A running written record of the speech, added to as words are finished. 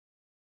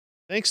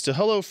Thanks to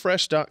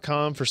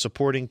HelloFresh.com for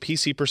supporting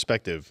PC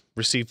Perspective.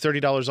 Receive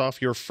 $30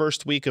 off your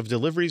first week of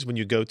deliveries when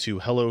you go to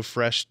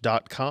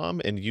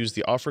HelloFresh.com and use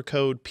the offer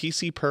code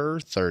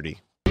PCPer30.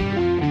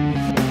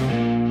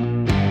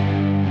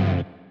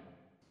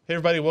 Hey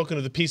everybody, welcome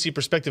to the PC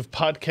Perspective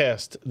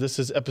podcast. This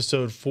is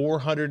episode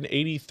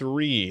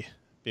 483,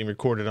 being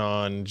recorded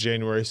on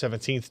January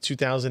 17th,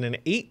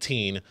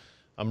 2018.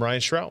 I'm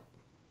Ryan Shrout.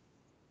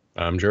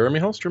 I'm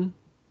Jeremy Hellstrom.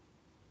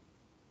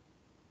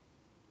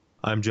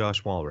 I'm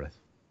Josh Walrath.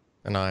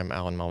 And I'm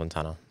Alan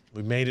Malventano.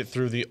 We made it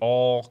through the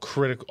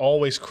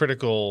always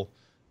critical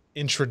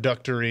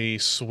introductory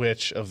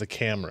switch of the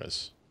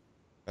cameras.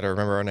 Better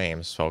remember our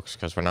names, folks,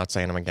 because we're not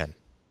saying them again.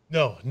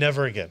 No,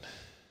 never again.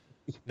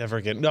 Never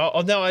again. No,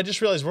 I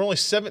just realized we're only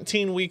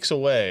 17 weeks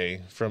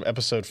away from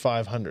episode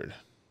 500.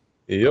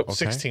 Yep. Okay.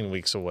 16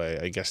 weeks away,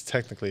 I guess,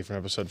 technically, from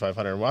episode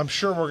 500. Well, I'm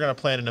sure we're going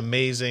to plan an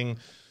amazing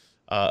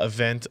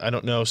event. I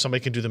don't know.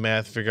 Somebody can do the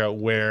math, figure out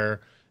where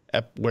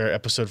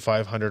episode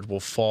 500 will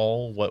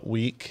fall, what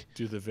week.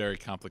 Do the very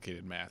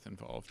complicated math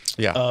involved.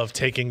 Yeah. Of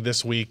taking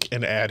this week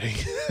and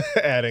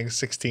adding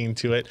 16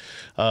 to it.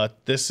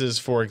 This is,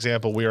 for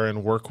example, we are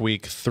in work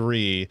week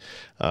 3.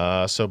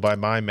 So by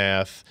my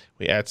math,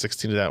 we add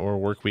 16 to that. We're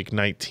work week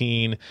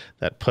 19.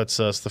 That puts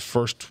us the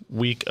first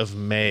week of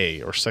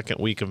May or second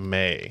week of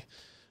May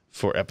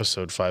for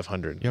episode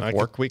 500. You have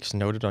work weeks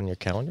noted on your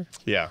calendar?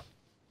 Yeah.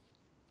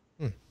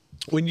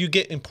 When you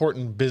get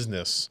important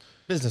business.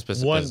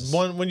 Business.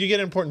 When you get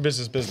important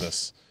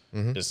business,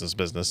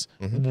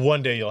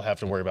 one day you'll have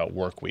to worry about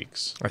work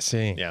weeks. I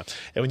see. Yeah.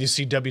 And when you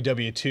see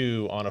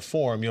WW2 on a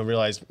forum, you'll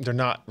realize they're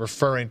not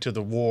referring to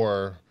the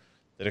war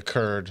that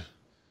occurred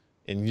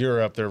in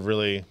Europe. They're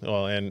really,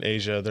 well, in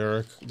Asia,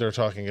 they're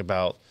talking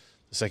about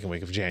the second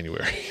week of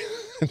January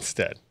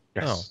instead.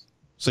 Yes. Oh.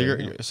 So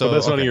So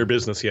that's none of your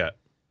business yet.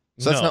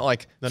 So that's No, not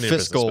like none of your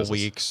fiscal business.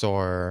 weeks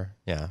or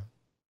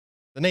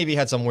The Navy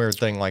had some weird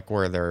thing like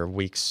where their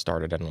weeks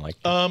started in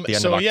like the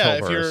end of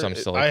October or some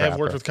silly I have crap,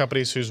 worked or- with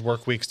companies whose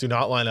work weeks do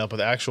not line up with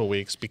actual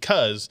weeks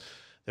because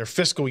their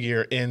fiscal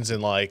year ends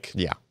in like,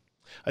 Yeah.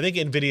 I think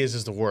NVIDIA's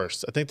is the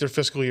worst. I think their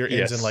fiscal year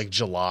ends in like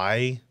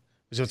July.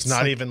 So it's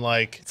not even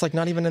like, It's like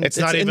not even in, it's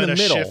not in even the a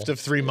middle. shift of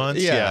 3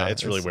 months. Yeah, Yeah,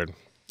 it's really weird.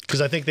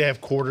 Because I think they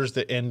have quarters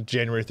that end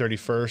January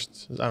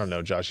 31st. I don't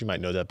know, Josh, you might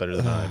know that better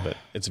than I, but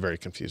it's very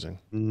confusing.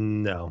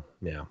 No,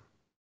 yeah.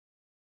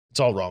 It's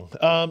all wrong.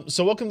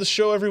 So welcome to the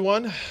show,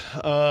 everyone.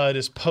 It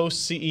is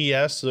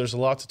post-CES, so there's a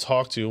lot to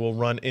talk to. We'll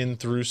run in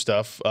through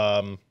stuff.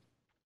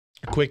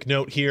 Quick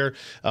note here.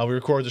 We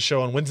record the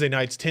show on Wednesday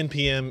nights, 10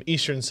 p.m.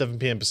 Eastern, 7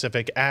 p.m.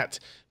 Pacific at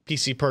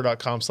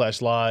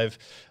pcper.com/live.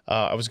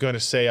 I was going to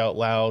say out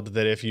loud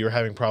that if you're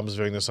having problems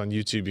viewing this on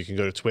YouTube, you can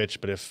go to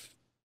Twitch, but if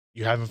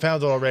you haven't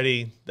found it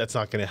already, that's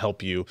not going to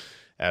help you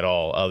at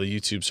all. The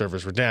YouTube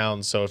servers were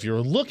down, so if you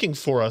were looking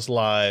for us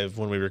live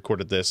when we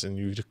recorded this and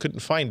you couldn't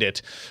find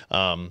it,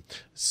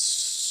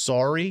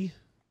 sorry.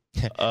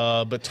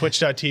 But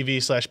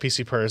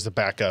twitch.tv/PCPer is the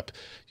backup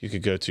you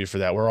could go to for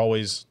that. We're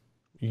always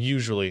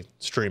usually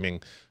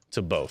streaming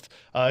to both.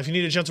 If you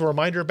need a gentle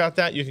reminder about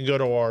that, you can go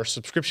to our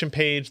subscription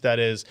page. That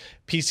is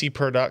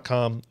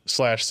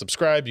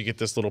pcper.com/subscribe. You get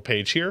this little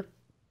page here.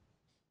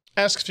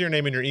 Ask for your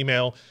name and your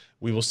email.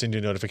 We will send you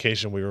a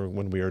notification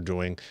when we are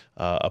doing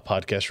a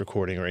podcast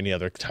recording or any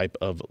other type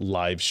of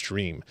live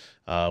stream.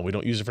 We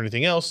don't use it for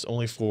anything else,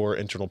 only for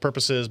internal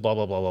purposes, blah,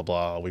 blah, blah, blah,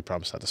 blah. We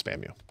promise not to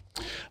spam you.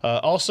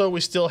 Also,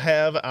 we still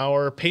have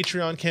our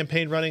Patreon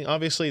campaign running.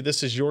 Obviously,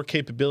 this is your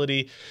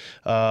capability,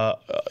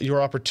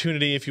 your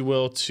opportunity, if you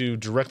will, to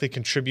directly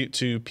contribute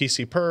to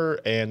PC Per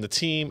and the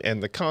team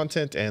and the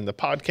content and the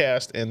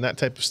podcast and that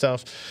type of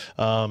stuff.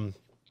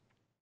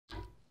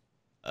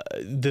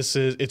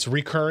 It's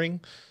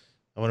recurring.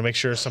 I want to make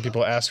sure some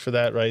people ask for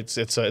that, right?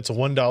 It's a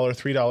 $1, $3,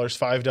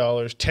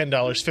 $5,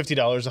 $10,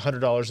 $50,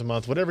 $100 a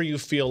month, whatever you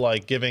feel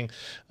like giving,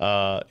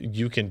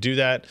 you can do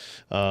that.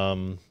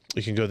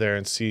 You can go there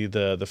and see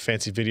the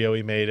fancy video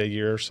we made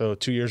 2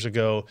 years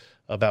ago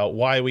about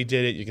why we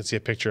did it. You can see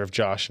a picture of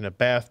Josh in a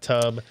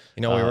bathtub.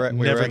 You know,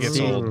 we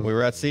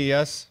were at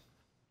CES.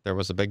 There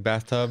was a big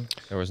bathtub.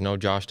 There was no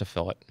Josh to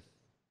fill it.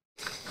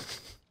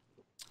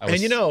 I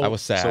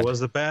was sad. So was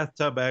the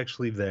bathtub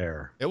actually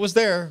there? It was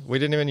there. We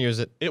didn't even use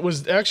it. It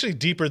was actually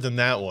deeper than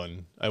that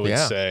one, I would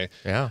say.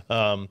 Yeah.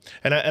 And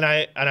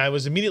I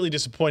was immediately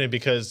disappointed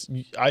because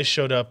I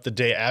showed up the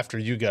day after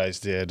you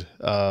guys did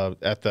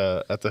at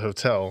the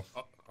hotel.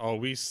 Oh,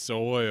 we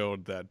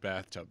soiled that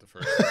bathtub the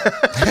first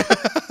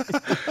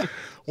time.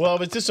 Well, I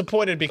was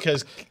disappointed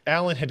because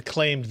Alan had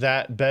claimed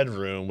that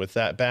bedroom with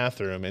that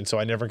bathroom, and so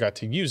I never got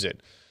to use it.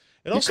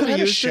 It also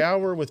had a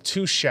shower with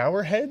 2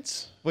 shower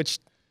heads, which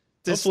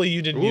hopefully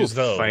you didn't use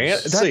those.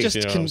 That just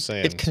you know what I'm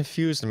saying? it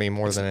confused me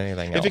more than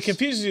anything else. If it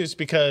confuses you, it's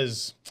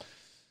because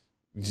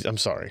I'm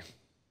sorry.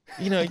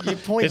 You know, you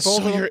point It's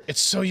both.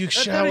 so you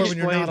shower when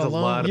you're not a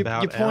alone. lot You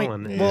about point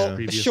Alan in his well,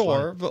 previous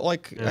sure, life. but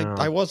like Yeah.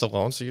 I was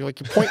alone, so you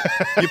point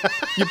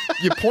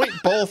you point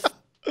both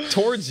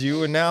towards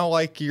you, and now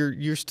like you're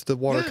used to the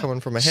water coming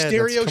from ahead.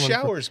 Stereo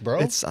showers, bro.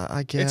 It's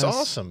I guess it's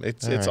awesome.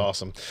 It's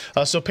awesome.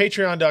 So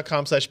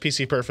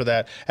patreon.com/PCPer for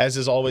that. As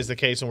is always the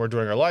case when we're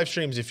doing our live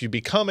streams, if you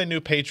become a new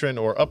patron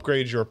or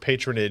upgrade your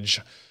patronage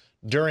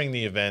during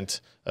the event,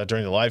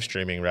 during the live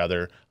streaming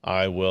rather,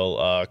 I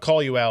will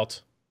call you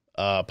out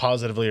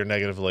positively or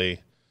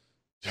negatively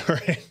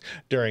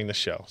during the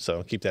show.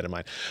 So keep that in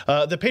mind.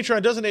 The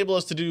Patreon does enable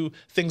us to do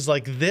things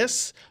like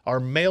this, our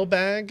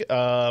mailbag,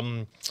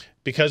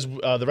 because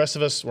the rest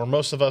of us, or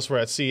most of us, were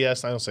at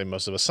CES. I don't say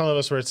most of us, some of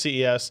us were at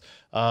CES.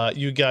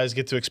 You guys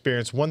get to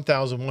experience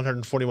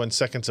 1,141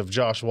 seconds of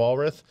Josh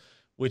Walrath,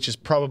 which is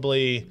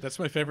probably... That's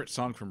my favorite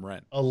song from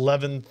Rent.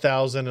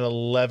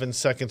 11,011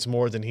 seconds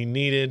more than he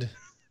needed.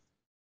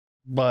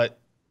 But,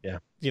 yeah,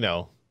 you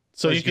know...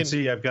 So as you can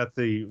see, I've got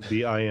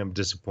the I am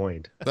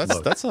disappointed.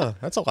 That's a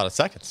lot of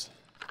seconds.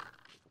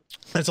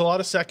 That's a lot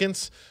of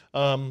seconds.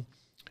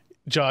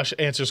 Josh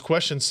answers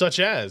questions such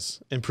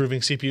as improving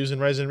CPUs in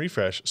Ryzen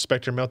refresh,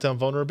 Spectre Meltdown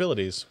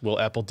vulnerabilities, will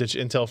Apple ditch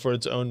Intel for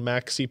its own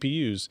Mac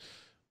CPUs,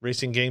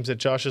 racing games that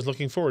Josh is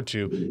looking forward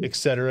to,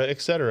 etc.,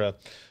 etc.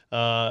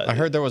 I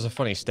heard there was a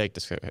funny steak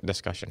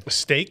discussion.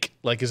 Steak,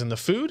 like is in the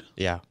food?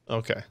 Yeah.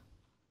 Okay.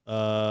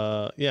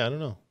 Yeah, I don't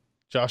know.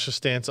 Josh's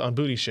stance on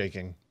booty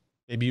shaking.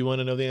 Maybe you want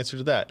to know the answer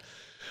to that.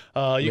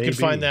 You can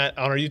find that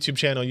on our YouTube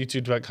channel,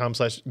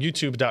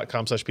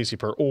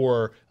 youtube.com/PCPer,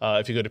 or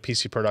if you go to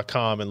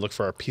PCPer.com and look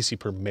for our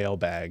PCPer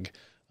mailbag,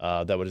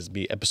 that would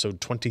be episode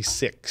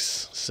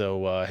 26.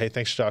 So, hey,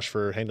 thanks, Josh,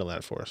 for handling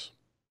that for us.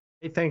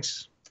 Hey,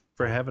 thanks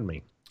for having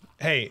me.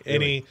 Hey,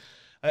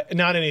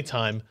 not any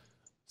time,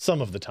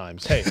 some of the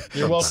times. Hey,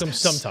 you're welcome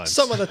sometimes.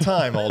 Some of the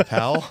time, old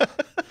pal.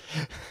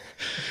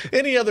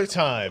 Any other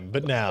time,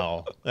 but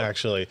now,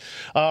 actually.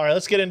 All right,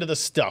 let's get into the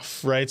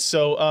stuff, right?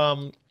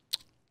 So,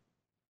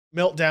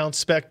 Meltdown,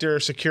 Spectre,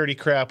 security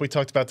crap. We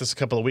talked about this a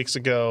couple of weeks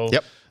ago.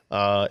 Yep.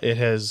 It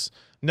has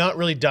not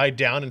really died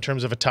down in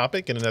terms of a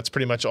topic, and that's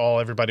pretty much all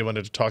everybody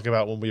wanted to talk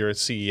about when we were at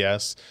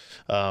CES.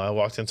 I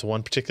walked into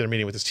one particular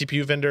meeting with the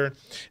CPU vendor,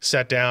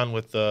 sat down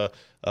with the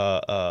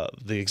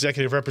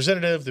executive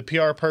representative, the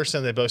PR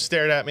person. They both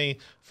stared at me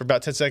for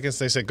about 10 seconds.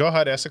 They said, "Go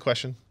ahead, ask a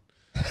question."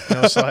 And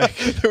I was like,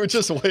 they were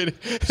just waiting.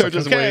 They were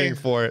just waiting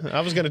for it.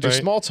 I was going to do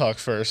small talk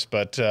first,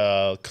 but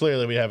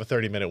clearly we have a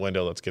 30-minute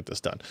window. Let's get this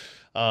done.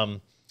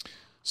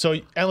 So,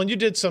 Alan, you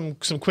did some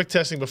quick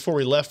testing before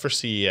we left for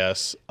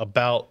CES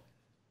about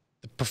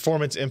the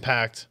performance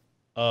impact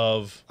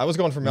of. I was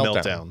going for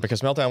Meltdown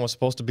because Meltdown was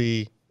supposed to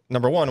be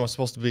 #1. Was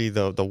supposed to be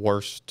the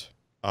worst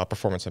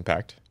performance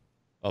impact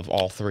of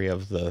all three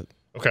of the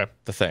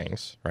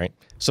things, right?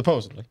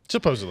 Supposedly.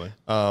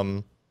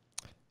 #2,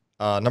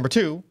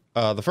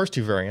 the first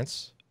two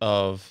variants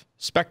of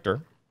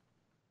Spectre,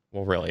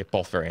 well, really,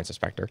 both variants of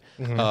Spectre,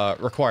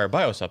 require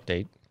BIOS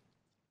update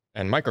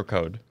and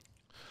microcode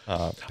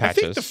patches. I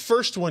think the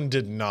first one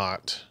did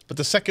not, but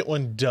the second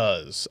one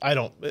does.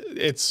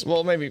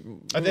 Well, maybe.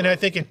 And I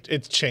think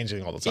it's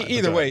changing all the time.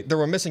 Either way, there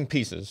were missing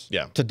pieces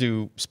to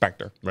do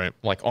Spectre, right?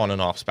 Like on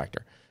and off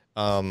Spectre.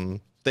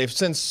 They've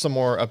since some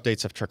more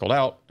updates have trickled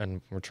out,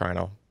 and we're trying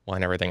to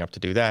line everything up to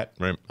do that.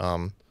 Right.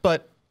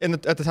 But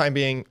at the time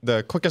being,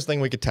 the quickest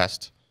thing we could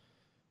test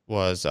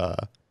was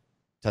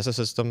test the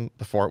system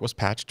before it was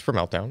patched for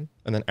Meltdown,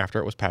 and then after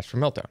it was patched for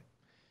Meltdown.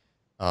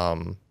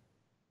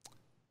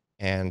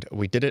 And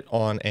we did it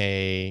on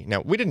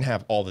now we didn't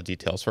have all the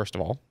details, first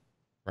of all,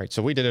 right?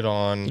 So we did it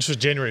on... This was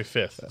January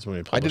 5th. That's when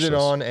we published I did it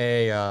on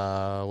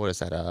a, what is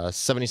that, a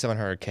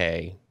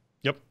 7700K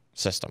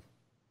system,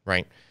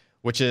 right?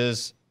 Which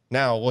is,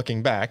 now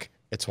looking back,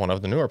 it's one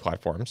of the newer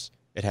platforms.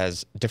 It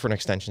has different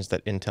extensions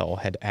that Intel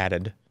had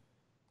added.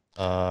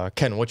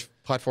 Ken, which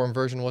platform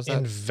version was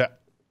that?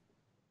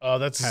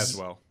 That's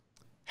Haswell.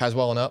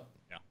 Haswell and up?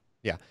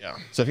 Yeah.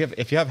 So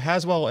if you have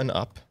Haswell and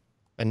up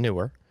and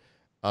newer,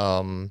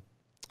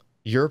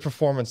 your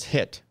performance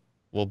hit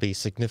will be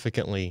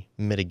significantly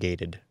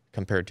mitigated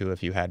compared to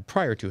if you had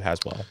prior to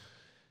Haswell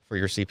for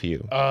your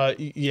CPU.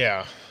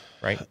 Yeah.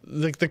 Right?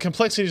 The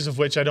complexities of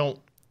which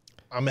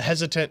I'm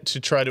hesitant to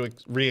try to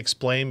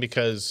re-explain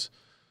because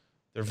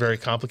they're very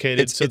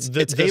complicated.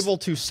 It's able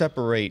to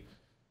separate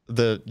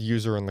the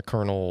user and the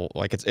kernel.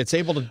 Like it's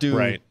able to do...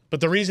 Right. But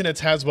the reason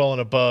it's Haswell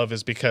and above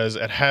is because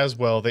at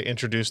Haswell, they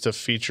introduced a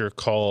feature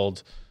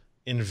called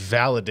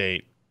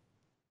invalidate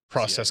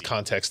process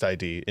context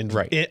ID,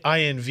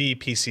 INV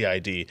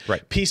PCID.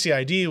 Right.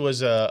 PCID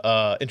was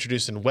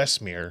introduced in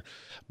Westmere,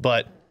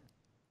 but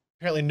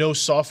apparently no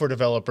software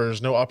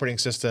developers, no operating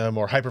system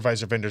or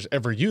hypervisor vendors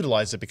ever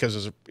utilized it because it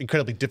was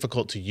incredibly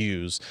difficult to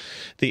use.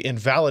 The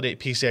invalidate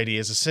PCID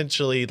is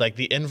essentially like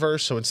the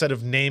inverse. So instead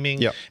of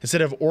naming,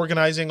 instead of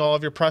organizing all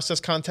of your process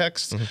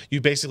context,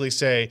 you basically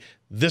say,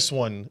 this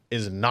one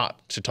is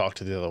not to talk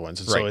to the other ones.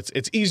 And so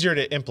it's easier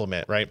to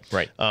implement, right?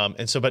 Right.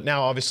 But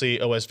now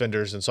obviously OS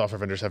vendors and software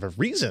vendors have a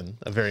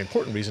very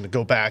important reason to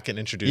go back and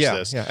introduce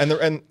this. Yeah,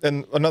 and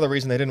another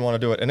reason they didn't want to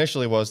do it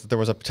initially was that there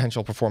was a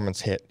potential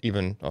performance hit,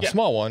 even a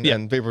small one,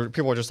 and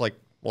people were just like,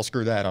 well,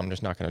 screw that. I'm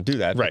just not going to do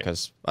that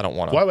because I don't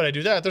want to. Why would I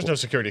do that? There's no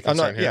security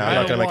concern here. I'm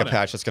not going to make a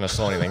patch that's going to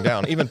slow anything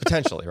down, even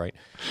potentially, right?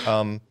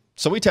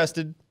 So we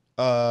tested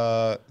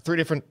 3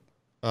 different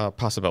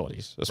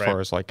possibilities as far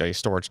as like a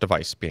storage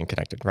device being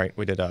connected, right?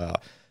 We did a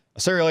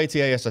serial ATA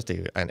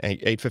SSD, an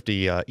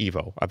 850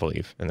 Evo, I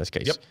believe, in this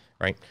case,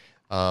 right?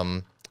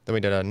 Then we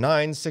did a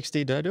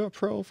 960. Did I do a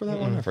Pro for that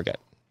one? I forget.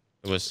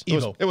 It was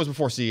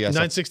before CES.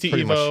 960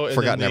 Evo and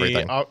forgotten then the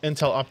everything.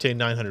 Intel Optane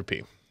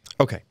 900p.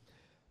 Okay.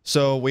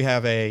 So we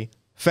have a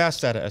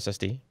fast SATA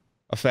SSD,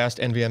 a fast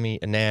NVMe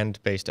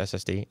NAND-based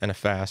SSD, and a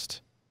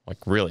fast, like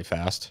really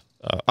fast,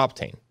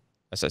 Optane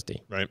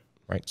SSD. Right.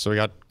 Right. So we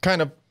got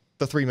kind of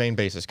the 3 main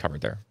bases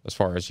covered there as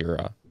far as your,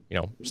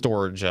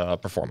 storage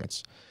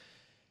performance.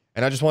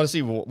 And I just want to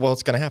see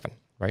what's going to happen.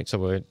 Right. So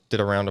we did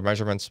a round of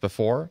measurements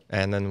before,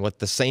 and then with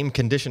the same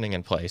conditioning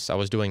in place, I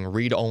was doing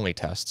read-only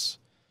tests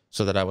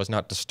so that I was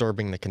not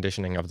disturbing the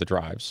conditioning of the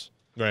drives.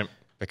 Right.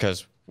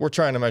 Because we're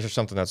trying to measure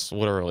something that's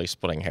literally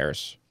splitting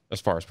hairs as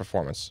far as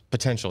performance,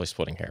 potentially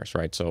splitting hairs,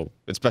 right? So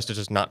it's best to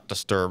just not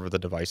disturb the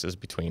devices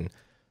between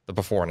the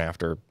before and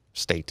after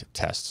state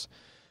tests.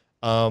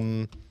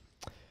 End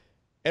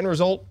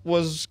result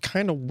was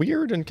kind of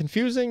weird and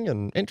confusing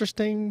and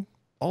interesting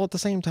all at the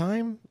same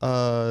time.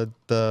 The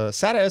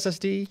SATA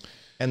SSD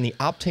and the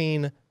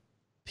Optane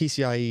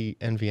PCIe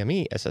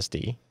NVMe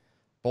SSD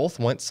both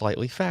went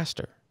slightly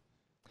faster.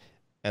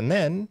 And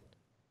then,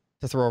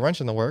 to throw a wrench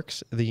in the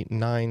works, the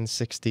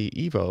 960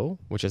 Evo,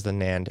 which is the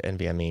NAND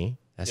NVMe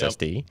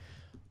SSD,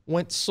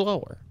 went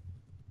slower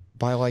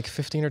by like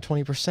 15 or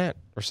 20%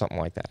 or something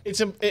like that. It's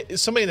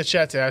somebody in the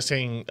chat's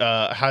asking,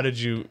 how did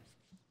you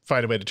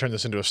find a way to turn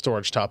this into a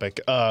storage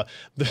topic? The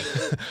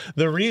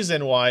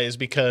reason why is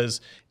because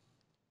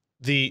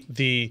the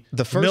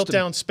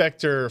Meltdown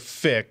Spectre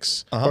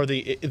fix or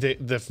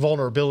the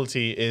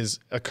vulnerability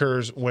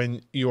occurs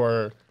when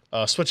you're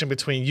switching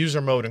between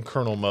user mode and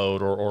kernel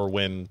mode, or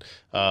when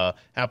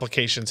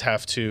applications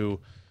have to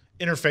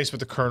interface with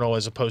the kernel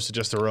as opposed to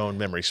just their own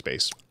memory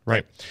space.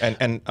 Right.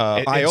 And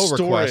I/O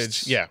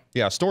storage,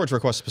 requests. Storage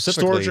requests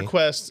specifically. Storage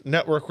requests,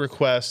 network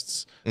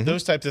requests,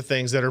 those types of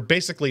things that are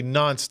basically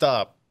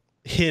nonstop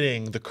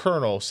hitting the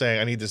kernel saying,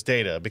 I need this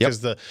data,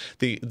 because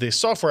the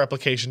software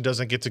application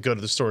doesn't get to go to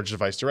the storage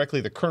device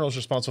directly. The kernel is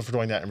responsible for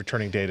doing that and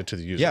returning data to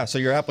the user. Yeah, so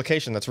your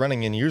application that's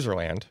running in user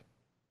land,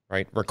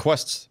 right,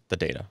 requests the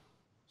data.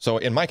 So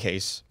in my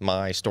case,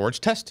 my storage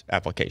test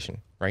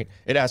application, right,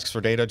 it asks for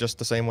data just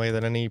the same way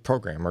that any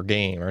program or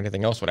game or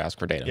anything else would ask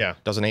for data. Yeah.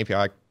 Does an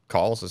API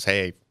call, says,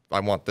 hey, I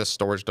want this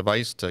storage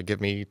device to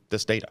give me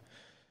this data.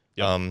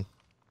 Yep.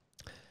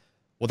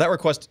 Well, that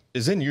request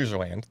is in user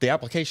land. The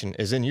application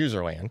is in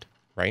user land,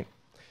 right?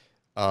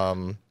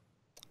 The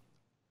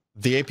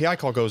API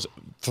call goes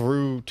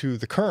through to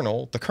the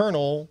kernel. The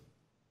kernel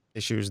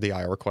issues the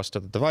I/O request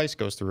to the device,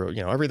 goes through,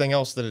 everything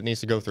else that it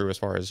needs to go through as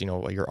far as,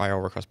 your I/O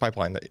request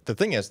pipeline. The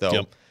thing is,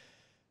 though,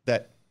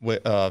 that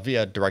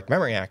via direct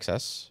memory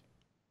access,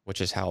 which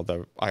is how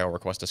the I/O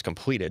request is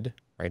completed,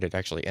 right? It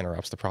actually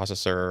interrupts the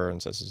processor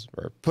and says,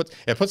 puts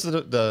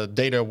the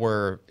data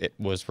where it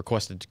was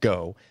requested to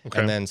go,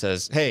 and then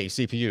says, hey,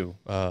 CPU,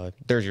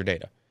 there's your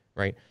data,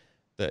 right?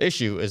 The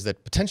issue is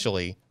that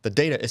potentially the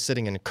data is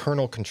sitting in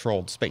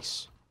kernel-controlled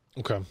space.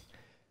 Okay.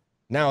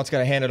 Now it's got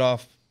to hand it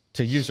off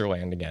to user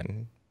land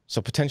again.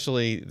 So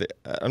potentially,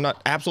 I'm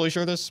not absolutely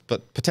sure of this,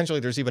 but potentially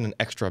there's even an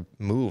extra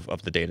move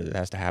of the data that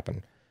has to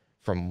happen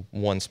from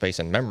one space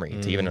in memory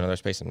to even another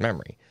space in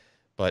memory.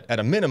 But at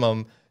a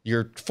minimum,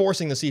 you're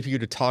forcing the CPU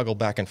to toggle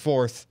back and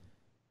forth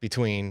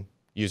between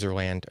user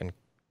land and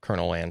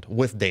kernel land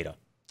with data,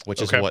 which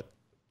is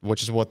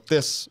what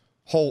this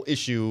whole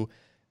issue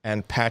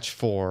and patch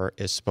 4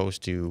 is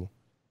supposed to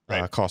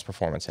cause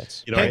performance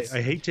hits.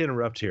 I hate to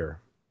interrupt here.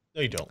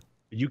 No, you don't.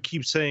 You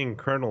keep saying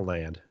kernel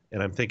land,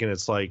 and I'm thinking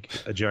it's like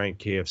a giant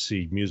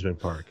KFC amusement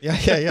park.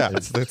 Yeah.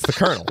 It's the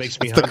kernel. Makes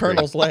me it's hungry. the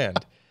kernel's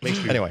land.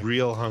 Makes me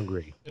real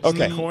hungry. It's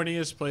the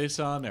corniest place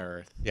on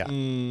earth. Yeah.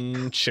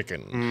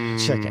 Chicken.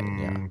 Chicken,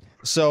 yeah.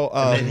 So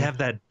and they have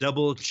that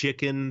double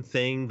chicken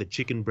thing, the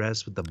chicken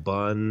breast with the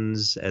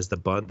buns as the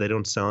bun. They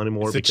don't sell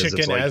anymore It's the because chicken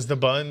it's like, as the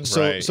bun.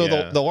 So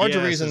the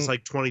larger reason it's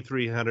like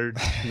 2,300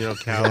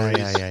 calories.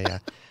 Yeah.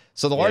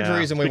 So the larger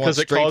reason we want because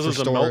it straight causes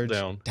for a storage.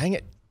 meltdown. Dang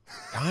it,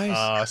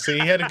 guys. See,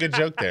 he had a good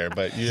joke there,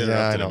 but you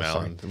interrupted him,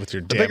 Alan, with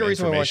your The damn bigger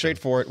reason we went straight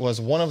information. for it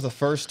was one of the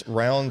first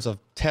rounds of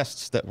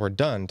tests that were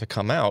done to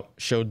come out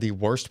showed the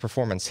worst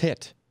performance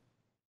hit.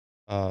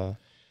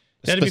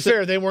 Now, to be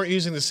fair, they weren't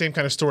using the same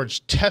kind of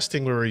storage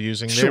testing we were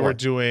using. They were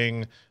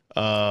doing...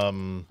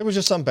 it was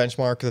just some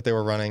benchmark that they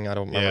were running. I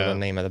don't remember the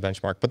name of the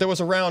benchmark. But there was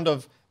a round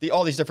of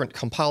all these different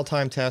compile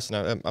time tests.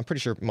 And I'm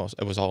pretty sure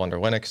it was all under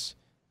Linux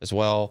as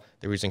well.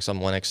 They were using some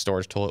Linux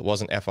storage tool. It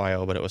wasn't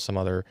FIO, but it was some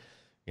other,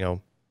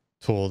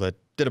 tool that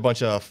did a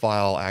bunch of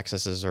file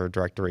accesses or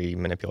directory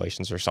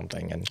manipulations or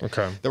something. And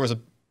there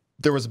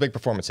was a big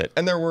performance hit.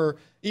 And there were,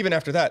 even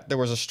after that, there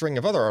was a string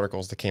of other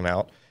articles that came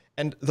out.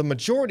 And the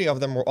majority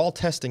of them were all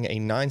testing a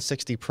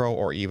 960 Pro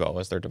or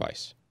Evo as their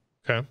device.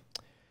 Okay.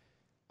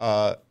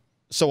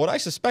 So what I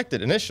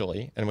suspected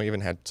initially, and we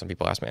even had some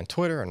people ask me on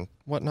Twitter and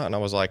whatnot, and I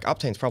was like,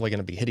 Optane's probably going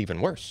to be hit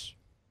even worse.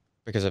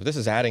 Because if this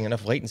is adding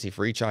enough latency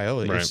for each I/O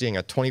that you're seeing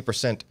a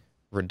 20%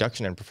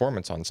 reduction in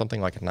performance on something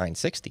like a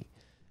 960,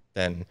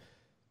 then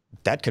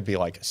that could be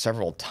like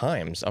several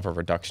times of a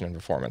reduction in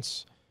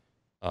performance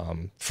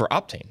for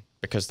Optane,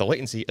 because the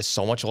latency is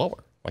so much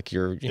lower. Like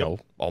you're, you know,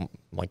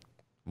 like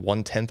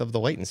 1/10 of the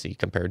latency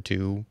compared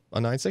to a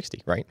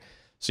 960, right?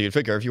 So you'd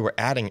figure if you were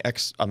adding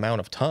X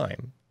amount of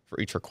time for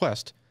each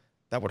request,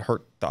 that would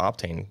hurt the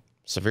Optane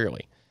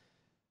severely.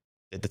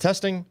 Did the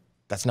testing,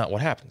 that's not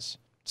what happens.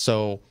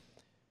 So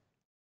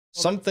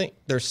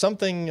there's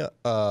something.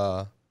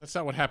 That's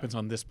not what happens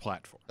on this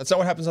platform. That's not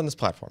what happens on this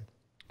platform.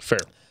 Fair.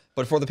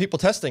 But for the people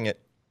testing it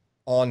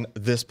on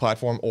this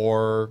platform,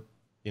 or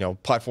you know,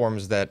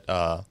 platforms that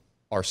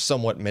are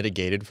somewhat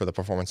mitigated for the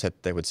performance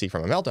that they would see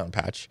from a Meltdown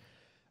patch,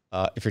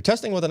 if you're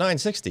testing with a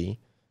 960,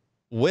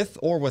 with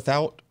or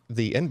without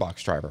the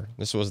inbox driver,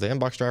 this was the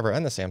inbox driver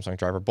and the Samsung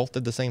driver, both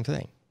did the same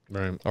thing,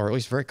 right? Or at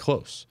least very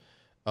close.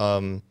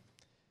 I'm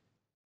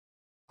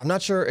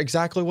not sure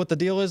exactly what the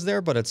deal is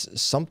there, but it's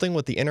something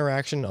with the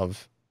interaction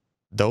of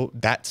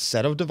that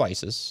set of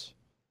devices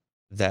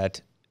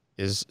that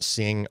is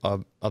seeing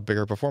a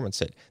bigger performance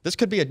hit. This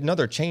could be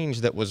another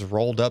change that was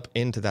rolled up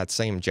into that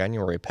same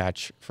January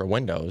patch for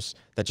Windows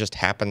that just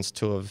happens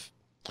to have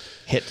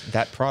hit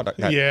that product,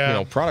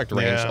 product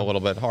range a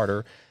little bit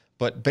harder.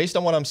 But based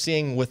on what I'm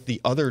seeing with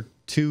the other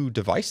two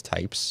device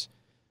types,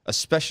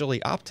 especially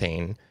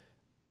Optane,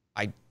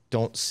 I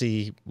don't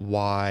see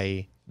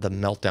why the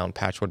Meltdown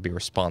patch would be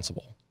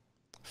responsible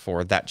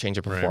for that change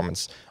of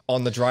performance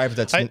on the drive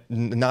that's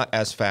not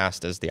as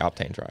fast as the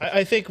Optane drive.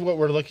 I think what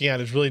we're looking at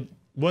is really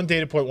one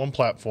data point, one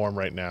platform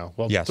right now.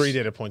 Well, 3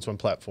 data points, one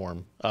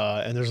platform.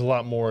 And there's a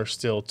lot more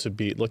still to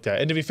be looked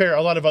at. And to be fair,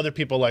 a lot of other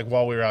people, like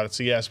while we were out at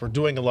CES, were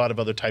doing a lot of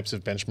other types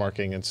of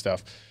benchmarking and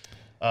stuff.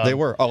 They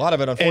were. A lot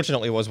of it,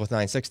 unfortunately, was with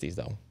 960s,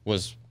 though,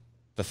 was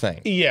the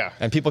thing. Yeah.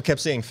 And people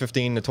kept seeing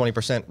 15 to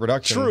 20%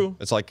 reduction. True.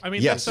 It's like, I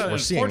mean, yes, that's we're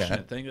seeing that.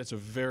 unfortunate thing. It's a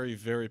very,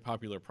 very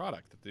popular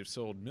product that they've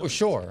sold millions. Oh,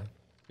 sure.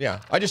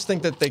 Yeah. I just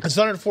think that it's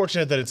not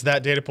unfortunate that it's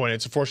that data point.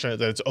 It's unfortunate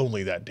that it's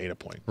only that data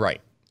point.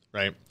 Right.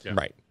 Right? Yeah.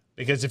 Right.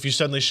 Because if you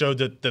suddenly showed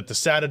that the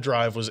SATA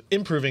drive was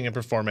improving in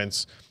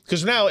performance,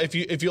 because now if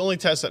you only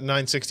test at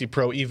 960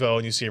 Pro Evo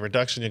and you see a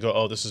reduction, you go,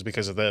 oh, this is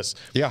because of this.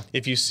 Yeah.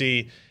 If you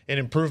see an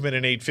improvement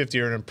in 850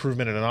 or an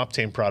improvement in an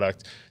Optane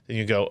product, then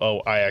you go, oh,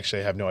 I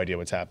actually have no idea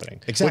what's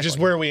happening. Exactly. Which is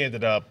where we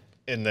ended up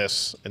in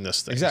this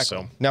thing. Exactly.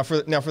 So. Now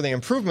for the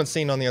improvement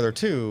seen on the other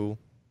two,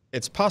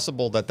 it's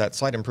possible that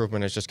slight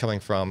improvement is just coming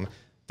from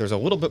there's a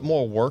little bit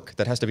more work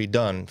that has to be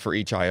done for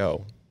each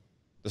I/O.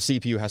 The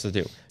CPU has to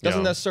do.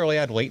 Doesn't necessarily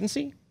add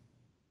latency.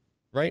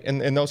 Right,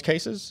 in those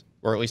cases,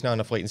 or at least not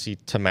enough latency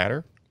to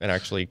matter and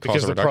actually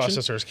cause a reduction. Because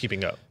the processor is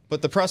keeping up.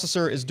 But the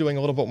processor is doing a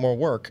little bit more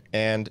work,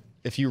 and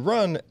if you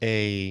run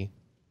a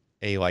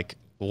like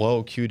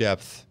low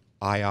QDepth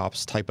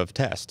IOPS type of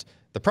test,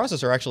 the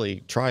processor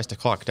actually tries to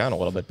clock down a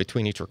little bit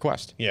between each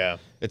request. Yeah,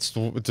 it's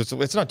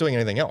not doing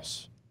anything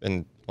else,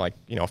 and like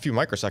a few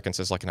microseconds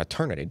is like an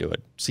eternity to a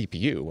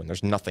CPU when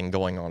there's nothing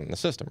going on in the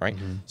system, right?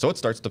 So it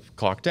starts to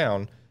clock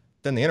down,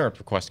 then the interrupt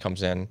request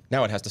comes in.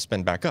 Now it has to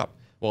spin back up.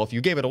 Well, if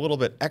you gave it a little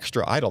bit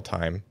extra idle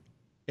time,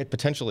 it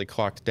potentially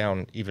clocked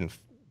down even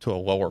to a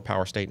lower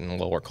power state and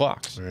lower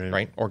clocks,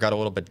 right? Or got a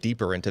little bit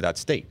deeper into that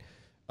state,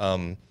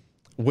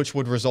 which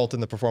would result in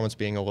the performance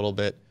being a little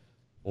bit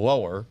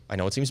lower. I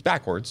know it seems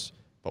backwards,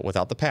 but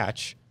without the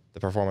patch, the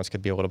performance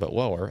could be a little bit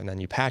lower. And then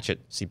you patch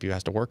it, CPU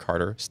has to work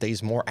harder,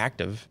 stays more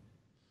active,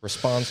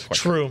 responds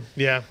quicker. True,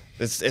 yeah.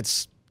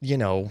 It's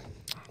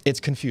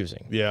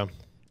confusing. Yeah,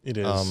 it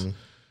is.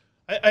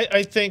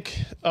 I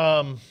think...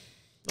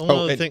 The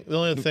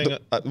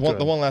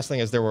one last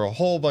thing is there were a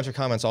whole bunch of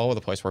comments all over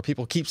the place where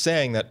people keep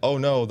saying that, oh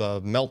no, the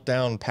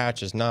Meltdown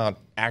patch is not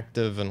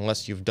active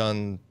unless you've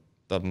done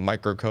the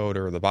microcode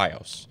or the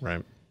BIOS.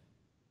 Right.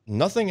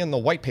 Nothing in the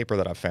white paper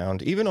that I've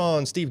found, even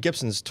on Steve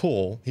Gibson's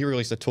tool, he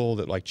released a tool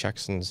that like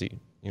checks and see,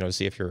 to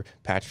see if you're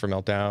patched for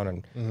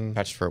Meltdown and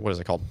patched for, what is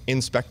it called?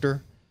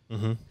 Inspector.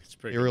 It's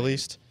pretty he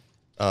released.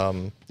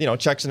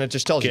 Checks and it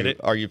just tells you,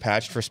 are you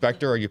patched for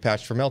Spectre or are you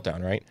patched for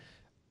Meltdown, right?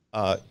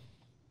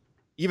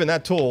 Even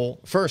that tool,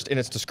 first in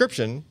its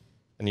description,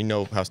 and you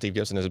know how Steve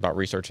Gibson is about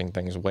researching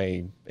things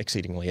way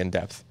exceedingly in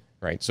depth,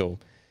 right? So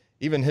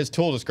even his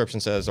tool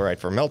description says, all right,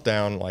 for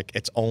Meltdown, like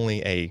it's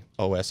only a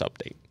OS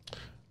update.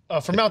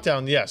 For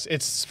Meltdown, yes.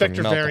 It's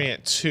Spectre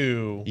variant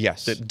 2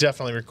 that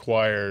definitely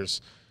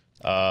requires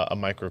a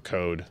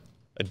microcode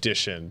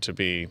addition to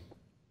be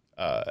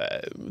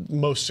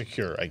most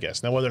secure, I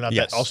guess. Now, whether or not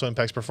that also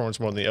impacts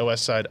performance more on the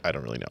OS side, I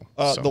don't really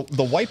know.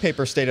 The white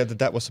paper stated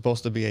that was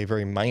supposed to be a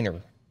very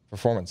minor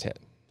performance hit.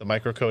 The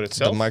microcode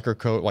itself? The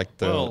microcode, like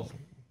the...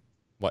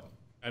 what?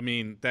 I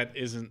mean, that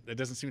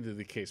doesn't seem to be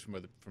the case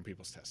from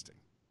people's testing.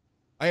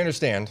 I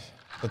understand,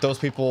 but those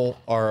people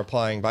are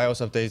applying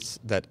BIOS updates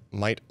that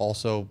might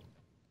also...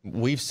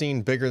 We've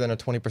seen bigger than a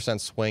 20%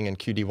 swing in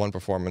QD1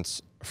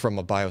 performance from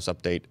a BIOS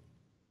update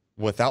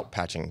without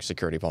patching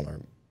security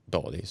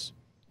vulnerabilities.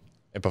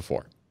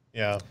 before.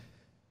 Yeah.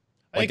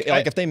 Like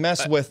if they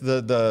mess with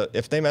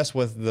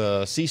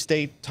the C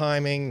state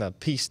timing,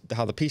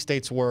 how the P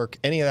states work,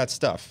 any of that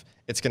stuff,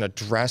 it's going to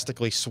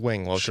drastically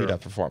swing low Sure. TDEP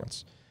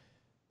performance.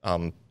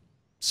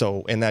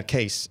 So in that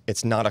case,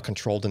 it's not a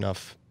controlled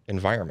enough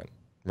environment,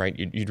 right?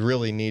 You'd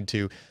really need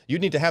to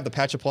have the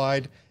patch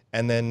applied,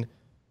 and then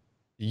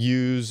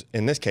use,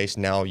 in this case,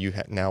 now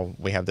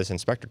we have this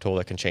inspector tool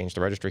that can change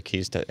the registry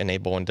keys to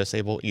enable and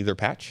disable either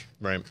patch,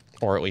 Right.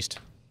 or at least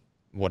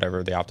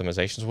whatever the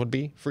optimizations would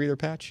be for either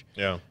patch.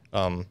 Yeah.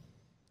 I'm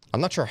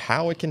not sure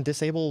how it can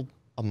disable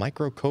a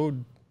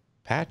microcode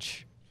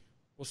patch.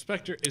 Well,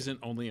 Spectre isn't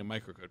only a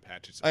microcode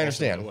patch; it's I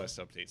understand. also an OS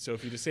update. So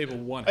if you disable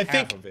one I half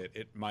think- of it,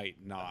 it might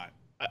not.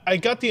 I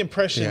got the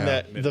impression Yeah.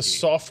 that the Mitigate.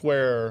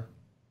 software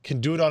can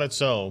do it on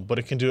its own, but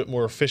it can do it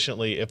more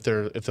efficiently if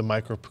the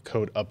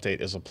microcode update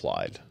is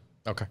applied.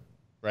 Okay.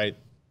 Right.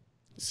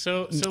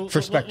 So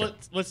For Spectre.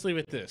 let's leave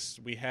it this.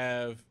 We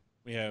have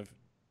a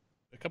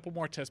couple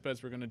more test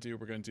beds we're going to do.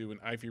 We're going to do an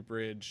Ivy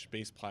Bridge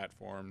based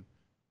platform,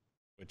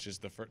 which is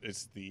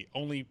it's the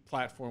only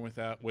platform with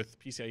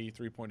PCIe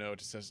 3.0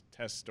 to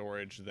test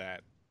storage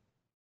that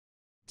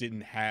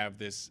didn't have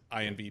this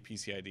INV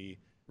PCIe.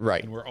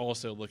 Right. And we're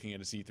also looking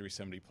at a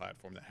Z370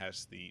 platform that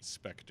has the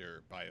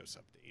Spectre BIOS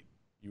update,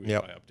 UEFI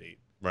Yep. update.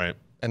 Right.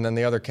 And then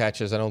the other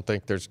catch is I don't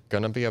think there's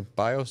going to be a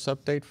BIOS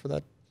update for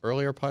that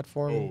earlier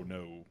platform. Oh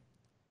no,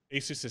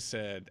 Asus has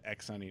said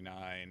X99,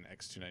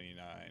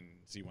 X299,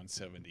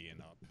 Z170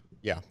 and up.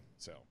 Yeah.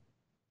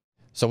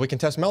 So we can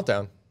test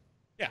Meltdown.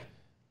 yeah,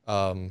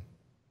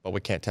 But we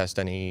can't test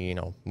any,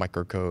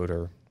 microcode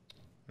or.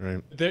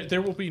 Right.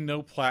 there will be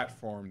no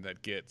platform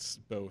that gets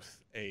both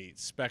a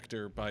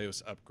Spectre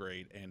BIOS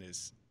upgrade and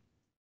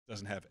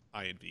doesn't have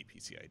INV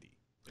PCIe.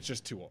 It's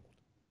just too old.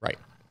 Right.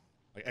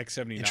 Like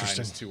X79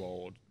 Interesting. is too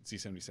old.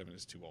 Z77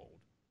 is too old.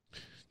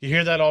 You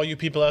hear that, all you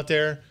people out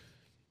there?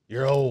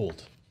 You're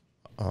old.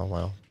 Oh,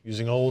 well.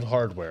 Using old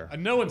hardware.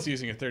 No one's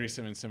using a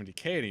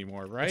 3770K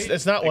anymore, right?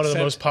 It's not one of the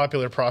Except- most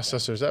popular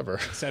processors ever.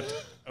 Except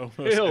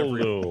almost Hell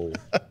every. no.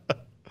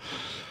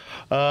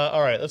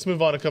 All right, let's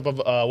move on to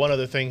one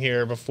other thing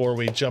here before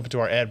we jump into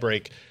our ad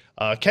break.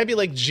 Kaby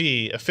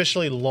Lake-G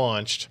officially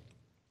launched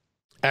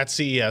at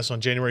CES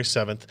on January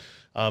 7th.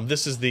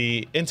 This is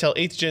the Intel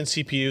 8th Gen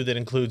CPU that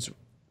includes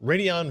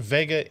Radeon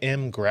Vega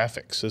M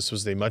graphics. This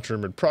was the much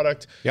rumored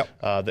product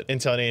that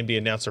Intel and AMD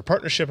announced their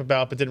partnership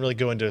about, but didn't really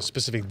go into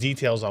specific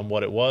details on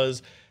what it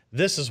was.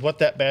 This is what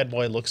that bad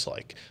boy looks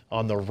like.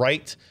 On the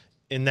right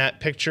in that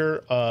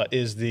picture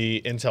is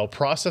the Intel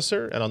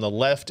processor, and on the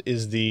left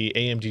is the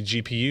AMD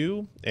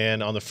GPU,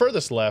 and on the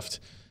furthest left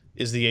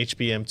is the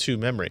HBM2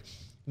 memory.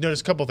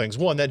 Notice a couple things.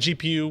 One, that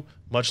GPU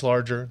much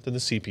larger than the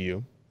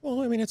CPU.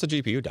 Well, I mean, it's a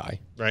GPU die.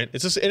 Right?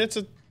 It's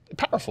a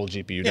powerful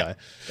GPU die.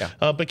 Yeah.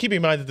 But keep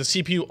in mind that the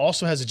CPU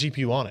also has a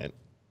GPU on it.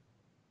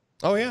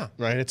 Oh, yeah.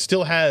 Right? It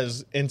still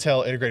has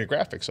Intel integrated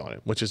graphics on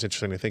it, which is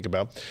interesting to think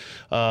about.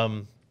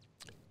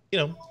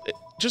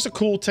 Just a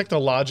cool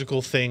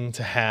technological thing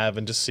to have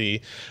and to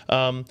see.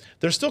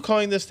 They're still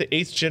calling this the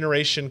 8th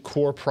generation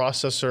core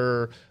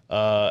processor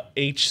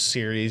H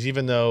series,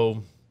 even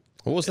though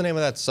What was the name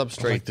of that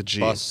substrate like the G.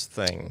 bus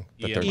thing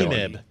that they're doing?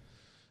 EMIB.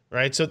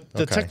 Right? So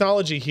the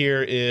technology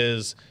here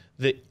is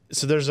this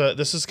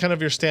is kind of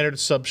your standard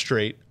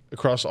substrate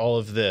across all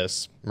of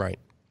this. Right.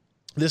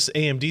 This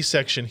AMD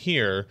section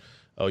here,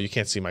 oh, you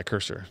can't see my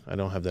cursor. I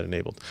don't have that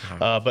enabled.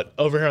 But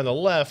over here on the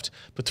left,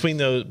 between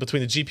the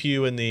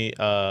GPU and the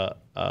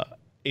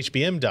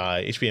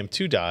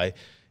HBM2 die,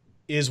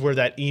 is where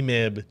that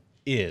EMIB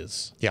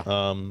is. Yeah.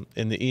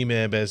 In the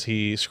EMIB, as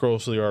he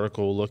scrolls through the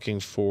article looking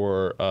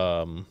for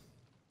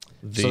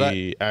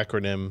the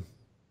acronym,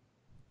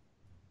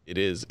 it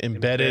is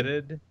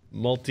Embedded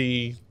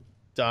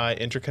Multi-Die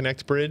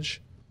Interconnect Bridge.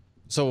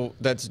 So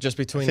that's just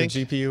between the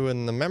GPU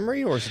and the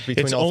memory, or is it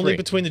between It's all only three?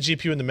 between the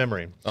GPU and the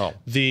memory. Oh.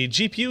 The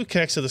GPU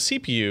connects to the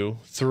CPU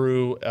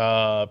through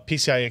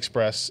PCI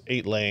Express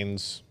 8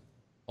 lanes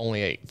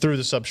Only 8. through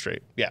the substrate.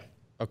 Yeah.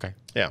 Okay.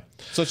 Yeah.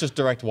 So it's just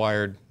direct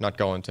wired, not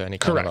going to any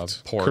kind of a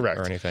port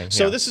or anything.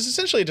 So Yeah. this is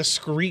essentially a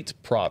discrete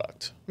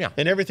product. Yeah.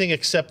 And everything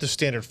except the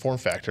standard form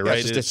factor, Yeah,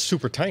 right? it's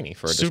super tiny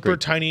for a super discrete.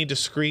 tiny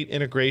discrete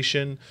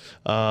integration.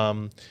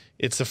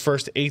 It's the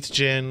first 8th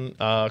gen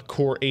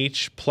Core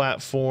H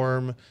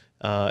platform.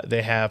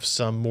 They have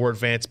some more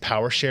advanced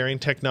power sharing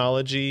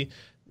technology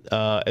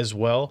as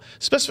well.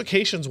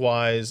 Specifications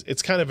wise,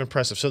 it's kind of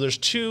impressive. So there's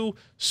 2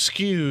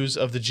 SKUs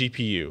of the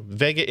GPU,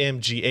 Vega M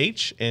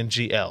GH and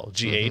GL.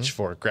 GH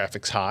for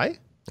graphics high,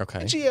 Okay.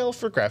 and GL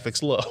for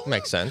graphics low.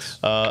 Makes sense.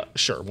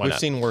 Sure, why We've not?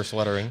 seen worse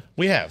lettering.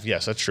 We have,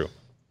 yes, that's true.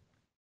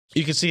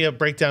 You can see a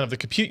breakdown of the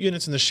compute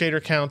units and the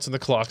shader counts and the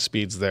clock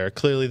speeds there.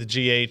 Clearly, the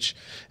GH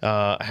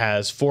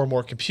has 4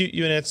 more compute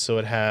units, so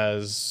it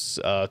has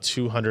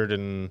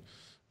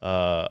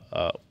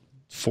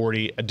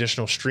 240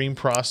 additional stream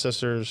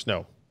processors.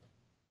 No,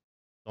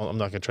 I'm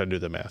not going to try to do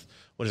the math.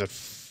 What is it?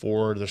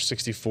 There's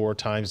 64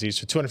 times these,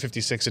 so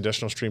 256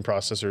 additional stream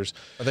processors.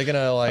 Are they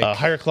gonna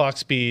Higher clock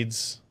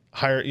speeds.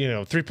 higher,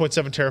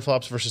 3.7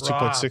 teraflops versus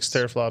 2.6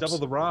 teraflops. Double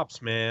the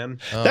ROPS, man.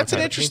 That's an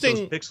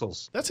interesting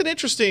pixels. That's an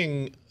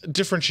interesting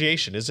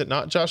differentiation, is it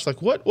not, Josh?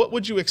 Like, what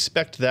would you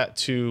expect that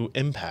to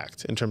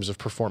impact in terms of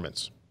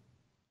performance?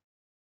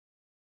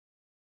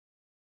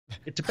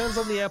 It depends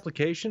on the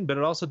application, but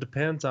it also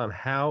depends on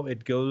how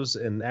it goes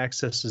and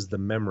accesses the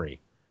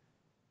memory.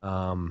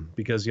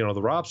 Because the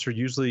ROPS are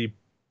usually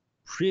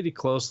pretty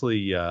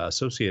closely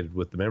associated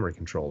with the memory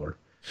controller.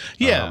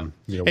 Yeah,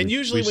 and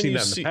usually we've seen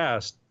that in the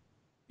past.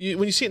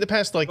 When you see it in the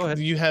past, like,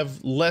 you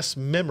have less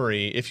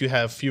memory if you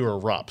have fewer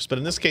ROPS, but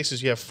in this case,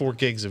 you have 4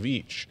 gigs of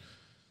each.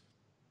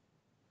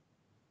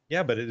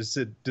 Yeah, but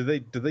do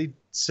they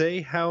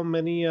say how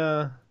many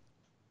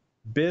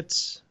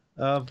bits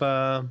of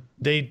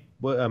memory?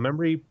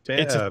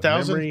 It's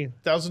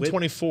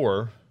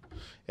 1024,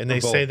 and they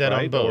say that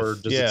on both. Or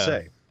does it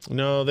say?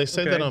 No, they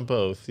say that on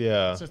both.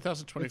 Yeah. So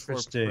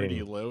 1024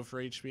 pretty low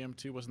for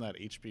HBM2. Wasn't that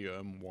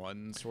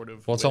HBM1 sort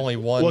of? Well, it's only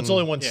one. Well, it's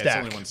only one stack. It's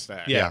only one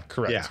stack. Yeah,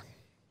 correct. Yeah.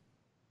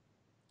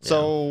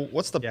 So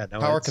what's the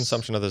power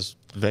consumption of this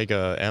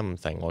Vega M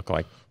thing look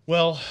like?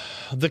 Well,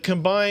 the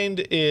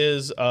combined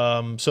is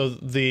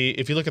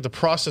if you look at the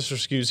processor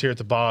SKUs here at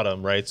the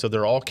bottom, right? So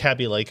they're all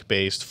Kaby Lake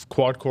based,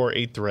 quad core,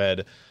 8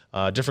 thread,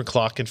 different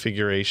clock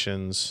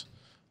configurations.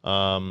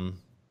 The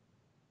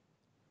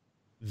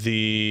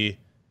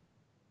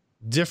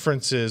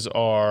differences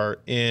are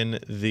in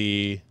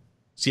the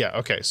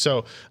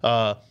So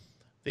the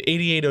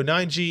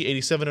 8809G,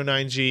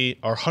 8709G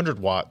are 100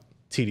 watt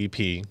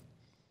TDP.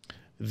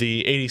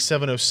 The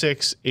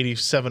 8706,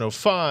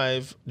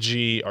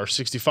 8705G are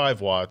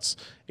 65 watts.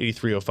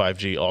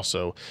 8305G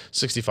also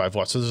 65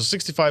 watts. So there's a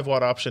 65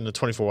 watt option, a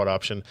 24 watt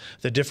option.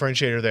 The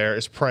differentiator there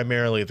is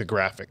primarily the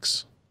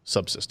graphics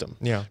subsystem.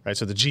 Yeah. Right.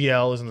 So the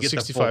GL is in the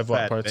 65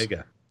 watt parts.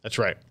 Vega. That's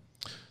right.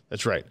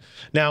 That's right.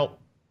 Now,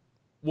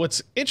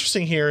 what's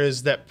interesting here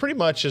is that pretty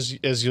much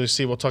as you'll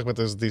see, we'll talk about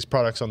these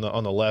products on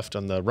the left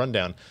on the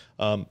rundown.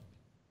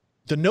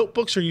 The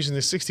notebooks are using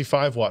the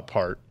 65 watt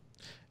part,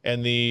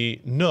 and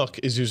the Nook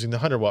is using the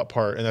 100 watt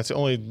part, and that's the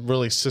only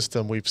really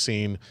system we've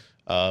seen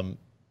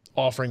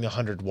offering the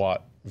 100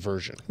 watt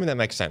version. I mean, that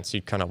makes sense. You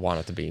kind of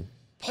want it to be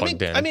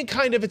plugged in. I mean,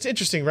 kind of. It's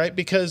interesting, right?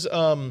 Because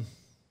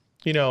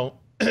you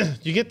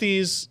get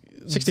these.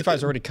 65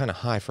 is already kind of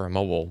high for a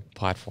mobile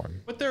platform.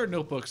 But there are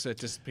notebooks that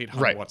dissipate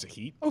 100 watts of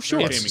heat. Oh, sure.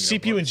 It's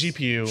CPU and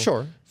GPU.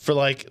 Sure. For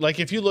like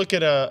if you look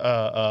at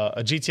a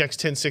GTX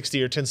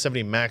 1060 or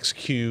 1070 Max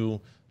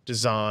Q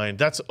design,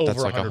 that's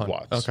over 100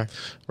 watts. Okay.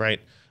 Right?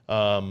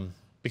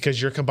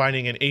 Because you're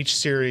combining an H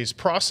series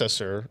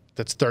processor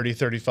that's 30,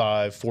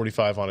 35,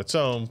 45 on its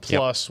own,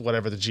 plus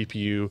whatever the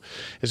GPU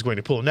is going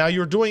to pull. Now,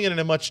 you're doing it in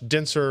a much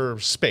denser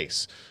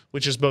space,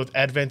 which is both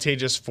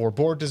advantageous for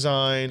board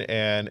design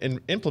and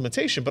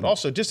implementation, but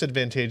also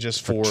disadvantageous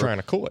for trying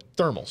to cool it.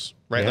 Thermals,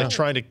 right? Like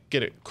trying to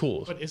get it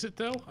cooled. But is it,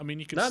 though? I mean,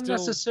 you can Not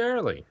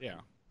necessarily. Yeah.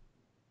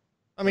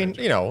 I mean,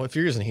 if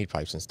you're using heat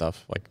pipes and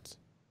stuff, like,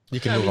 you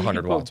can move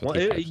 100 watts with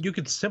heat pipes. You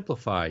could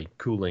simplify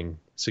cooling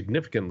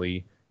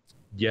significantly,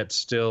 yet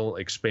still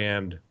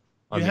expand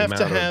on the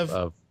amount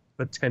of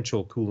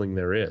potential cooling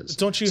there is.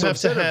 Don't you have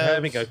to have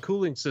having a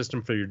cooling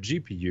system for your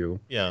GPU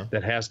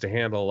that has to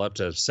handle up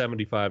to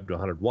 75 to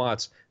 100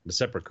 watts, and a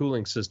separate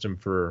cooling system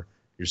for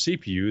your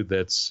CPU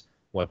that's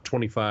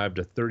 25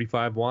 to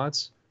 35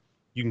 watts?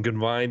 You can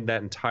combine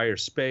that entire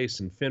space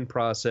and fin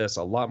process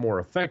a lot more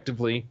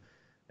effectively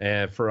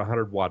for a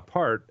 100 watt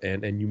part,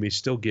 and you may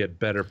still get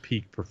better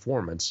peak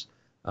performance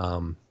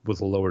with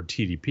a lower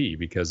TDP,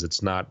 because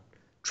it's not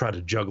try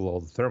to juggle all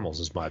the thermals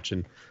as much.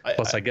 And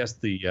plus, I guess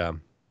the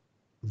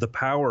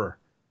power,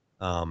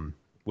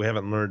 we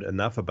haven't learned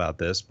enough about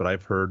this, but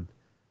I've heard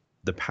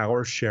the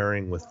power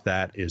sharing with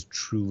that is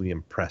truly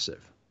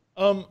impressive.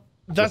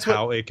 That's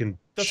how it can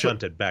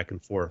shunt it back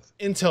and forth.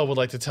 Intel would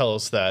like to tell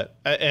us that,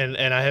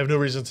 and I have no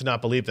reason to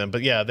not believe them.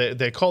 But yeah,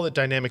 they call it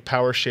dynamic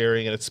power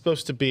sharing, and it's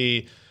supposed to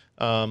be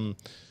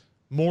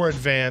more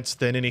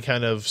advanced than any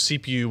kind of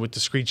CPU with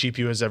discrete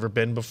GPU has ever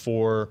been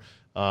before.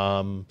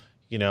 Intel's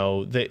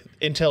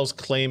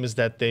claim is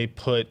that they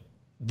put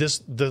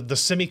the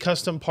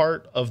semi-custom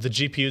part of the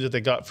GPU that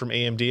they got from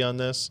AMD on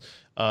this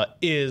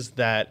is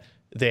that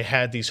they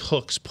had these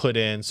hooks put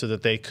in so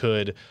that they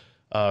could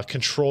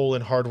control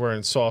in hardware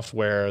and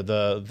software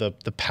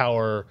the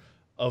power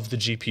of the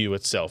GPU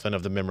itself and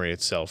of the memory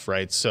itself,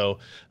 right? So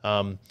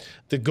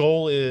the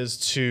goal is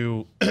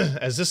to,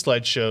 as this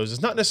slide shows,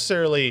 is not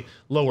necessarily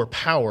lower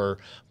power,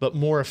 but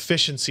more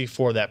efficiency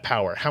for that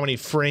power. How many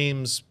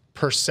frames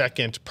per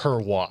second per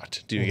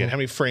watt do you get? How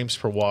many frames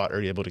per watt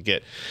are you able to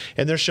get?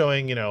 And they're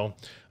showing, a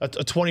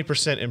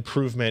 20%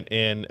 improvement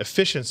in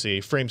efficiency,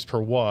 frames per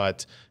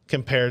watt,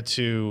 compared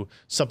to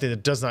something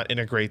that does not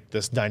integrate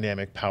this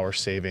dynamic power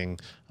saving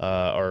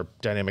or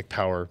dynamic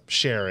power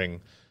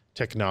sharing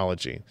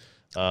technology.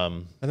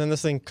 And then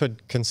this thing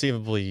could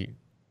conceivably,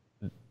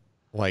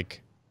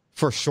 like,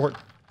 for short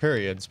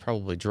periods,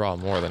 probably draw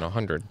more than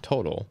 100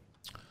 total,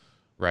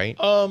 right?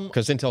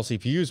 Because Intel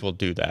CPUs will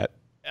do that.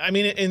 I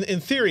mean, in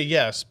theory,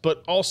 yes,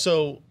 but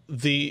also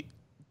the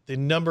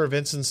number of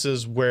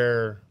instances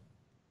where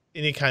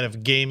any kind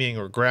of gaming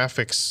or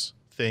graphics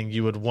thing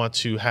you would want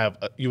to have,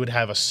 you would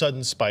have a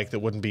sudden spike that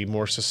wouldn't be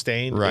more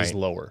sustained, is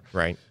lower.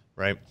 Right.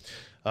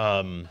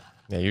 Yeah,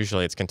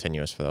 usually it's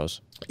continuous for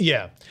those.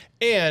 Yeah,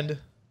 and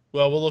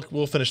well,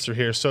 we'll finish through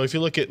here. So if you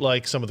look at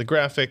like some of the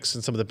graphics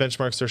and some of the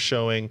benchmarks they're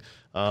showing,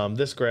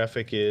 this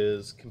graphic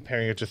is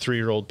comparing it to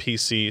 3-year-old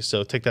PC.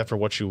 So take that for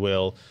what you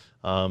will.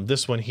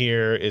 This one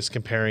here is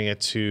comparing it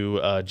to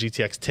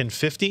GTX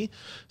 1050.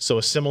 So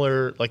a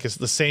similar, like it's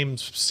the same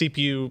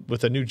CPU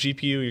with a new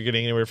GPU. You're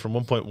getting anywhere from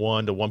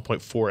 1.1 to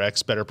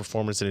 1.4x better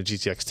performance than a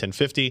GTX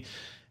 1050.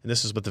 And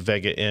this is with the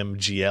Vega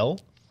M-GL.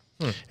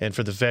 And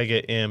for the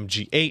Vega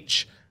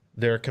M-GH,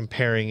 they're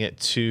comparing it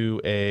to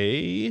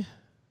a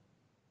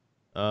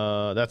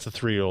that's a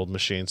 3-year-old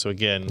machine. So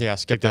again,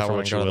 skip that one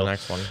and go to the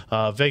next one.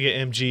 Vega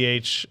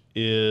M-GH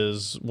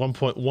is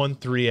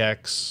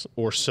 1.13x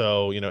or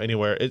so,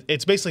 anywhere.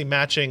 It's basically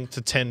matching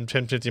to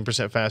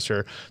 10-15%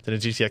 faster than a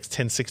GTX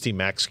 1060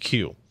 Max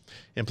Q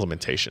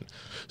implementation.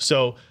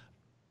 So,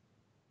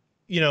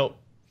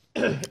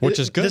 which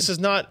is good. This is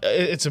not,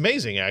 it's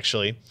amazing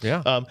actually.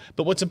 Yeah.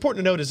 But what's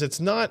important to note is it's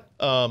not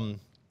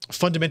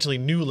fundamentally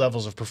new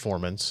levels of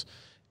performance.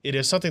 It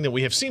is something that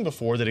we have seen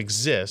before that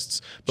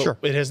exists, but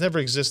it has never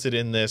existed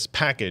in this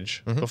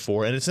package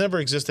before, and it's never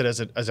existed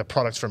as a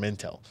product from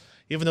Intel.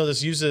 Even though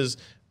this uses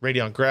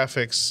Radeon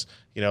graphics,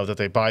 that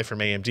they buy from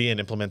AMD and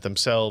implement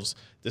themselves,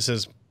 this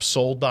is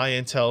sold by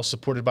Intel,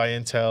 supported by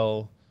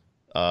Intel.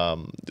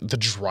 The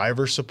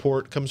driver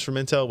support comes from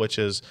Intel, which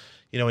is,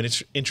 an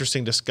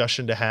interesting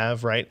discussion to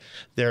have, right?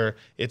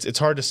 It's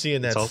hard to see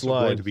in that slide. It's also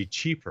going to be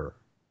cheaper,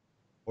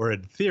 or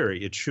in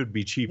theory, it should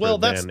be cheaper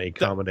than a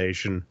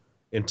combination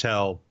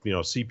Intel,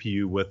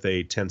 CPU with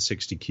a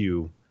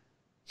 1060Q.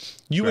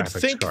 You would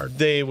think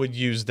they would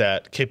use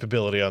that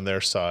capability on their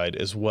side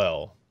as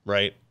well,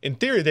 right? In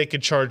theory, they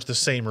could charge the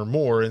same or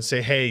more and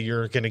say, hey,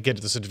 you're going to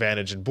get this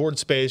advantage in board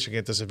space. You're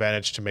going to get this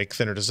advantage to make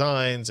thinner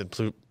designs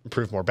and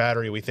improve more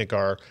battery. We think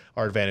our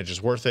advantage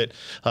is worth it.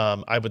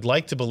 I would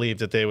like to believe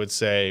that they would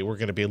say we're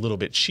going to be a little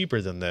bit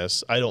cheaper than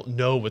this. I don't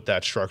know what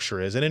that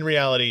structure is. And in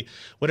reality,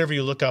 whatever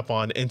you look up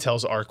on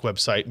Intel's ARC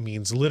website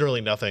means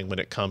literally nothing when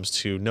it comes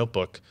to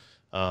notebook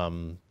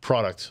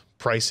product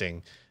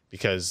pricing,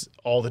 because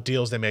all the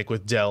deals they make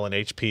with Dell and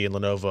HP and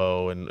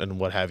Lenovo and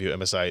what have you,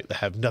 MSI,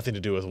 have nothing to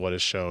do with what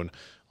is shown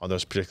on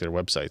those particular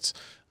websites.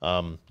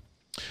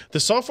 The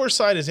software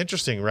side is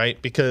interesting,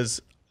 right?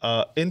 Because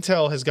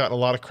Intel has gotten a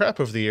lot of crap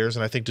over the years,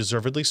 and I think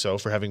deservedly so,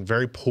 for having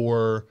very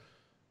poor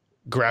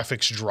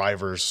graphics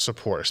drivers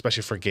support,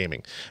 especially for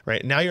gaming,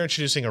 right? Now you're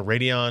introducing a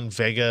Radeon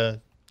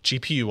Vega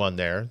GPU on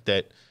there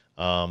that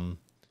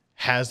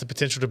has the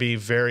potential to be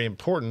very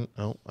important.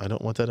 Oh, I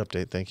don't want that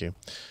update. Thank you.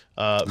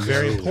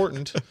 Very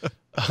important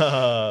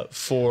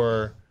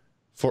for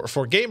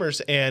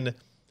gamers, and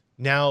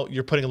now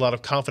you're putting a lot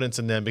of confidence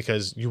in them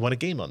because you want to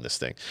game on this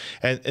thing.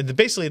 And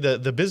basically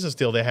the business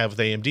deal they have with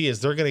AMD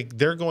is they're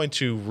going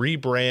to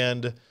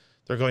rebrand.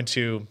 They're going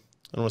to,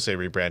 I don't want to say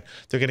rebrand.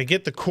 They're going to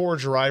get the core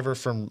driver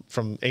from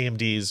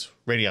AMD's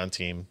Radeon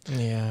team,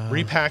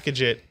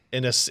 repackage it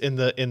in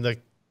the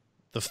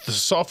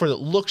software that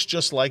looks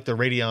just like the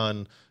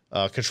Radeon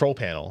control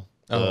panel.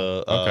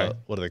 Okay.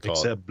 What do they call it?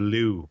 Except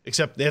blue.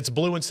 Except it's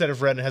blue instead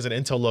of red, and it has an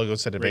Intel logo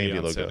instead of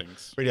AMD logo.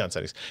 Radeon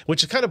settings.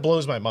 Which kind of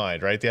blows my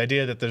mind, right? The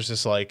idea that there's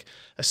this like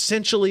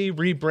essentially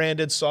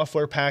rebranded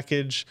software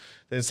package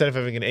that instead of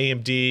having an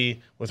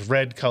AMD with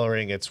red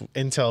coloring, it's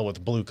Intel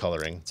with blue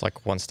coloring. It's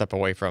like one step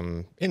away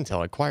from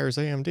Intel acquires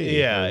AMD.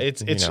 Yeah,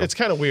 it's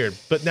kind of weird.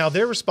 But now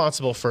they're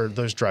responsible for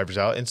those drivers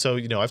out, and so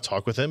I've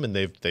talked with them, and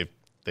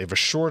they've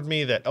assured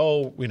me that,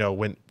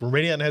 when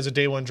Radeon has a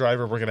day one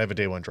driver, we're going to have a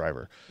day one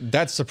driver.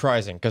 That's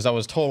surprising, because I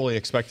was totally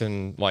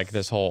expecting like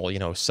this whole,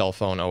 cell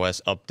phone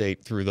OS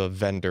update through the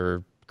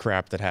vendor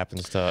crap that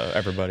happens to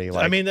everybody.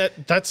 Like, I mean,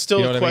 that's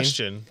still a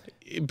question,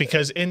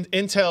 because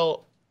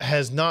Intel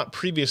has not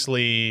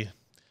previously,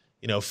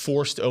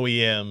 forced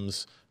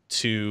OEMs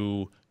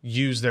to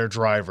use their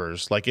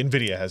drivers like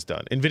NVIDIA has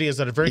done. NVIDIA has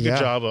done a very good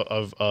job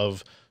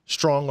of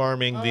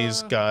strong-arming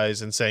these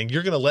guys and saying,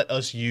 you're going to let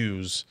us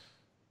use...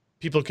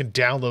 People can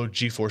download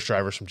GeForce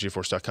drivers from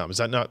GeForce.com. Is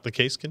that not the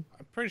case, Ken?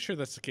 I'm pretty sure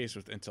that's the case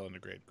with Intel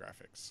integrated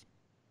graphics.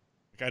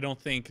 Like, I don't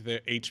think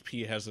that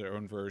HP has their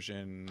own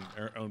version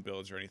or own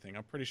builds or anything.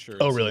 I'm pretty sure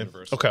it's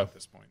universal at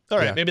this point. All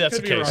right, maybe that's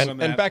the case.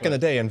 And back in the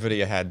day,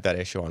 NVIDIA had that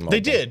issue on mobile.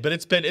 They did, but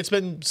it's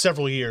been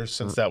several years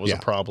since that was a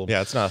problem. Yeah,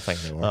 it's not a thing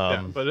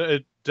anymore.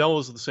 But Dell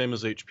is the same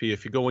as HP.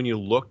 If you go and you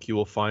look, you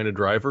will find a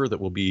driver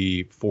that will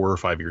be 4 or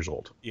 5 years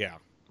old. Yeah.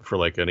 For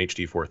like an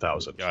HD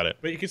 4000. Got it.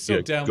 But you can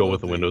still download go with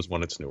the Windows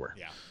one. It's newer.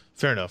 Yeah.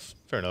 Fair enough.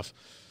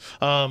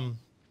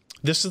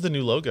 This is the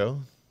new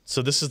logo.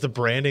 So this is the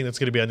branding that's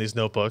going to be on these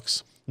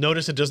notebooks.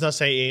 Notice it does not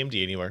say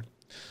AMD anywhere.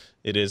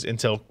 It is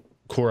Intel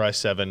Core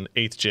i7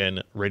 8th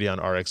Gen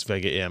Radeon RX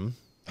Vega M.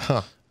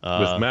 Huh.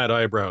 With mad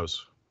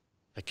eyebrows.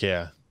 Heck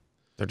yeah.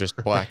 They're just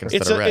black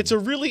instead of red. It's a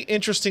really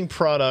interesting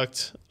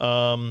product,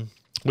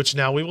 which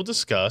now we will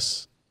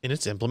discuss in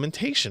its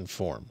implementation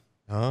form.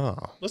 Oh.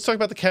 Let's talk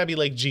about the Kaby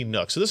Lake-G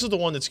NUC. So this is the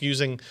one that's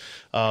using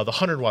the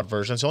 100-watt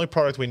version. It's the only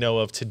product we know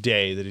of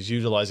today that is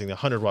utilizing the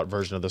 100-watt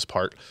version of this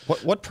part.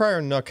 What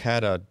prior NUC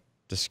had a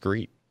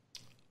discrete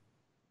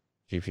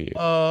GPU?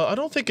 I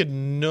don't think a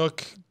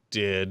NUC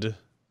did.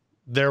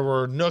 There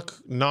were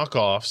NUC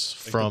knockoffs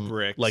from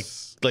like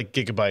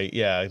Gigabyte,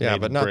 yeah,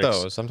 but not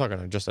those. I'm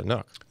talking just a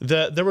NUC.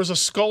 There was a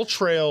Skull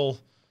Trail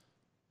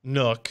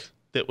NUC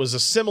that was a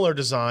similar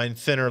design,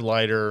 thinner,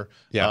 lighter.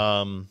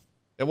 Yeah.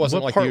 It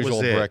wasn't like the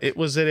usual brick. It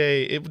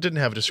didn't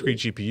have a discrete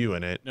GPU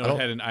in it. No, it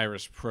had an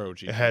Iris Pro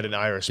GPU. It had an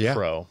Iris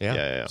Pro.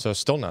 Yeah. So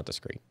still not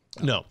discrete.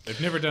 No.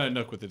 They've never done a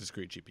NUC with a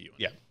discrete GPU.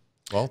 Yeah.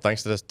 Well,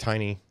 thanks to this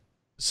tiny.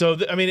 So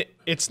I mean,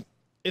 it's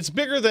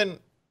bigger than,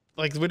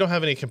 like, we don't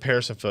have any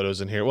comparison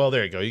photos in here. Well,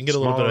 there you go. You can get a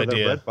little bit of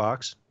idea. Bread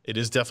box. It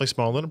is definitely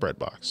smaller than a bread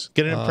box.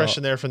 Get an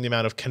impression there from the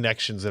amount of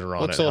connections that are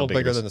on it. Looks a little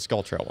bigger than the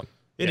Skull Trail one.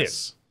 It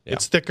is. Yeah.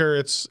 It's thicker.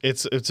 It's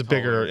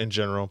bigger in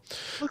general.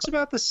 Looks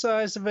about the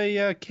size of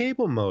a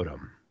cable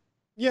modem.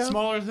 Yeah,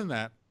 smaller than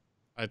that,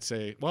 I'd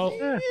say. Well,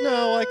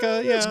 no, like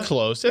it's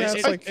close.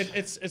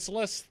 It's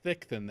less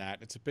thick than that.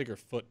 It's a bigger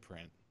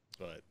footprint,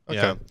 but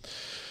okay.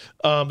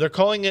 Yeah. They're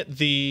calling it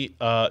the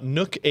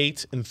NUC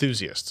 8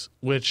 Enthusiast,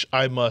 which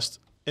I must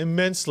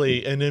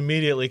immensely and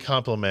immediately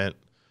compliment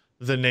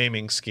the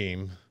naming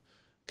scheme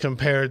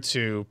compared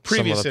to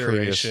previous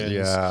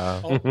iterations.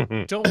 Oh,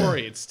 don't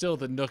worry, it's still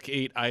the NUC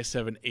 8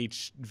 i7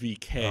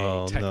 HVK.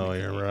 Oh no,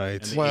 you're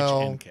right. And the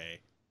well, HNK.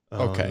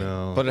 Okay,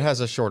 but it has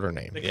a shorter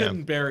name. They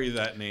couldn't bury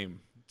that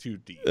name too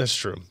deep. That's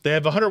true. They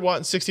have 100-watt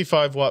and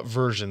 65-watt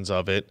versions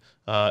of it.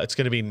 It's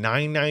going to be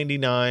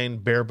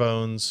 $999 bare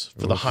bones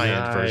for the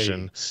high-end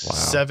version,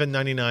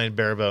 $799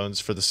 bare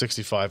bones for the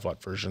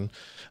 65-watt version.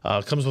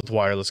 Comes with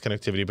wireless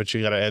connectivity, but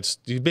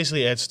you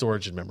basically add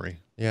storage and memory.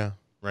 Yeah.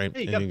 Right.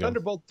 Hey, you got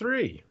Thunderbolt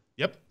 3.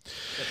 Yep.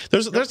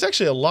 There's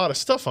actually a lot of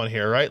stuff on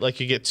here, right? Like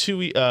you get 2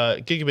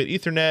 gigabit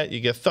Ethernet, you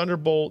get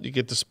Thunderbolt, you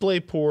get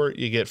DisplayPort,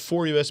 you get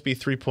 4 USB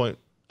 3.1,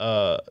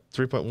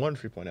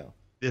 3.0.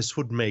 This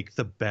would make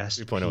the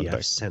best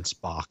Sense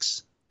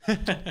box.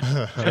 That'd be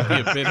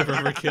a bit of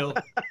overkill.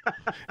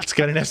 It's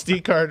got an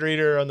SD card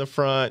reader on the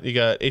front. You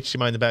got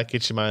HDMI in the back,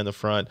 HDMI in the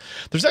front.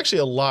 There's actually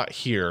a lot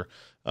here.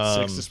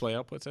 6 display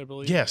outputs, I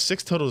believe. Yeah,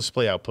 6 total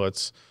display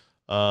outputs.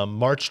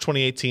 March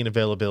 2018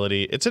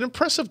 availability. It's an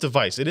impressive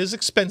device. It is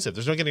expensive.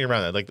 There's no getting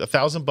around that. Like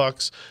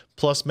 $1,000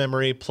 plus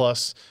memory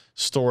plus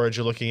storage.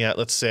 You're looking at,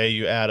 let's say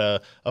you add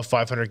a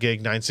 500 gig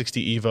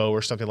 960 Evo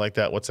or something like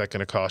that. What's that going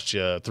to cost you?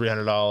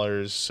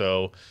 $300.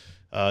 So,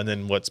 and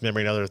then what's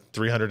memory? Another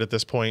 $300 at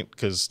this point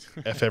because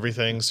F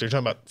everything. So you're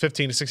talking about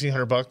 $1,500 to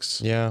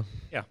 $1,600. Yeah.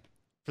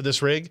 For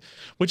this rig,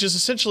 which is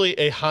essentially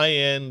a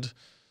high-end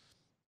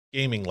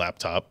gaming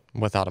laptop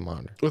without a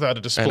monitor, without a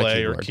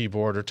display or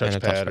keyboard or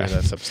touchpad or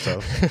that type of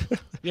stuff.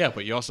 Yeah,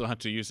 but you also have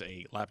to use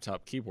a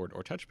laptop keyboard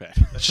or touchpad.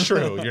 That's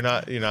true. You're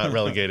not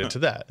relegated to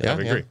that. Yeah, I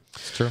would agree.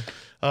 It's true.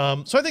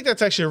 So I think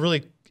that's actually a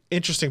really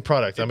interesting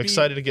product. I'm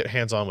excited to get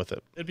hands on with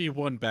it. It'd be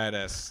one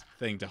badass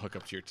thing to hook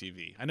up to your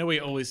TV. I know we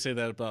always say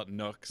that about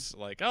NUCs,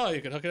 like, oh,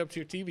 you could hook it up to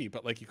your TV,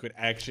 but like you could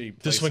actually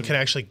play this one can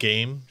actually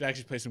game.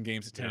 Actually play some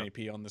games at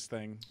 1080p on this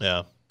thing.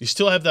 Yeah, you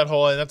still have that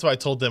whole. And that's why I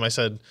told them. I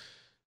said,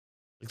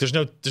 there's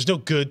no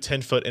good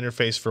 10-foot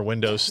interface for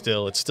Windows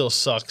still. It still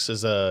sucks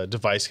as a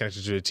device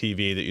connected to a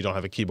TV that you don't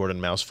have a keyboard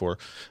and mouse for.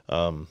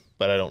 But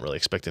I don't really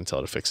expect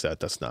Intel to fix that.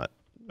 That's not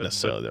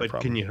necessarily their problem.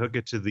 But can you hook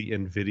it to the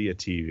NVIDIA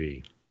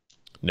TV?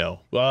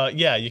 No.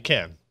 Yeah, you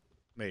can.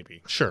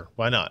 Maybe. Sure.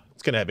 Why not?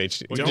 It's going to have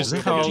HD. Don't just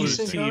call it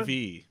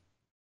TV.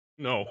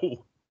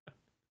 No.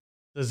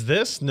 Does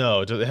this?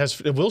 No.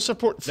 It will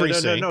support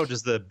FreeSync. No.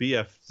 Does the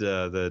BF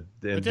the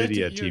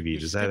NVIDIA TV?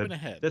 Does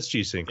that? That's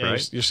G-Sync,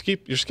 right?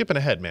 You're skipping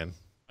ahead, man.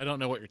 I don't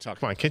know what you're talking about.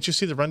 Come on, can't you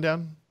see the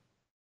rundown?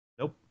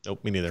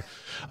 Nope, me neither.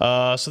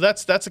 So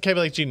that's a Kaby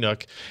Lake-G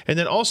NUC. And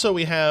then also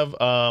we have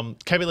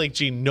Kaby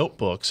Lake-G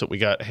notebooks that we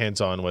got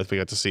hands-on with. We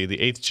got to see the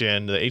 8th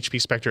gen, the HP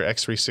Spectre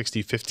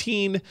X360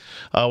 15,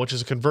 which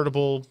is a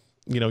convertible,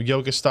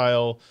 yoga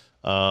style.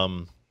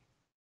 It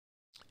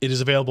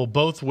is available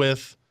both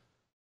with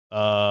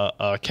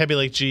Kaby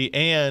Lake-G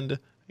and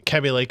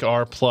Kaby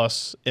Lake-R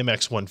plus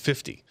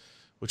MX150.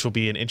 Which will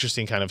be an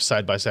interesting kind of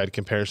side-by-side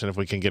comparison if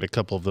we can get a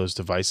couple of those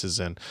devices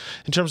in.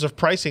 In terms of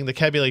pricing, the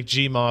Kaby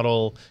Lake-G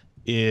model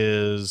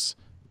is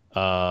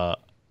starting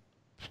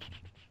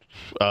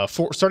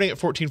at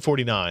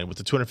 $1,449 with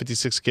the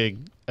 256 gig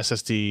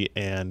SSD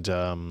and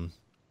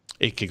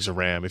 8 gigs of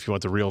RAM. If you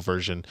want the real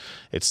version,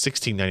 it's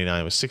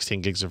 $1,699 with 16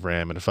 gigs of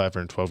RAM and a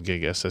 512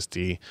 gig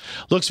SSD.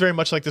 Looks very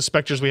much like the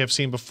Spectres we have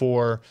seen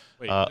before.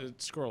 Wait,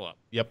 scroll up.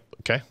 Yep.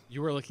 Okay.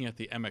 You were looking at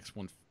the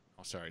MX1.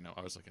 Oh, sorry, no,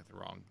 I was looking at the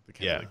wrong. The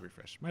Kaby Lake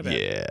refresh. My bad.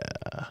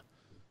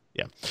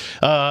 Yeah.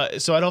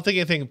 So I don't think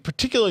anything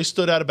particularly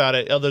stood out about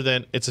it other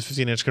than it's a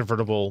 15-inch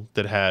convertible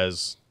that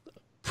has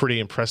pretty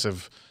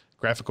impressive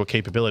graphical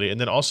capability. And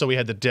then also we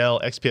had the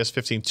Dell XPS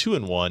 15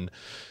 2-in-1,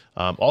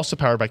 also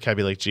powered by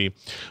Kaby Lake-G.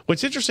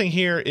 What's interesting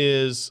here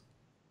is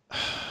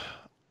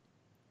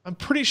I'm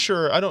pretty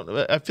sure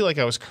I feel like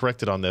I was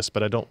corrected on this,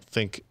 but I don't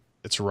think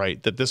it's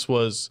right that this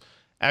was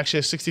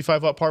actually a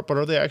 65 watt part, but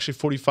are they actually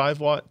 45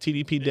 watt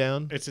TDP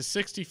down? It's a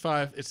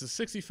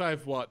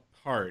 65 watt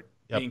part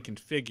being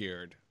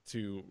configured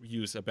to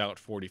use about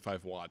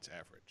 45 watts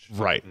average.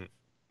 Right.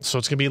 So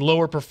it's going to be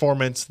lower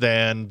performance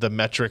than the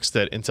metrics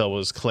that Intel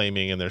was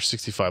claiming in their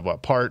 65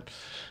 watt part.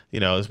 You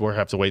know, we'll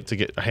have to wait to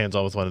get hands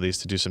on with one of these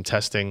to do some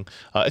testing.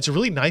 It's a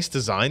really nice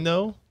design,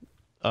 though.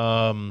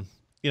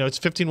 You know, it's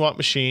a 15 watt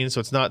machine, so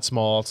it's not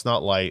small, it's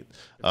not light.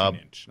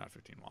 15 inch, not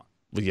 15 watt.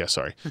 Well, yeah,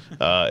 sorry.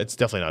 It's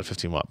definitely not a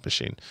 15 watt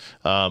machine.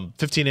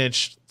 15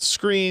 inch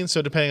screen,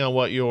 so depending on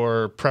what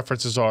your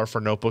preferences are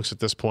for notebooks at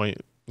this point,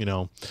 you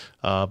know,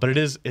 but it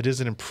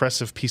is an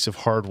impressive piece of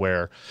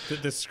hardware.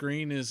 The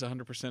screen is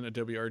 100%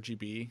 Adobe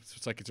RGB, so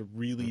it's like it's a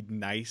really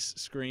nice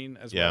screen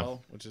as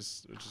well, which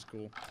is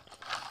cool.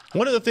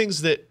 One of the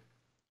things that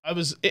I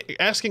was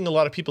asking a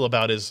lot of people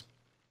about is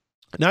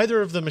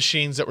neither of the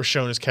machines that were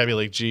shown as Kaby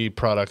Lake-G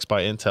products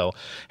by Intel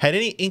had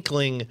any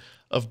inkling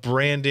of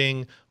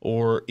branding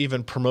or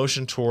even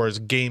promotion towards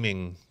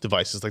gaming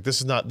devices. Like, this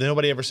is not,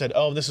 nobody ever said,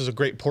 oh, this is a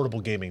great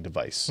portable gaming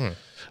device.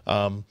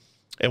 And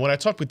when I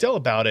talked with Dell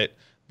about it,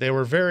 they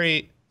were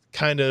very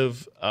kind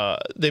of,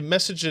 they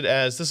messaged it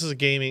as, this is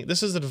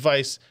a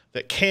device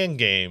that can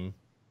game,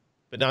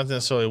 but not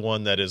necessarily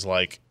one that is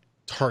like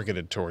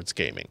targeted towards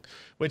gaming,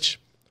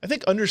 which I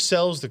think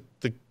undersells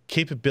the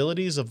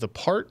capabilities of the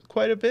part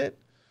quite a bit.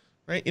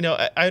 Right, you know,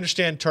 I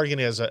understand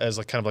targeting as a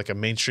kind of like a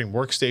mainstream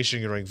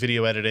workstation. You're doing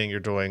video editing, you're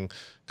doing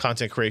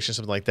content creation,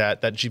 something like that.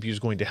 That GPU is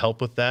going to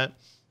help with that.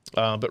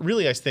 But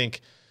really, I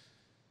think,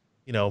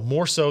 you know,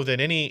 more so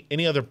than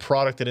any other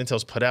product that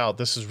Intel's put out,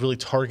 this is really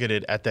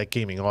targeted at that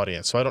gaming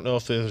audience. So I don't know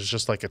if there's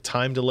just like a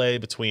time delay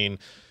between,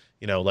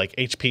 you know, like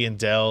HP and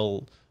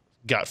Dell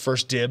got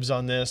first dibs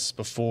on this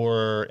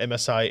before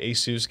MSI,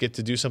 Asus get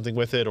to do something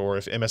with it, or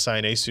if MSI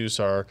and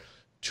Asus are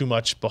too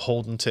much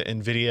beholden to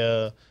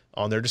NVIDIA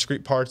on their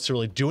discrete parts to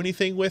really do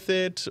anything with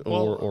it,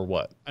 or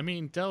what? I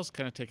mean, Dell's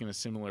kind of taking a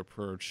similar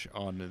approach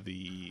on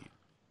the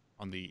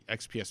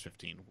XPS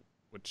 15,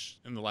 which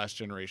in the last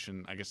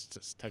generation, I guess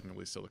it's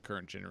technically still the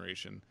current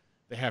generation,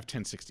 they have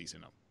 1060s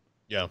in them.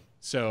 Yeah.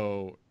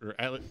 So, or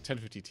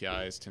 1050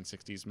 Ti's,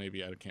 1060s,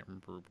 maybe, I can't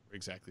remember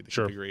exactly the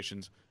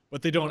configurations,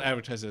 but they don't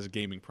advertise it as a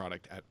gaming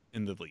product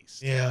in the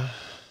least. Yeah.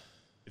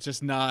 It's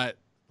just not,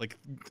 like,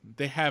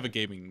 they have a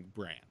gaming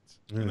brand,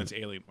 and that's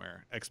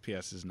Alienware.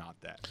 XPS is not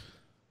that.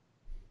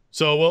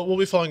 So we'll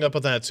be following up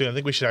on that soon. I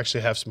think we should actually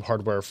have some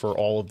hardware for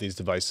all of these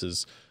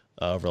devices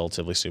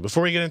relatively soon.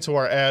 Before we get into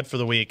our ad for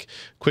the week,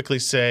 quickly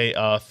say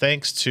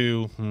thanks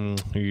to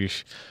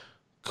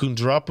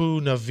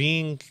Kundrapu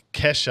Naveen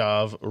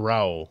Keshav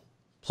Rao.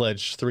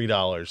 Pledged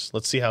 $3.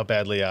 Let's see how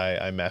badly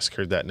I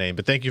massacred that name.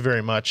 But thank you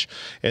very much.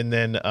 And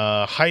then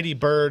Heidi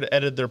Bird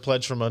added their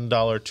pledge from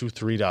 $1 to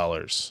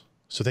 $3.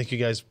 So thank you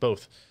guys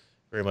both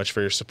very much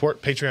for your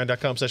support.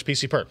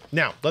 Patreon.com/PCPerk.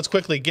 Now, let's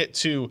quickly get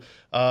to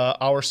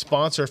our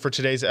sponsor for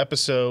today's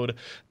episode.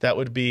 That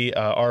would be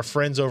our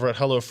friends over at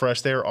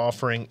HelloFresh. They're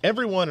offering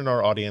everyone in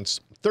our audience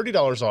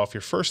 $30 off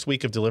your first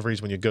week of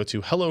deliveries when you go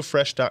to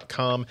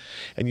HelloFresh.com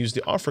and use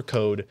the offer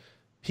code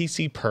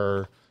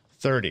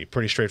PCPer30.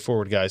 Pretty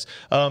straightforward, guys.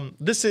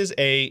 This is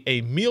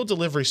a meal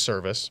delivery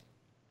service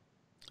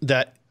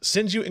that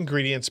sends you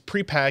ingredients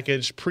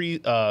pre-packaged,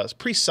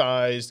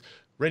 pre-sized,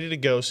 ready to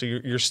go. So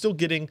you're still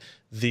getting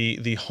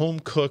the home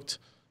cooked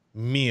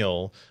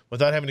meal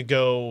without having to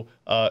go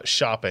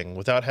shopping,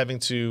 without having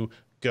to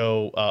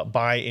go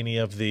buy any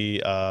of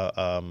the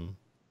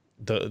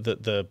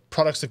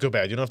products that go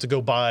bad. You don't have to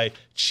go buy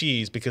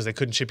cheese because they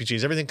couldn't ship you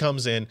cheese. Everything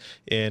comes in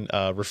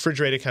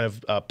refrigerated kind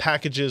of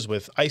packages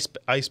with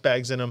ice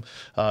bags in them.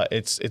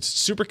 It's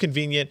super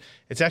convenient.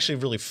 It's actually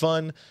really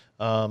fun,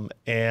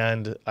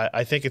 and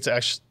I think it's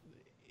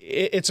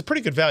a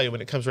pretty good value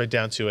when it comes right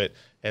down to it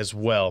as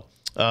well.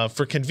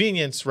 For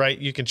convenience, right,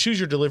 you can choose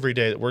your delivery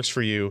day that works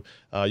for you.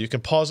 You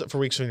can pause it for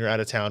weeks when you're out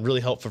of town.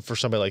 Really helpful for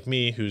somebody like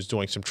me who's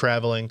doing some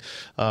traveling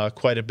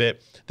quite a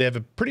bit. They have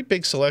a pretty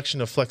big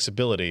selection of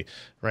flexibility,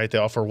 right? They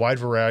offer a wide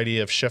variety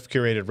of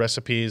chef-curated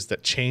recipes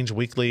that change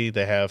weekly.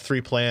 They have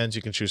 3 plans.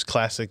 You can choose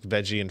classic,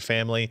 veggie, and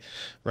family,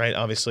 right?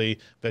 Obviously,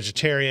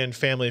 vegetarian,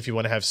 family if you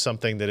want to have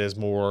something that is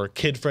more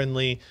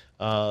kid-friendly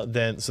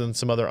than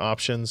some other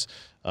options.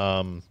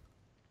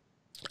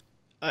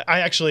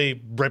 I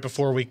actually, right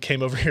before we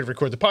came over here to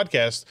record the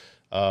podcast,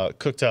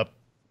 cooked up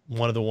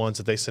one of the ones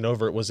that they sent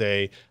over. It was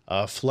a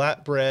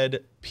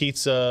flatbread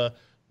pizza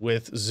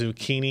with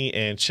zucchini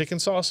and chicken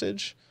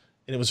sausage,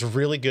 and it was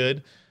really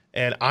good.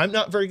 And I'm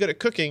not very good at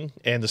cooking,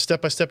 and the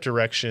step-by-step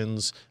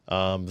directions,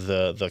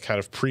 the kind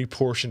of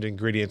pre-portioned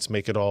ingredients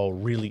make it all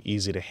really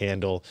easy to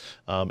handle.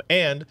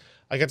 And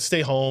I got to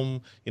stay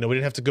home. You know, we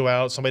didn't have to go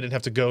out. Somebody didn't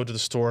have to go to the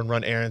store and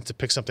run errands to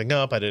pick something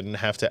up. I didn't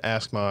have to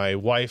ask my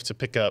wife to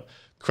pick up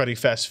cruddy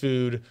fast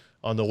food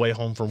on the way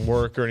home from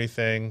work or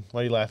anything.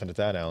 Why are you laughing at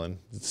that, Alan?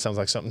 It sounds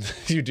like something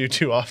you do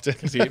too often.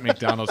 Because you ate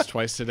McDonald's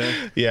twice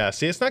today? Yeah,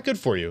 see, it's not good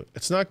for you.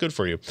 It's not good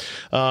for you.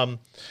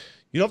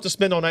 You don't have to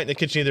spend all night in the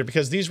kitchen either,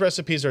 because these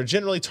recipes are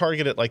generally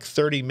targeted at like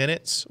 30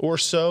 minutes or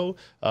so.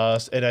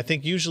 And I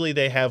think usually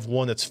they have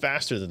one that's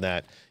faster than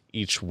that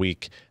each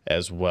week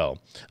as well.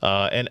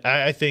 And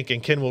I think,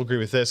 and Ken will agree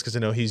with this because I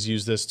know he's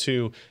used this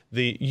too,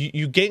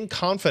 you gain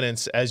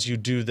confidence as you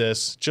do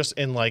this just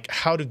in like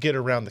how to get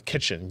around the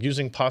kitchen,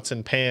 using pots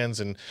and pans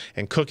and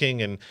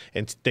cooking, and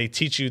they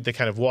teach you, they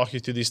kind of walk you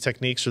through these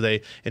techniques, or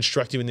they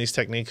instruct you in these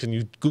techniques, and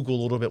you Google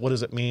a little bit, what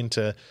does it mean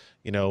to,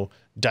 you know,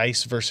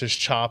 dice versus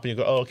chop, and you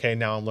go, oh, okay,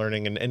 now I'm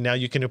learning, and now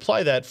you can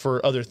apply that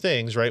for other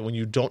things, right, when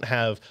you don't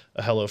have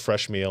a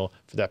HelloFresh meal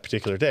for that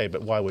particular day.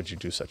 But why would you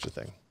do such a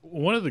thing?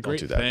 One of the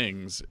great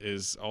things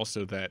is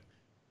also that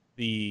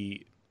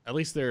at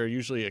least there are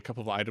usually a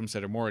couple of items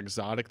that are more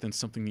exotic than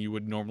something you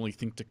would normally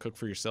think to cook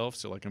for yourself.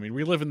 So, like, I mean,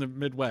 we live in the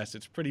Midwest.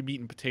 It's pretty meat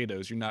and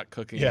potatoes. You're not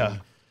cooking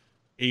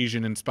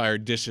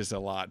Asian-inspired dishes a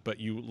lot, but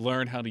you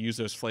learn how to use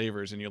those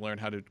flavors, and you learn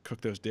how to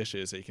cook those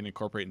dishes that you can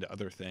incorporate into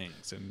other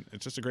things, and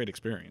it's just a great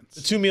experience.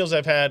 The 2 meals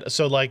I've had,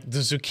 so like the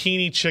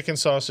zucchini chicken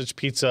sausage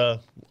pizza,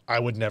 I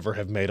would never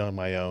have made on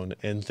my own,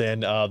 and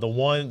then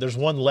there's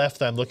one left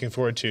that I'm looking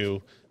forward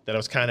to that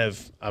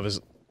I was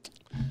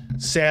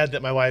sad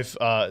that my wife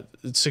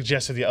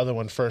suggested the other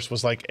one first,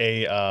 was like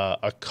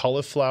a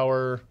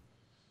cauliflower.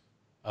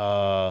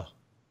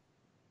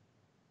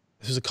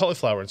 This was a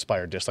cauliflower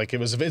inspired dish. Like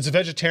it's a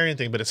vegetarian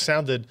thing, but it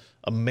sounded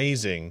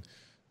amazing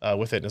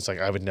with it. And it's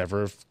like I would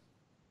never have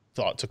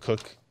thought to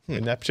cook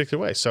in that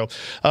particular way. So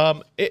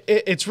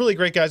it's really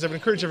great, guys. I would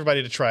encourage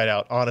everybody to try it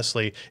out.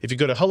 Honestly, if you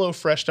go to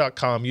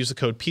HelloFresh.com, use the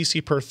code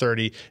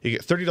PCPer30, you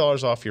get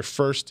 $30 off your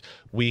first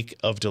week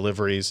of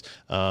deliveries.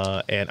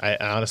 And I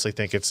honestly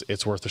think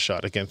it's worth a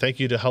shot. Again, thank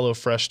you to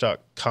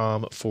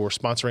HelloFresh.com for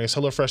sponsoring us.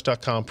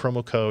 HelloFresh.com,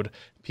 promo code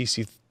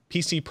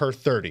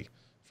PCPer30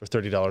 for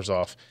 $30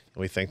 off. And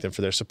we thank them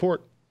for their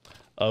support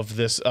of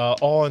this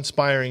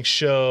awe-inspiring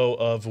show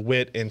of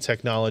wit and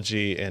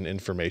technology and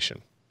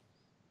information.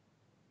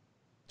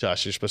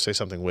 Josh, you're supposed to say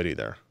something witty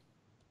there.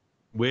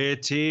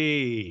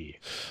 Witty.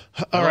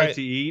 All right. Like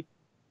to eat.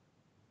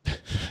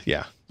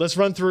 Yeah. Let's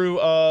run through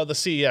the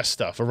CES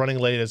stuff. We're running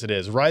late as it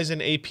is.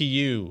 Ryzen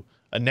APU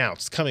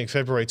announced coming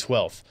February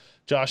 12th.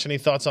 Josh, any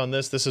thoughts on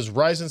this? This is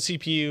Ryzen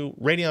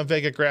CPU, Radeon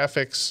Vega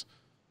graphics.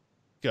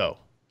 Go.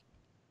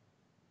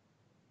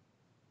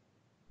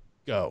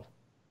 Go.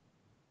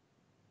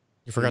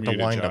 You forgot to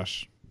wind up.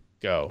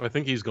 Go. I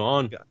think he's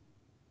gone.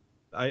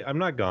 I'm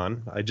not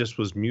gone. I just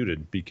was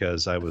muted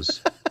because I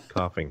was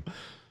coughing.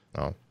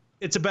 Oh.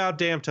 It's about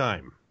damn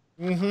time.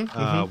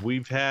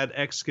 We've had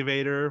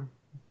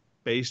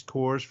excavator-based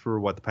cores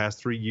for, the past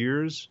 3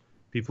 years?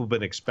 People have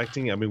been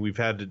expecting. I mean, we've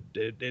had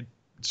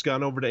it's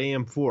gone over to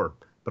AM4,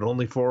 but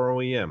only for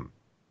OEM.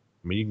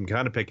 I mean, you can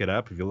kind of pick it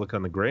up if you look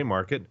on the gray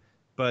market,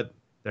 but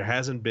there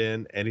hasn't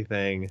been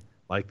anything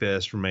like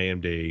this from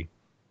AMD,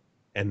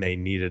 and they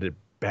needed it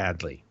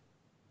badly.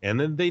 And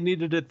then they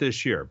needed it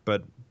this year,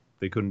 but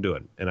they couldn't do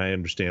it, and I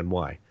understand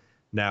why.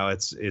 Now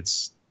it's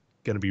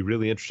going to be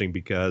really interesting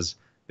because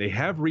they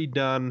have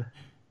redone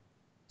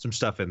some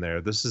stuff in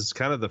there. This is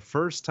kind of the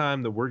first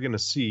time that we're going to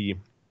see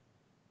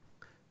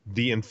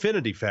the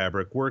Infinity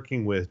Fabric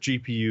working with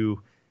GPU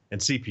and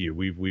CPU.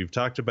 We've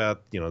talked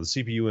about the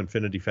CPU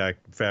Infinity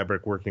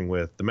Fabric working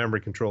with the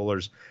memory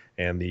controllers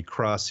and the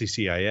cross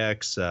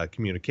CCIX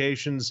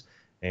communications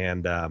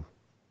and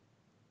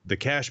the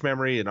cache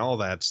memory and all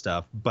that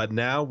stuff. But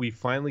now we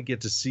finally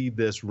get to see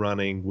this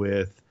running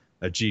with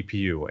a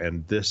GPU,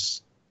 and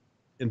this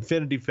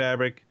Infinity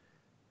Fabric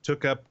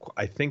took up,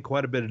 I think,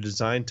 quite a bit of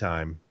design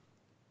time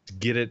to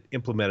get it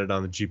implemented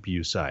on the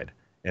GPU side.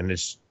 And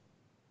it's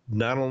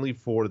not only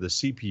for the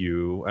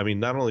CPU, I mean,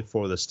 not only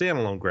for the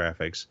standalone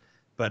graphics,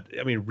 but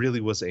I mean,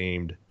 really was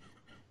aimed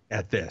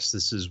at this.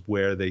 This is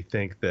where they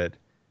think that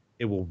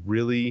it will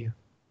really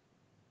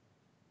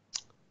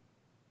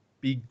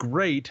be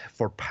great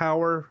for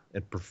power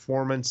and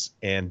performance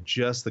and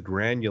just the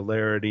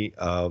granularity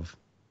of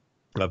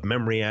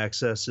memory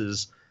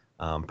accesses,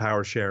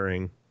 power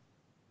sharing,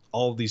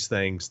 all of these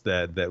things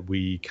that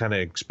we kind of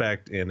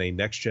expect in a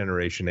next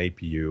generation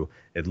APU.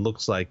 It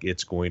looks like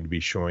it's going to be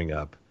showing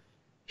up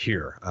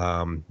here.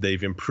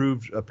 They've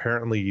improved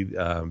apparently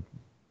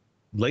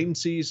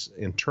latencies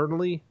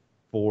internally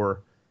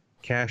for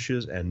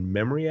caches and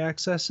memory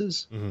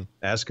accesses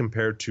as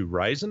compared to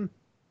Ryzen.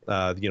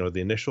 The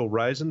initial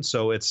Ryzen.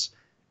 So it's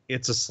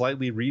a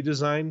slightly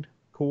redesigned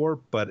core,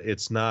 but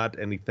it's not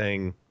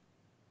anything,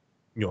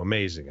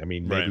 amazing. I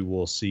mean, maybe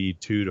we'll see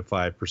 2 to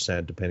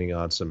 5% depending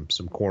on some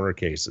corner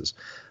cases.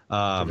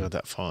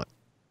 That font.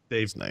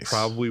 They've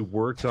probably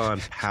worked on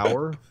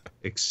power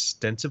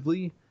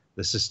extensively.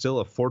 This is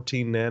still a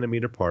 14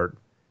 nanometer part.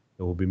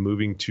 It will be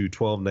moving to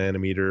 12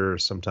 nanometer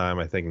sometime,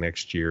 I think,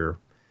 next year.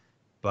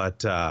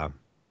 But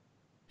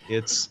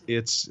it's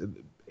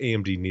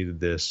AMD needed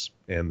this,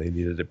 and they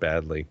needed it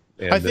badly,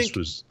 and this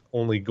was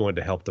only going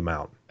to help them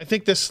out. I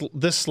think this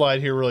slide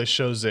here really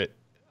shows it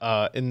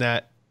in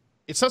that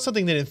it's not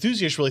something that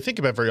enthusiasts really think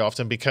about very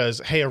often because,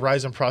 hey, a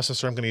Ryzen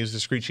processor, I'm going to use a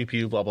discrete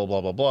GPU, blah, blah, blah,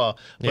 blah, blah.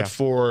 But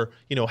for,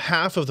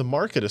 half of the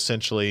market,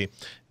 essentially,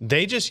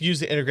 they just use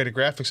the integrated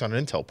graphics on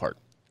an Intel part.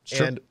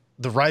 Sure. And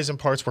the Ryzen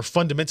parts were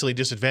fundamentally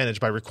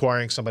disadvantaged by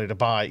requiring somebody to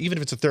buy, even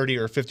if it's a $30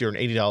 or $50 or an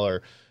 $80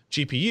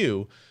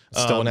 GPU.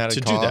 Still an added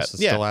to cost. do that. It's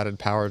still added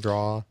power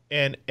draw.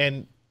 And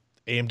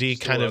AMD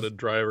Still kind of added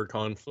driver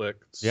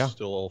conflicts. Yeah.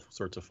 Still all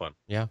sorts of fun.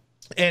 Yeah.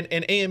 And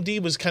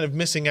AMD was kind of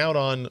missing out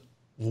on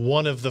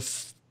one of the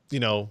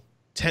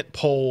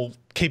tentpole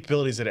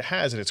capabilities that it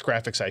has in its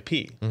graphics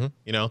IP.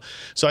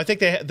 So I think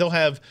they'll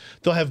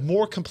have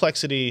more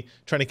complexity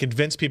trying to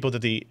convince people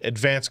that the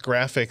advanced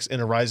graphics in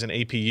a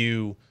Ryzen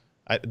APU.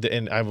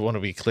 And I want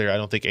to be clear, I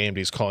don't think AMD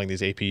is calling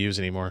these APUs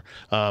anymore.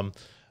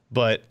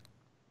 But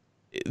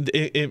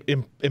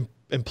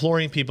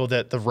imploring people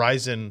that the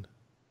Ryzen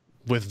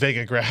with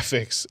Vega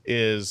graphics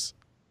is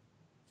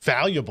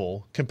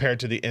valuable compared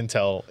to the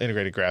Intel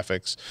integrated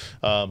graphics.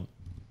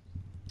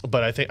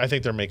 But I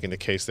think they're making the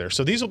case there.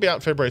 So these will be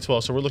out February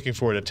 12th. So we're looking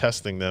forward to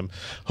testing them,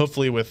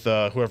 hopefully with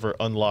whoever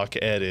Unlock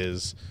Ed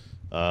is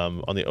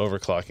on the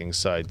overclocking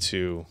side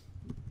too.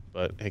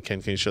 But hey,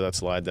 Ken, can you show that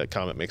slide? That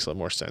comment makes a lot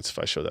more sense if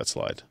I show that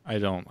slide. I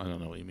don't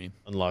know what you mean.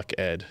 Unlock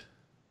Ed.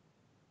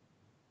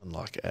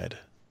 Unlock Ed.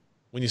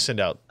 When you send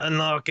out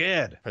Unlock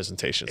Ed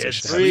presentations,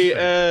 it's free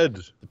Ed.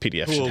 The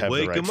PDF Who'll should have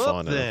wake the right him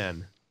font. Up,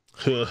 then.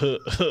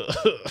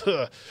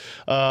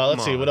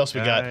 Let's see what else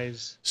we got.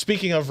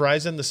 Speaking of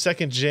Ryzen, the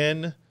second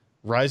gen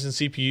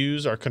Ryzen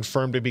CPUs are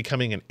confirmed to be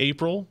coming in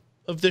April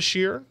of this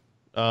year.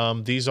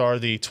 These are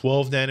the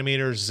 12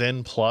 nanometer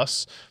Zen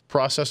Plus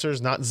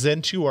processors, not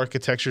Zen 2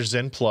 architecture,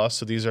 Zen Plus.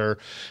 So these are,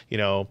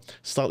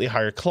 slightly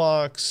higher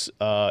clocks,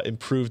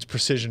 improved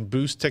precision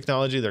boost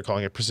technology. They're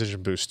calling it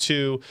Precision Boost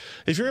 2.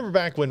 If you remember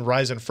back when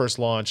Ryzen first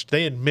launched,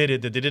 they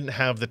admitted that they didn't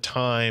have the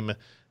time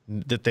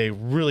that they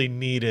really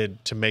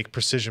needed to make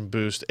Precision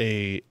Boost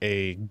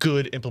a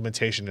good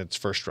implementation in its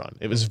first run.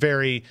 It was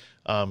very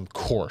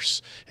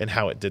coarse in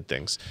how it did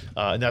things,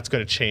 and that's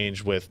going to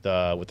change with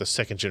the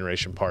second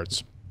generation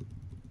parts.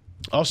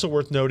 Also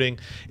worth noting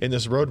in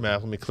this roadmap,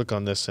 let me click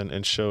on this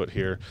and show it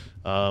here.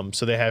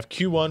 So they have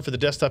Q1 for the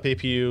desktop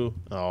APU.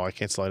 Oh, I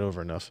can't slide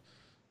over enough.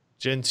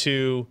 Gen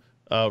 2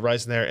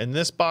 Ryzen there, and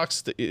this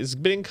box is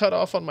being cut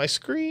off on my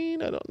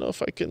screen. I don't know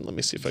if I can. Let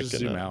me see if I can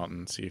zoom out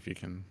and see if you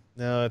can.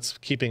 No, it's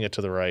keeping it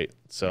to the right,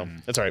 so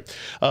that's all right.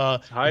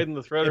 Hiding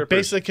the Threadripper. It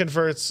basically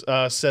converts,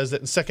 says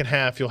that in second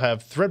half you'll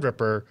have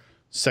Threadripper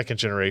second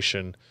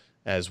generation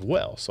as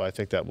well. So I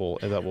think that will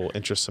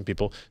interest some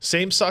people.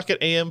 Same socket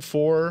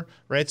AM4,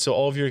 right? So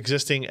all of your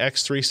existing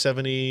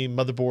X370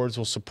 motherboards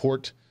will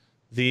support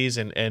these,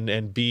 and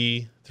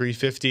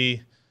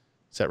B350.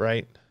 Is that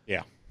right?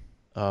 Yeah.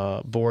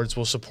 Boards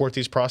will support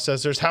these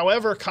processors.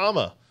 However,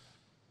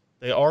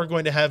 they are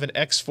going to have an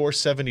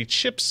X470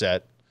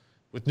 chipset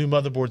with new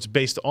motherboards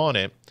based on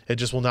it. It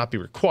just will not be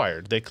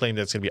required. They claim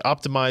that it's going to be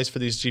optimized for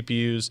these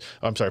GPUs.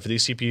 For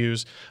these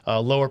CPUs.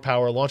 Lower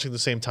power, launching the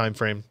same time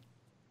frame.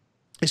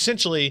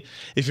 Essentially,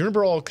 if you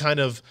remember all kind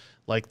of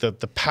like the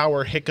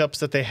power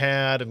hiccups that they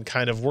had and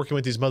kind of working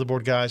with these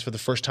motherboard guys for the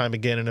first time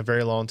again in a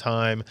very long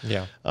time,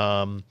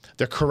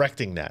 they're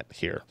correcting that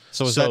here.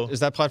 So is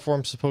that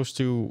platform supposed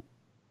to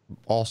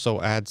also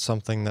add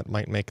something that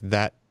might make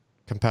that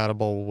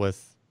compatible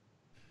with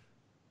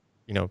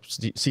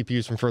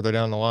CPUs from further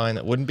down the line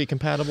that wouldn't be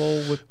compatible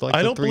with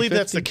I don't believe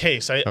that's the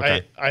case.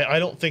 I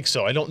don't think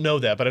so. I don't know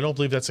that, but I don't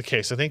believe that's the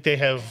case. I think they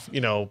have,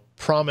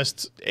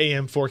 promised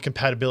AM4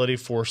 compatibility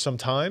for some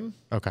time.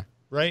 Okay.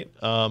 Right?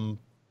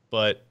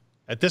 But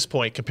at this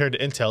point, compared to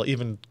Intel,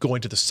 even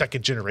going to the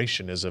second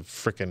generation is a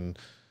freaking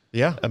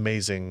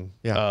amazing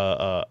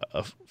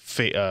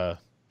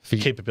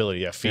capability.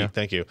 Yeah, feat.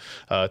 Thank you.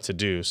 To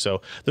do.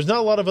 So there's not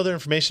a lot of other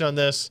information on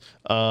this.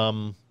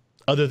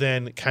 Other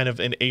than kind of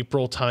an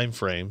April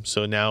timeframe.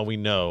 So now we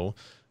know,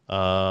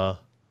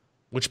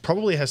 which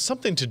probably has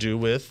something to do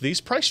with these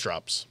price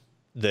drops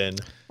then.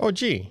 Oh,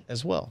 gee.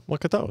 As well.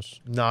 Look at those.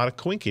 Not a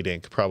quinky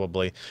dink,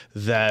 probably.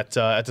 That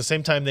at the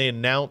same time they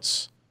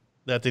announce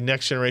that the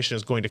next generation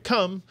is going to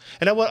come.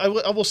 And I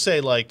will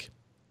say,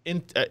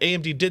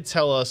 AMD did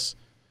tell us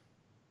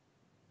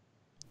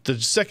the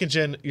second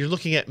gen, you're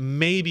looking at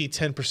maybe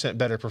 10%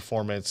 better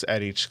performance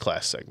at each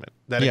class segment.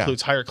 That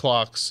includes higher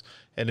clocks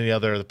and any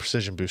other the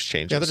precision boost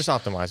changes. Yeah, they're just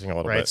optimizing a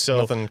little bit. So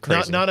nothing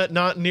crazy.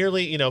 Not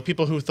nearly,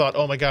 people who thought,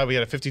 oh my God, we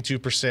had a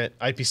 52%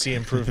 IPC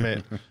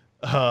improvement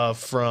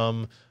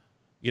from,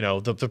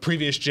 the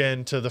previous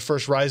gen to the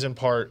first Ryzen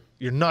part.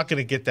 You're not going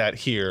to get that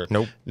here.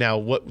 Nope. Now,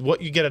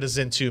 what you get at a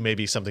Zen 2 may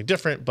be something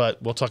different, but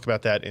we'll talk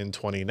about that in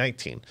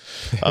 2019.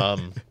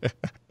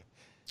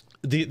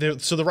 So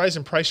the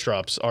Ryzen price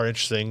drops are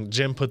interesting.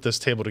 Jim put this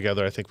table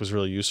together, I think was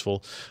really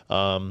useful.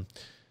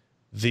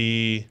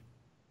 The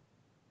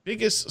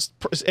biggest,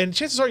 and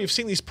chances are you've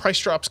seen these price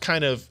drops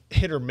kind of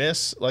hit or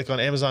miss, like on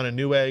Amazon and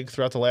Newegg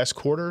throughout the last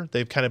quarter.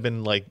 They've kind of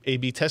been like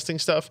A/B testing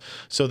stuff.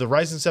 So the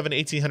Ryzen 7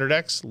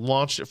 1800X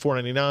launched at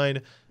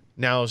 $499,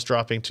 now is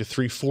dropping to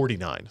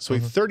 $349. So a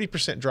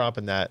 30% drop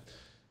in that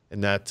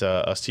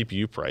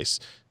CPU price.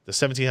 The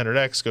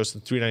 1700X goes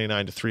from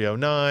 $399 to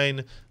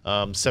 $309.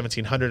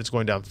 1700 is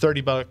going down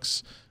 $30.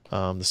 The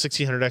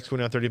 1600X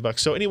going down $30.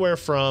 So anywhere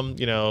from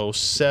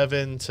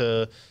 7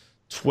 to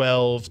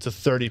 12 to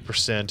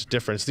 30%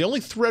 difference. The only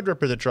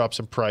Threadripper that drops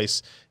in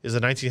price is the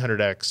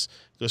 1900X,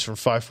 goes from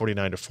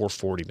 $549 to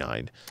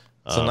 $449.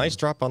 It's a nice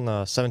drop on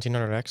the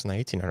 1700X and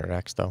the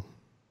 1800X, though.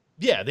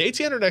 Yeah, the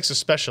 1800X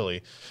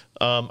especially.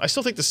 I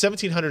still think the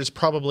 1700 is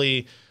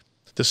probably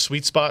the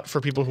sweet spot for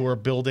people who are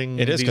building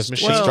it is, these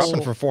machines. It's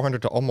dropping from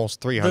 400 to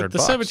almost 300 the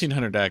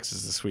 1700X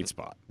is the sweet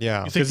spot.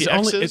 Yeah. You think the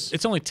only, X is?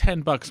 It's only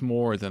 $10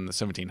 more than the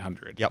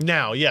 1700. Yep.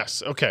 Now,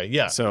 yes. Okay,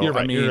 yeah. So, you're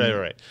right. I mean,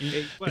 you're right.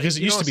 Because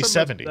it used to be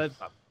 70.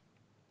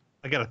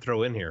 I got to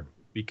throw in here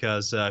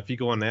because if you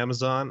go on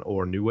Amazon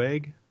or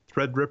Newegg,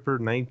 Threadripper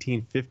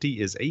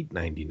 1950 is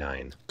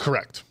 $899.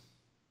 Correct.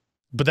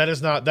 But that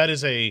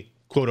is a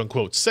quote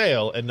unquote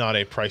sale and not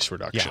a price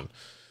reduction.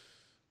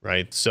 Yeah.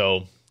 Right?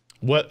 So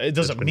it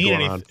doesn't mean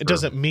anything. It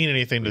doesn't mean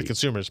anything to the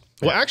consumers.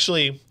 Yeah. Well,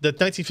 actually, the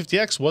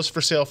 1950X was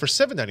for sale for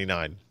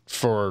 $799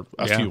 for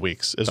a few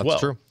weeks as well. That's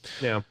true.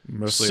 Yeah.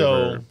 Mostly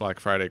over Black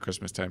Friday,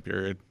 Christmas time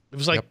period. It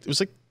was like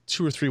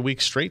 2 or 3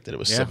 weeks straight that it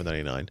was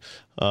 $799.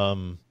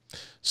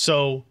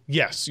 So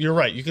yes, you're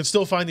right. You can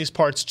still find these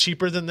parts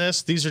cheaper than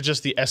this. These are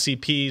just the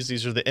SEPs.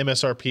 These are the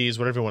MSRPs,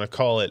 whatever you want to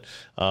call it,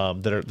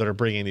 that are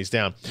bringing these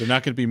down. They're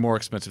not going to be more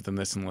expensive than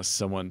this unless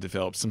someone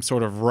develops some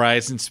sort of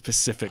Ryzen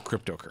specific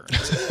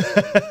cryptocurrency.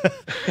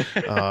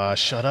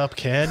 Shut up,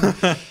 Ken.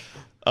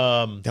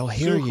 They'll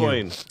hear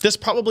you. This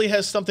probably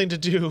has something to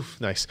do.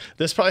 Nice.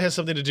 This probably has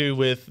something to do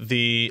with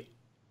the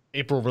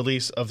April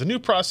release of the new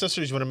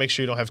processors. You want to make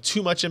sure you don't have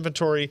too much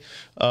inventory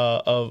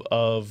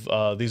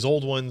of these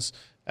old ones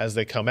as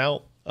they come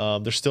out.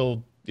 They're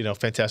still,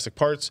 fantastic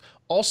parts.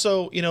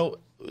 Also,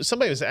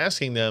 somebody was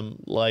asking them,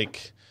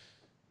 like,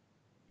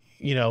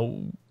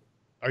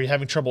 are you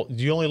having trouble?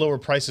 Do you only lower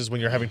prices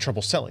when you're having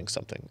trouble selling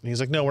something? And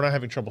he's like, no, we're not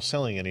having trouble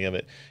selling any of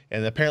it.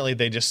 And apparently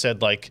they just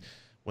said, like,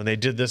 when they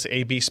did this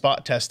A/B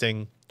spot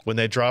testing, when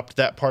they dropped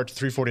that part to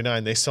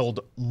 $349, they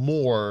sold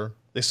more.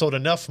 They sold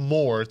enough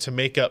more to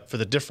make up for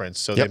the difference,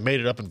 so they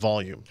made it up in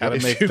volume. Got to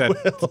make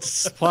that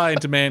supply and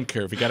demand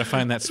curve. You got to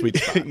find that sweet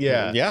spot.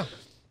 Yeah.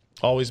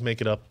 Always make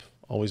it up.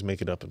 Always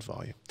make it up in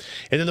volume.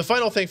 And then the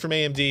final thing from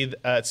AMD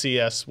at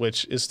CES,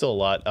 which is still a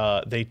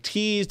lot, they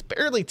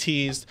barely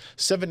teased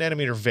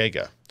 7nm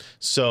Vega.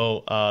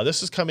 So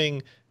this is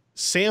coming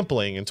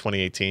sampling in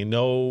 2018.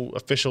 No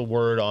official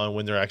word on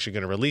when they're actually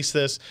going to release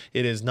this.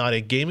 It is not a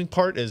gaming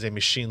part. It is a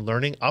machine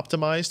learning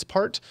optimized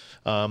part,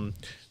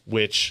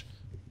 which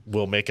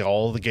will make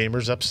all the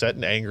gamers upset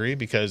and angry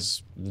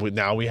because we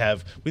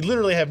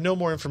literally have no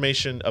more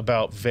information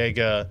about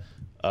Vega.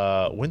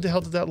 When the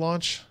hell did that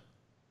launch?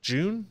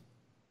 June?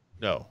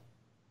 No.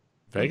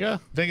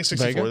 Vega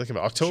 64. They came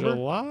out October.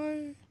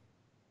 July.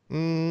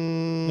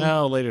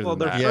 No, later than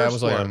that. Yeah, it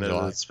was later than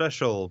July. A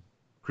special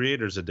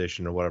creators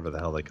edition or whatever the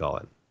hell they call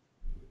it.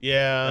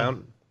 Yeah. I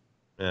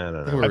don't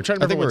know. I'm trying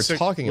to remember we were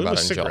talking about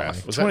it in July.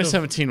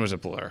 2017 was a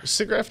blur.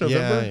 SIGGRAPH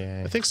November?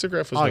 Yeah. I think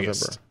SIGGRAPH was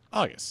November.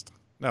 August.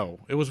 No,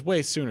 it was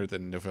way sooner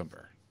than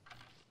November.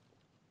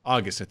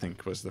 August, I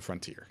think, was the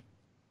frontier.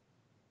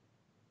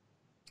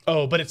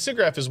 Oh, but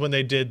SIGGRAPH is when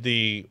they did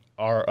the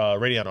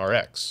Radeon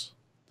RX,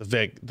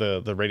 the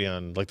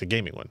Radeon, like the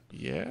gaming one.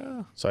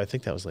 Yeah. So I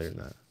think that was later than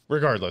that.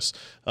 Regardless,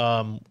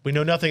 we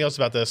know nothing else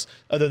about this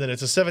other than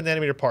it's a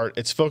 7nm part.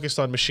 It's focused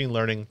on machine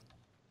learning.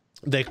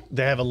 They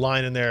have a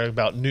line in there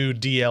about new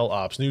DL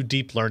ops, new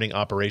deep learning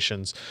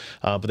operations,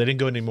 but they didn't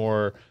go any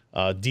more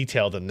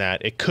detail than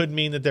that. It could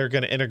mean that they're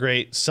going to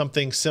integrate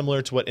something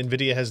similar to what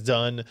NVIDIA has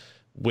done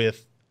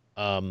with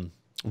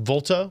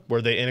Volta,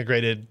 where they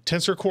integrated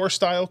tensor core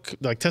style,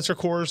 like tensor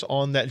cores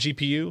on that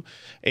GPU.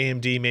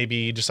 AMD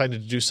maybe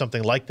decided to do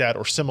something like that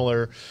or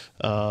similar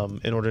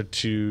in order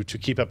to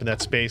keep up in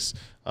that space.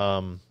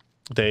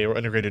 They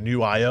integrated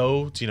new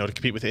I/O to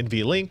compete with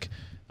NVLink.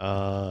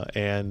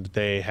 And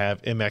they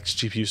have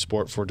MX GPU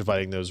support for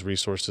dividing those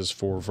resources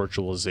for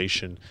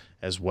virtualization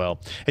as well.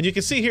 And you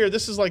can see here,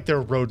 this is like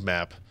their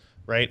roadmap,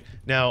 right?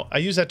 Now, I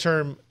use that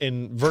term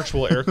in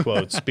virtual air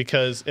quotes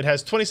because it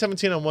has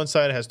 2017 on one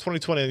side, it has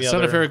 2020 on the other.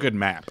 It's not a very good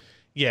map.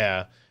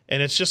 Yeah,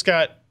 and it's just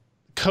got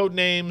code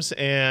names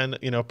and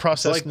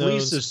process it's like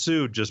nodes. Lisa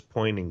Sue just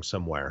pointing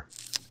somewhere.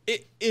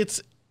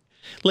 It's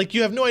like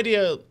you have no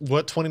idea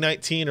what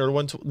 2019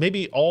 or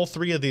maybe all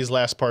three of these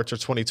last parts are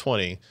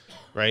 2020.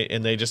 Right,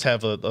 and they just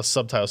have a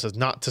subtitle that says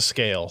 "not to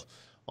scale"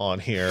 on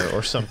here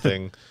or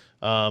something.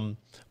 But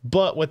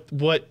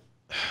what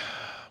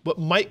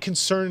might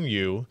concern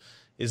you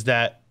is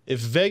that if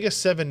Vega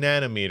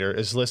 7nm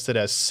is listed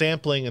as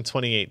sampling in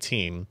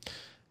 2018,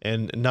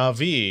 and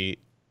Navi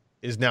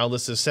is now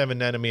listed as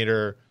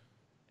 7nm,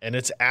 and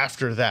it's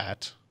after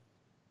that,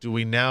 do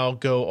we now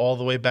go all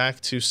the way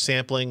back to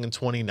sampling in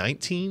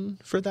 2019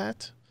 for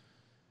that?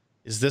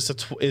 Is this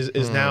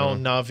is now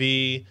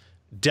Navi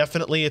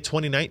definitely a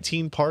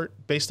 2019 part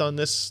based on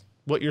this,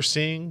 what you're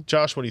seeing?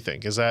 Josh, what do you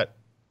think? Is that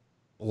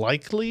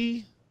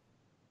likely?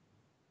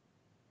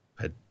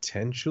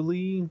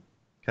 Potentially.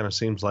 Kind of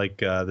seems like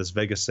this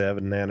Vega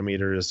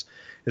 7nm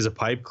is a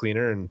pipe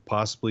cleaner, and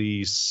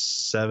possibly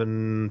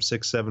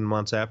 6-7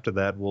 months after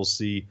that, we'll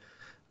see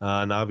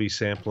Navi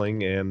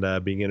sampling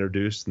and being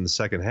introduced in the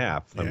second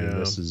half. I mean,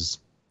 this is...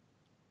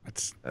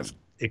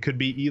 It could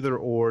be either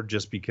or,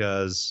 just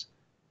because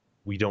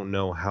we don't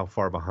know how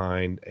far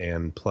behind,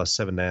 and plus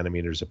 7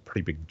 nanometers is a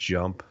pretty big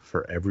jump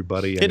for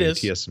everybody. I mean,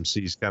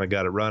 TSMC's kind of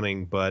got it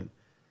running, but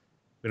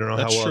we don't know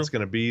how well it's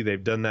going to be.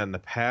 They've done that in the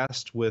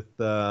past with,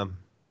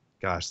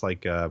 gosh,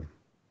 like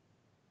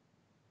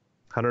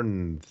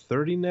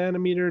 130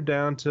 nanometer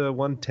down to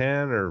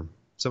 110 or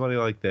somebody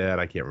like that.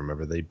 I can't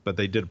remember. But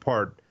they did a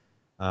part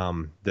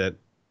that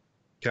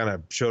kind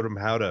of showed them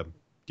how to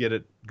get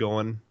it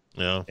going.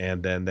 Yeah.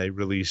 And then they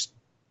released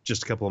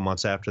just a couple of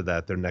months after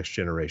that their next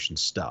generation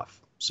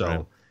stuff.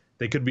 So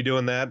they could be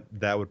doing that.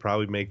 That would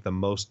probably make the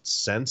most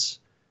sense,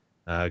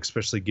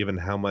 especially given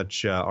how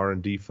much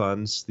R&D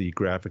funds the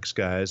graphics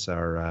guys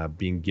are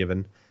being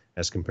given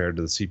as compared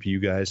to the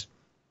CPU guys.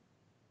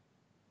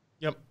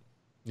 Yep.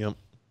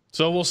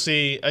 So we'll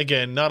see.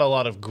 Again, not a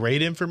lot of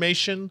great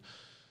information,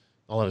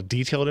 a lot of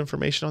detailed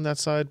information on that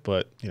side,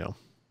 but, you know,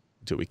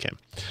 do what we can.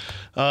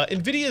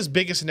 NVIDIA's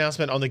biggest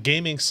announcement on the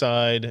gaming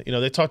side, you know,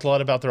 they talked a lot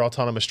about their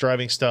autonomous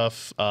driving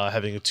stuff,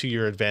 having a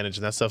 2-year advantage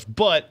and that stuff,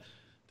 but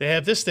they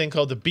have this thing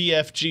called the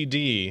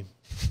BFGD,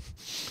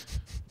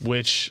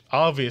 which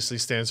obviously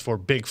stands for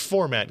Big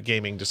Format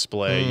Gaming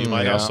Display. You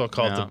might also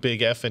call it the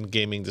Big F-in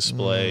Gaming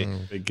Display.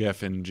 Big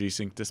F-in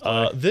G-Sync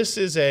display. This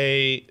is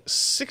a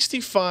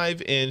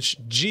 65-inch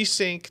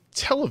G-Sync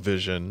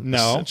television,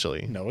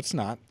 essentially. No, it's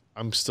not.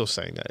 I'm still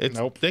saying that.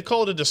 Nope. They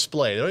call it a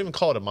display. They don't even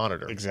call it a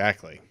monitor.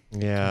 Exactly.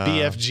 Yeah.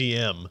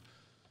 BFGM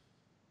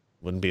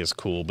wouldn't be as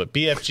cool, but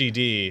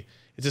BFGD,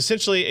 it's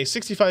essentially a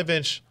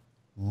 65-inch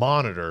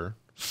monitor,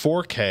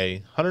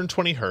 4K,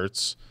 120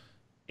 hertz,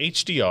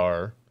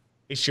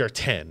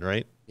 HDR10,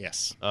 right?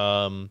 Yes.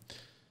 That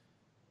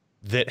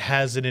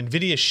has an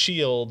NVIDIA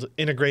Shield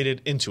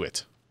integrated into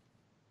it.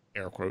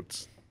 Air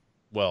quotes.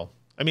 Well,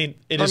 I mean,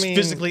 it is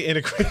physically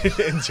integrated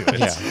into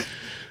it. Yeah.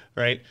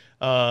 Right?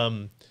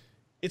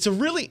 It's a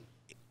really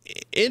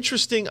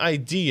interesting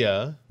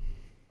idea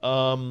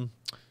that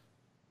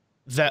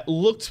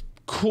looked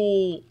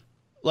cool.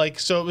 Like,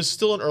 so it was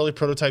still in early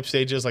prototype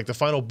stages. Like, the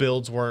final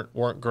builds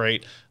weren't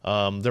great.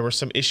 There were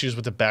some issues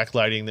with the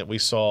backlighting that we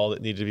saw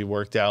that needed to be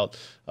worked out.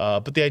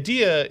 But the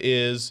idea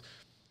is,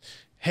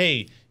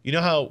 hey, you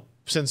know how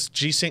since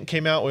G-Sync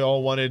came out, we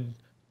all wanted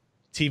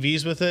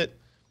TVs with it?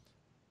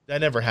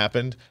 That never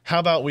happened. How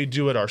about we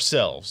do it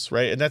ourselves,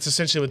 right? And that's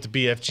essentially what the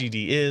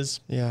BFGD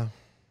is. Yeah.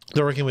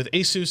 They're working with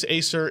Asus,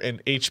 Acer,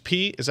 and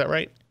HP. Is that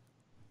right?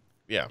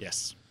 Yeah.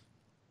 Yes.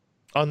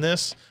 On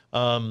this.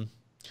 We're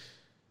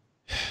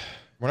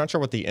not sure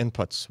what the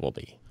inputs will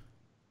be,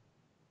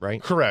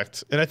 right?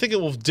 Correct. And I think it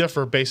will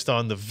differ based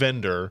on the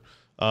vendor.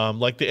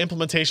 Like the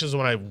implementations,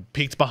 when I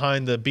peeked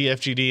behind the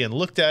BFGD and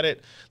looked at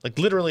it, like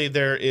literally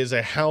there is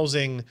a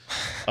housing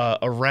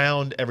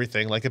around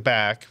everything, like a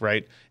back,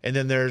 right? And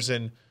then there's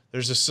a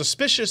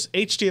suspicious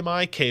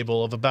HDMI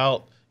cable of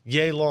about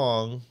yay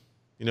long,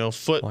 you know,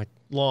 foot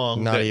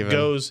long that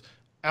goes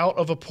out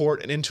of a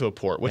port and into a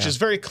port, which is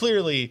very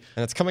clearly,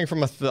 and it's coming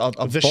from a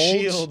bulge.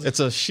 Shield. It's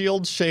a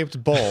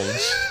shield-shaped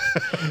bulge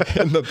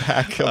in the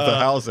back of the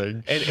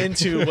housing, and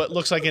into what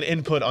looks like an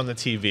input on the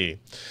TV.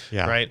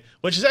 Yeah. Right.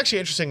 Which is actually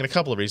interesting in a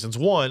couple of reasons.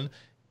 One,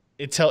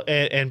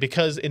 and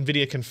because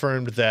NVIDIA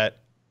confirmed that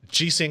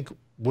G-Sync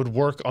would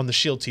work on the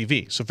Shield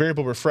TV, so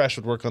variable refresh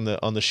would work on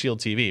the Shield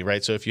TV,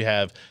 right? So if you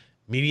have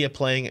media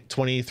playing at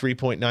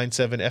 23.97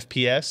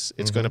 FPS,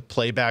 it's going to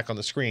play back on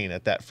the screen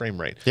at that frame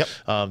rate. Yep.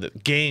 The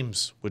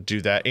games would do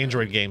that.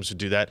 Android games would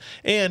do that.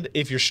 And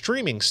if you're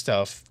streaming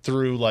stuff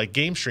through like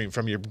Game Stream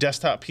from your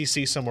desktop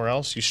PC somewhere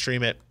else, you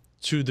stream it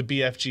to the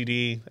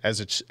BFGD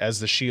as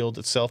the Shield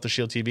itself, the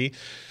Shield TV,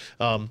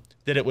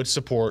 that it would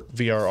support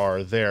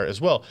VRR there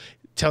as well.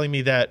 Telling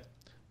me that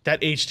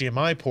that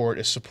HDMI port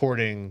is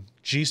supporting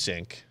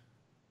G-Sync,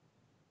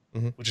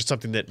 which is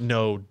something that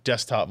no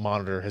desktop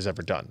monitor has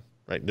ever done.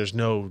 Right? There's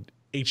no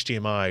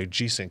HDMI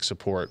G-Sync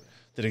support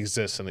that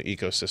exists in the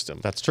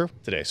ecosystem. That's true.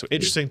 Today. So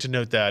interesting to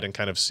note that and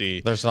kind of see.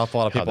 There's an awful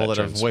lot of people that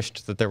have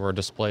wished that there were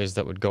displays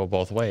that would go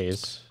both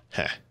ways.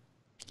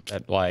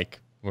 That like,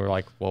 we're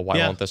like, well, why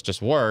won't this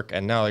just work?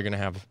 And now they're going to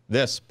have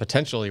this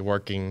potentially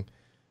working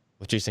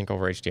with G-Sync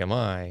over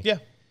HDMI. Yeah.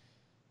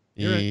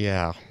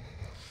 Yeah.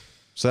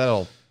 So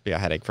that'll be a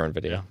headache for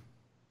NVIDIA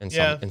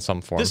in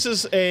some form. This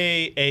is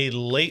a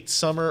late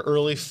summer,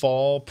 early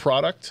fall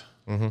product.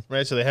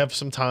 Right, so they have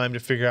some time to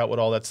figure out what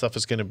all that stuff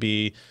is going to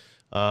be.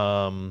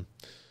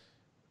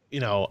 You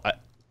know,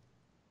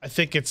 I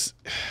think it's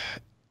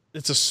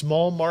a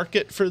small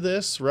market for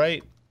this,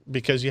 right?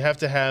 Because you have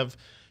to have,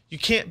 you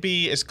can't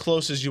be as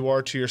close as you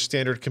are to your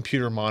standard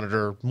computer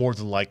monitor, more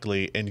than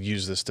likely, and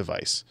use this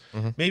device.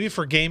 Maybe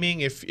for gaming,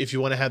 if you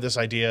want to have this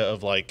idea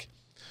of like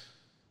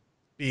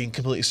being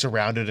completely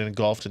surrounded and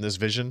engulfed in this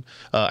vision.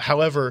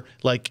 However,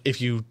 like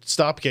if you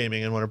stop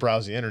gaming and want to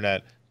browse the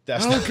internet,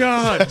 that's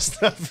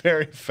not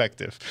very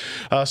effective.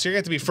 So you're going to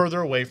have to be further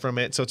away from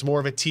it. So it's more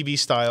of a TV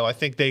style. I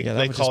think they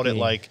called it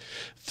like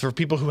for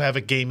people who have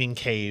a gaming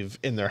cave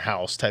in their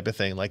house type of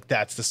thing. Like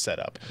that's the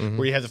setup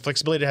where you have the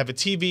flexibility to have a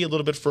TV a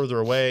little bit further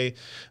away,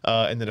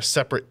 and then a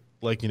separate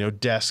like, you know,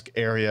 desk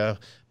area,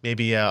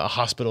 maybe a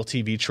hospital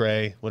TV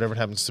tray, whatever it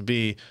happens to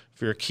be,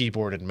 for your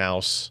keyboard and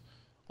mouse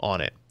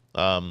on it.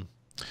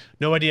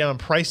 No idea on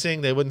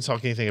pricing. They wouldn't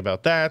talk anything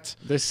about that.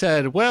 They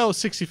said, well,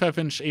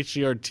 65-inch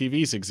HDR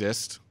TVs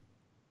exist.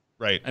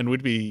 Right. And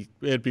it'd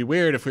be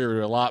weird if we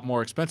were a lot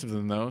more expensive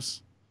than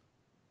those.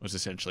 Was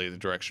essentially the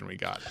direction we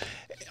got.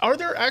 Are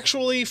there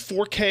actually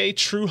 4K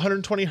true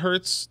 120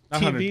 hertz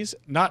TVs?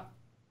 Not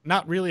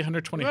really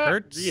 120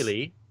 hertz.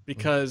 Really?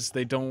 Because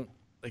they don't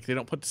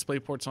put display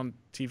ports on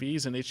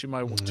TVs and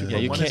HDMI 2.1 Yeah,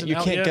 you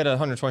can't get a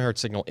 120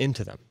 hertz signal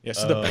into them. Yeah,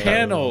 so the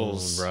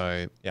panels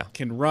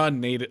can run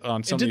native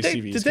on some of these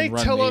TVs. Did they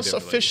tell us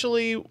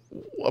officially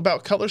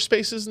about color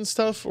spaces and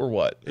stuff, or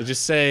what? They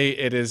just say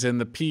it is in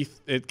the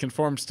it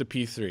conforms to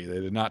P3. They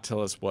did not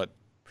tell us what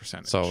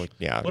percentage. So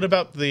yeah. What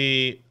about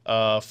the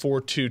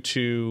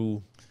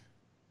 422?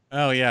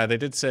 Oh yeah, they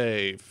did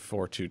say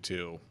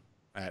 422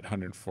 at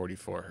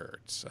 144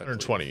 hertz.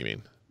 120, you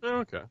mean? Oh,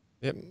 okay.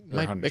 It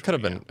could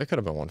have been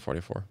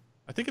 144.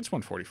 I think it's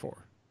 144.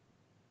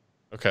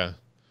 Okay.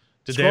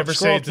 Did they ever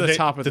say?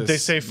 Did they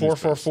say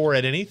 444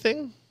 at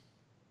anything?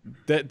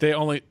 They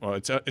only. Well,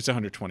 it's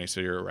 120.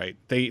 So you're right.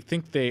 They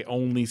think they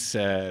only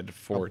said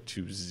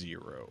 420.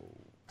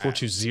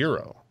 420.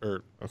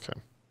 Or okay.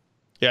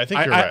 Yeah, I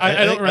think you're right.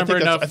 I don't remember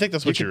enough. I think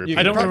that's what you're.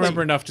 I don't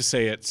remember enough to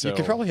say it. So you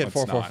could probably hit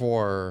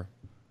 444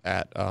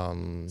 at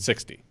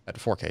 60 at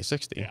 4K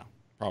 60. Yeah,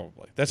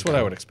 probably. That's what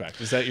I would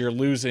expect. Is that you're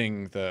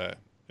losing the.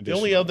 The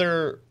only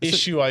other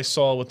issue I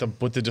saw with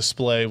the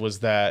display was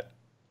that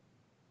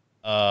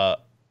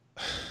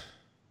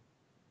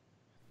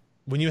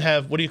when you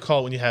have, what do you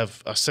call it when you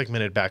have a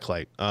segmented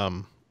backlight?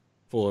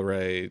 Full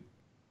array.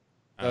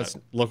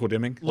 Local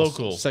dimming.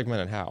 Local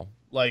segmented how?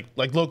 Like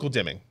local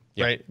dimming,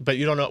 right? But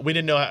you don't know. We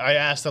didn't know. I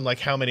asked them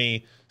like how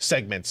many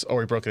segments are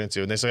we broken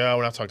into, and they say, oh,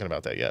 we're not talking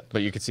about that yet.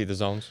 But you could see the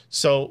zones.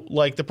 So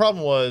like the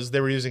problem was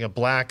they were using a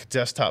black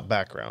desktop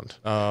background,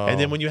 and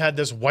then when you had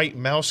this white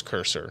mouse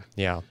cursor,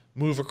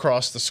 move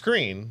across the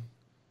screen,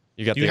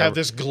 you have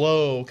this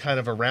glow kind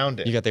of around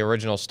it. You got the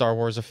original Star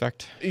Wars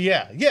effect.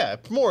 Yeah,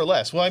 more or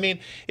less. Well, I mean,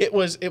 it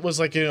was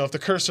like, you know, if the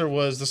cursor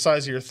was the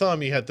size of your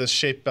thumb, you had this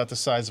shape about the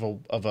size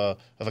of a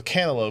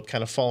cantaloupe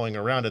kind of falling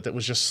around it that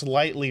was just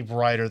slightly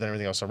brighter than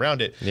everything else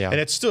around it, and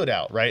it stood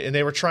out, right? And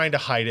they were trying to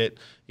hide it.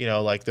 You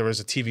know, like there was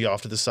a TV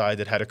off to the side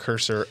that had a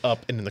cursor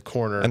up and in the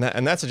corner, and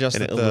that suggests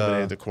that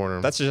illuminated the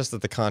corner. That suggests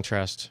that the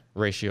contrast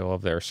ratio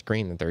of their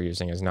screen that they're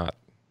using is not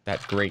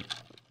that great.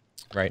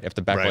 Right, if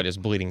the backlight is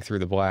bleeding through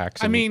the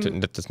blacks,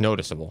 it's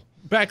noticeable.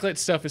 Backlit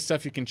stuff is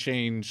stuff you can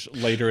change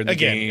later in the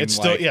game. It's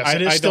still I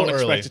don't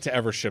expect it to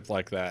ever ship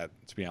like that,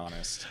 to be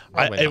honest.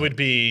 It would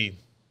be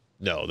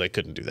no, they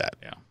couldn't do that.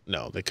 Yeah,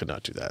 no, they could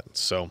not do that.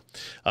 So,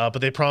 but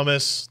they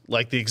promise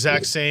like the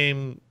exact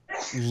same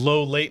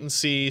low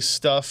latency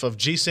stuff of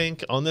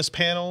G-Sync on this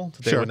panel.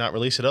 They would not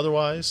release it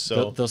otherwise.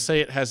 So they'll say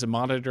it has a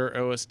monitor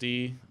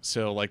OSD.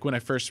 So like when I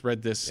first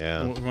read this,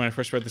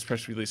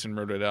 press release and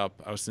wrote it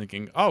up, I was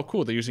thinking, oh,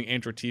 cool, they're using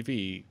Android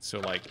TV. So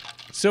like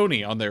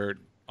Sony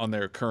on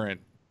their current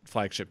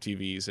flagship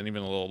TVs and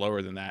even a little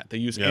lower than that, they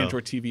use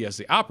Android TV as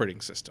the operating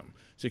system.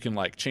 So you can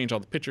like change all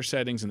the picture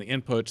settings and the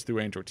inputs through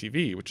Android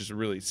TV, which is a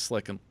really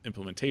slick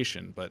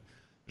implementation. But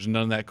there's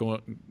none of that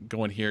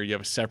going here. You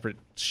have a separate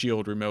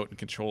Shield remote and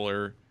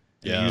controller.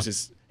 It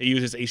uses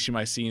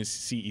HDMI-C and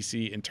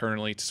CEC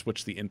internally to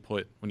switch the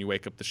input when you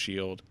wake up the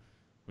Shield,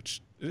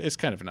 which is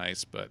kind of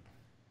nice. But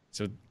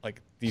so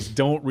like these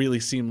don't really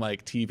seem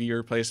like TV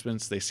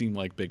replacements. They seem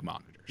like big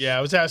monitors. Yeah,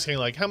 I was asking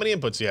like how many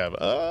inputs do you have?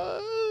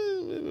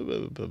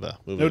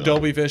 No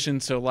Dolby Vision,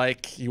 so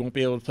like you won't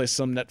be able to play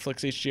some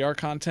Netflix HDR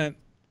content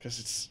because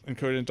it's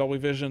encoded in Dolby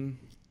Vision.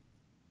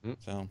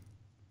 So,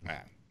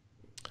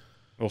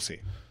 we'll see.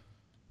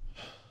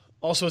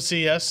 Also at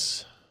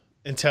CES,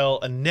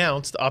 Intel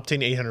announced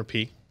Optane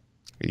 800p.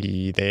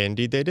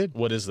 Indeed they did.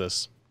 What is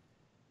this?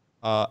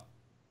 So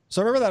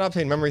remember that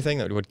Optane memory thing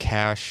that would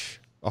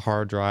cache a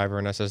hard drive or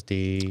an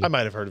SSD? I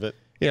might have heard of it.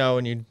 You know,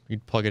 and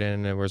you'd plug it in,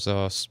 and there was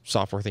a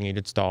software thing you'd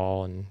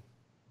install and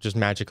just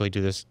magically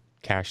do this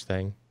cache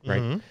thing,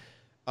 right?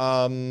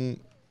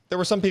 There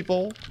were some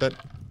people that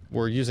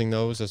were using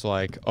those as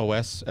like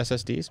OS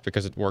SSDs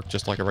because it worked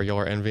just like a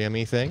regular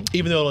NVMe thing.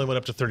 Even though it only went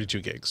up to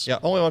 32 gigs. Yeah,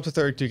 only went up to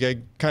 32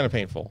 gig, kind of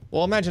painful.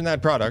 Well, imagine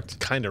that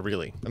product. Kind of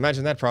really.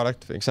 Imagine that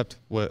product, except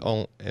with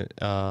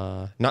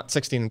not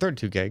 16 and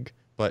 32 gig,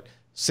 but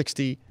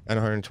 60 and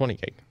 120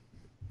 gig.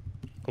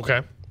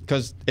 Okay.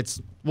 Because it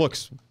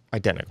looks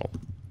identical.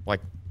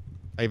 Like,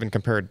 I even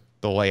compared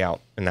the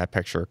layout in that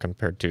picture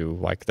compared to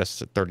like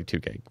this 32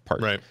 gig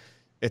part. Right.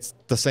 It's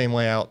the same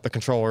layout. The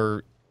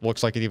controller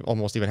looks like it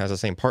almost even has the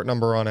same part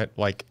number on it.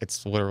 Like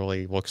it's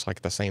literally looks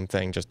like the same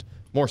thing, just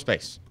more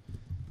space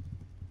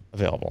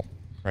available,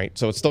 right?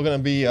 So it's still going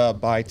to be a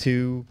buy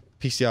two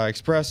PCI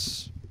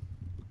Express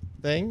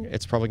thing.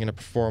 It's probably going to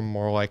perform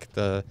more like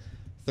the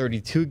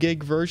 32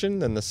 gig version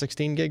than the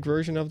 16 gig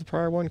version of the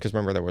prior one. Because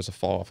remember, there was a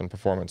fall off in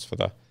performance for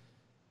the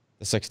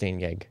 16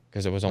 gig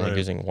because it was only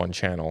using one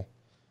channel,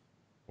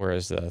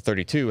 whereas the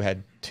 32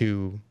 had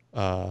two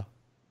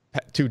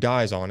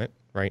dies on it.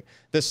 Right.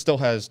 This still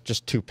has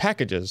just two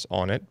packages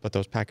on it, but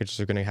those packages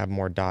are going to have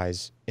more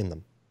dies in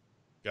them.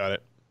 Got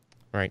it.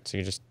 right? So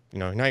you just,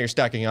 now you're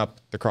stacking up,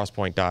 the cross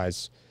point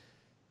dies,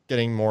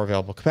 getting more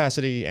available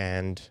capacity,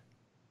 and,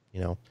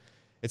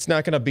 it's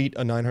not going to beat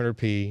a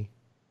 900p.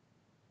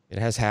 It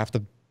has half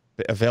the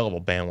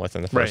available bandwidth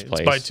in the first place.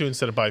 It's by 2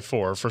 instead of by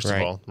 4, first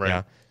of all,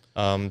 right?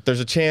 Yeah.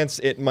 There's a chance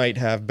it might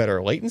have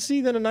better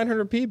latency than a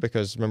 900p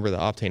because remember the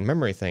Optane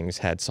memory things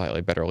had slightly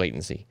better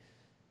latency,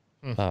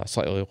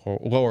 slightly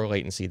lower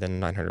latency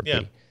than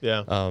 900p.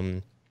 Yeah.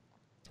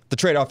 The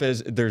trade-off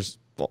is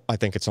I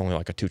think it's only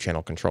like a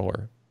 2-channel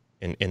controller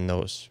in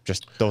those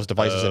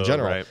devices in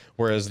general, right.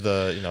 Whereas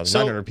the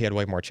 900p had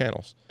way more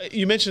channels.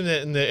 You mentioned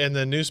it in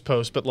the news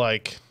post, but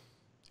like,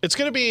 it's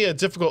going to be a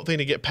difficult thing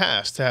to get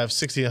past to have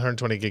 60 and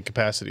 120 gig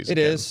capacities. It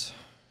is.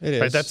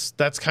 Right?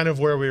 That's kind of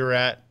where we were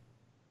at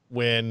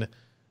when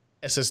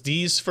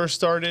SSDs first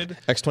started.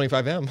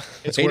 X25M,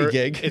 it's 80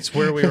 gig. It's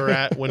where we were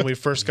at when we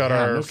first got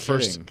our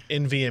first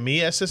NVMe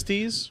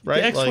SSDs,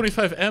 right? The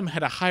X25M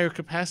had a higher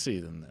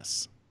capacity than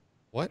this.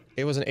 What?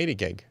 It was an 80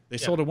 gig. They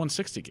sold a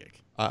 160 gig.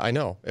 I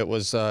know. It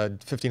was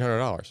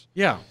 $1,500.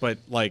 Yeah, but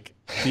like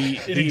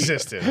it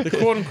existed. The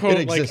quote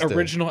unquote like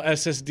original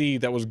SSD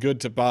that was good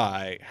to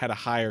buy had a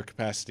higher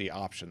capacity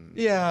option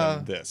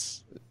than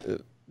this.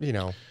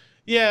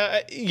 Yeah,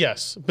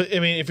 yes. But I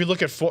mean, if you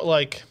look at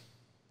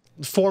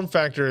form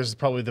factor is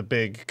probably the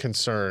big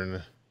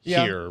concern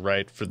here,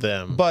 right, for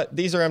them. But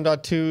these are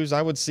M.2s.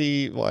 I would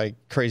see like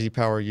crazy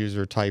power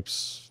user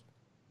types.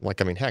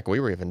 Like, I mean, heck, we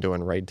were even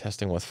doing RAID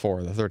testing with 4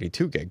 of the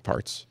 32 gig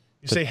parts.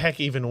 You say heck,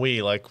 even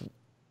we, like...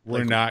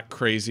 We're not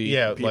crazy.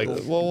 Yeah,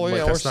 people.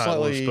 We're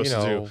slightly,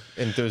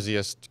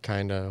 enthusiast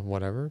kind of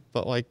whatever.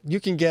 But like, you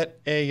can get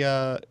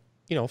a,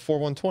 4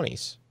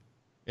 120s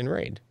in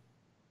RAID.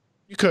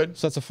 You could.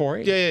 So that's a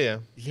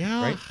 480.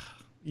 Yeah. Right?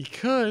 You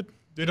could.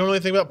 We don't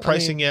really think about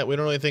pricing yet. We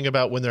don't really think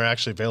about when they're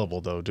actually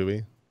available, though, do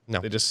we? No.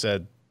 They just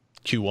said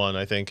Q1,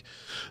 I think.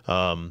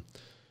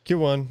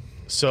 Q1.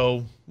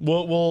 So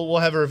we'll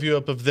have a review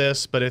up of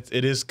this, but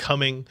it is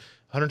coming.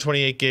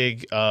 128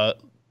 gig.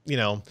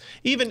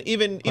 Even the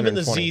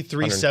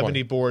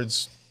Z370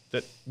 boards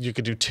that you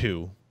could do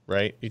 2,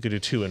 right? You could do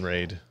 2 in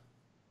RAID.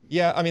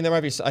 Yeah, I mean there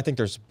might be. I think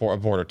there's a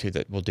board or 2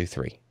 that will do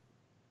 3.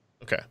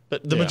 Okay,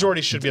 but the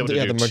majority should be able to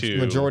do 2.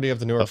 The majority of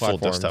the newer full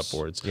platforms, desktop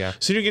boards. Yeah.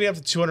 So you're getting up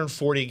to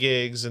 240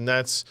 gigs, and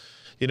that's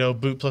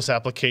boot plus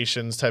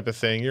applications type of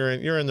thing.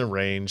 You're in the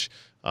range,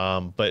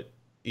 but.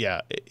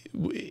 Yeah,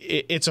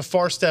 it's a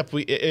far step.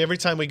 Every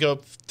time we go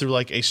through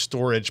like a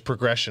storage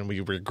progression, we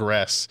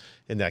regress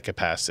in that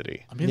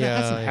capacity. I mean,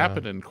 that hasn't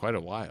happened in quite a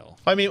while.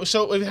 I mean,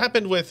 so it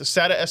happened with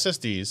SATA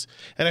SSDs,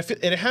 and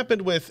it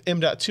happened with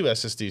M.2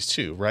 SSDs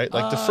too, right?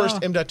 Like the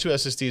first M.2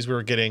 SSDs we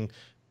were getting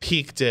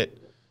peaked at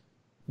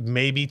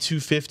maybe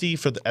 250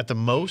 at the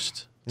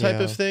most type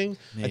of thing.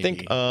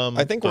 Maybe.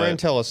 I think where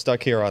Intel is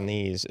stuck here on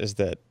these is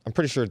that I'm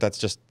pretty sure that's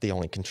just the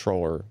only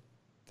controller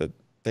that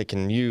they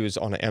can use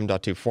on an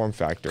M.2 form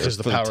factor for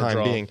the time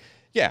draw. Being.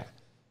 Yeah.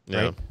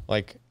 Right?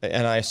 Like,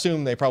 and I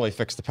assume they probably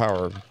fixed the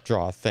power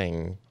draw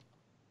thing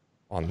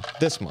on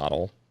this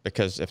model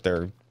because if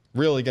they're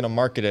really going to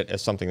market it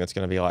as something that's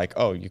going to be like,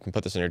 oh, you can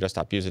put this in your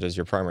desktop, use it as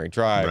your primary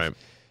drive,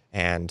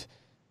 and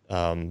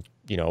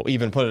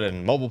even put it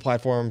in mobile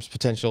platforms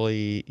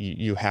potentially,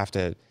 you have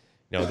to.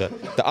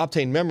 The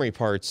Optane memory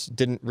parts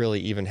didn't really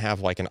even have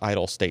like an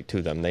idle state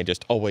to them. They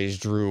just always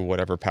drew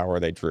whatever power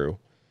they drew.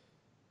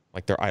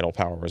 Like their idle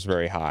power was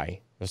very high.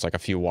 It was like a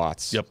few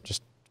watts. Yep.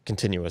 Just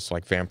continuous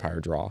like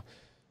vampire draw.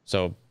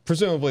 So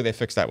presumably they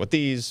fixed that with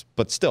these,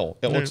 but still,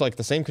 it looks like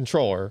the same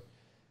controller,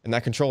 and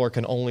that controller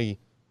can only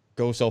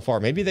go so far.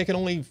 Maybe they can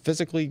only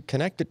physically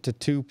connect it to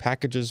 2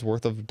 packages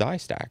worth of die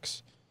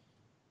stacks.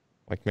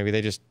 Like maybe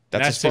they just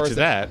that's as far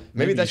as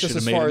maybe that's just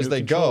as far as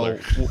they go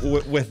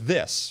with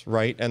this,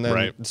 right? And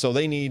then so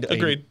they need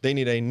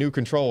a new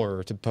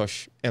controller to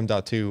push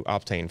M.2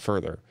 Optane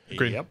further.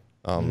 Agreed. Yep.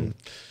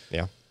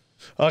 Yeah.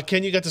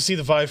 Ken, you got to see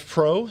the Vive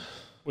Pro?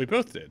 We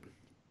both did.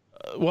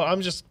 Well,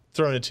 I'm just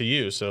throwing it to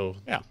you. So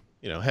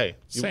hey,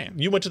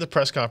 you went to the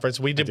press conference.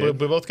 We did. We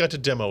both got to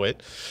demo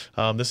it.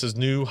 This is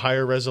new,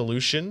 higher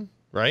resolution,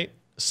 right?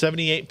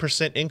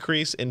 78%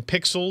 increase in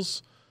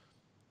pixels.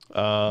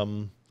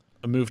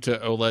 A move to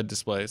OLED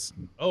displays.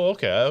 Oh,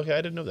 okay. I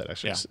didn't know that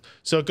actually. Yeah.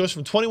 So it goes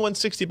from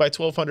 2160 by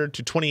 1200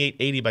 to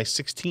 2880 by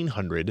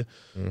 1600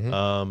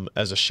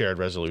 as a shared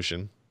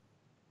resolution.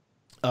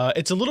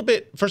 It's a little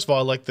bit. First of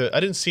all, I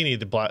didn't see any of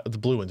the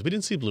blue ones. We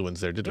didn't see blue ones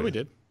there, did we? No, we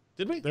did.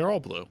 Did we? They're all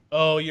blue.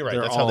 Oh, you're right.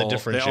 That's how they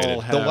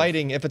differentiate. The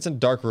lighting, if it's in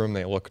dark room,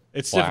 they look.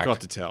 It's black. difficult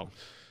to tell.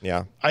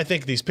 Yeah. I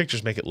think these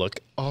pictures make it look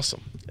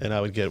awesome, and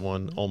I would get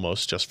one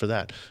almost just for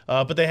that.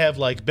 But they have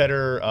like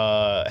better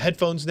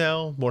headphones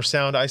now, more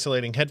sound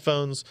isolating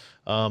headphones.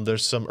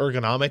 There's some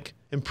ergonomic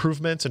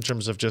improvements in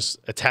terms of just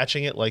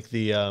attaching it, like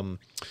the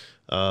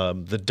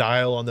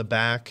dial on the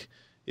back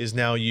is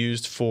now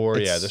used for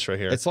this right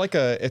here. It's like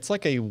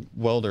a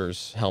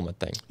welder's helmet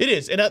thing. It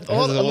is, and a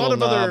lot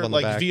of other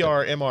like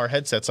VR MR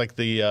headsets, like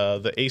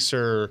the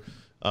Acer.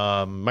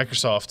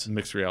 Microsoft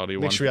mixed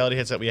reality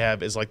headset we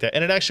have is like that,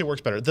 and it actually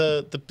works better.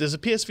 Does the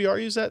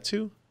PSVR use that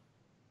too?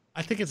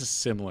 I think it's a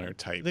similar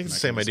type. I think it's the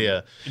same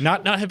idea.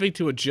 Not having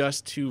to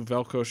adjust two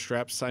Velcro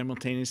straps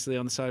simultaneously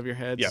on the side of your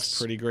head. Yes. Is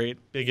pretty great.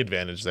 Big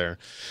advantage there.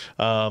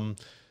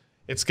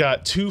 It's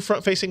got 2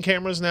 front-facing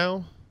cameras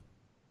now.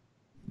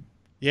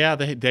 Yeah,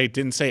 they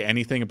didn't say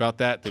anything about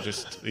that. They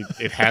just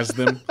it has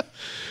them.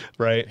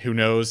 Right. Who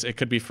knows? It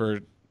could be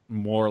for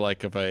more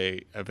like of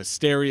a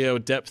stereo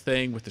depth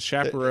thing with the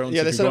chaperones.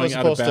 Yeah, they said it was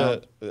supposed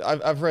to.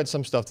 I've read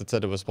some stuff that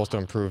said it was supposed to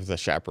improve the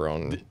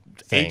chaperone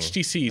thing.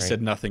 HTC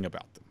said nothing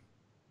about them.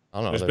 I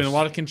don't know. There's been a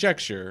lot of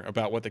conjecture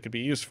about what they could be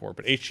used for,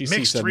 but HTC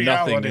Mixed said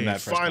reality, nothing in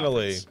that press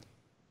finally. conference.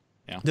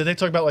 Yeah. Did they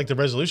talk about like the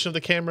resolution of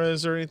the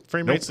cameras or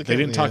frame rates? Nope, they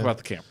didn't talk about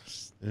the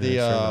cameras.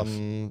 Yeah,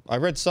 I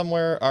read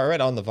somewhere. I read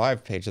on the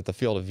Vive page that the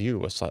field of view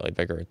was slightly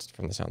bigger. It's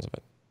from the sounds of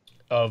it.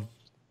 Of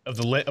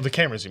the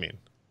cameras, you mean?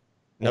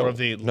 No, or of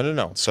the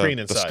no. Screen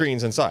inside. The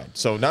screen's inside.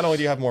 So not only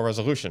do you have more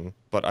resolution,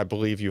 but I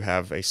believe you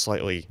have a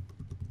slightly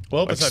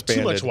it's not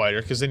too much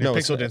wider because then your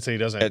pixel density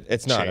doesn't.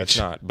 It's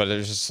not. But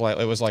it's just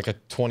slightly. It was like a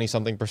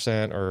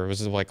 20-something%, or it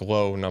was like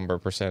low number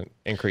percent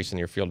increase in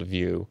your field of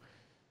view,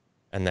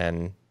 and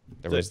then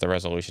there was the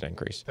resolution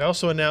increase. They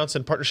also announced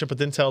in partnership with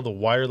Intel the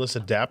wireless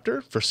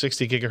adapter for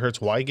 60 gigahertz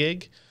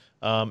WiGig.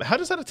 How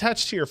does that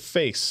attach to your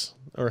face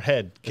or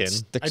head, Ken?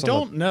 I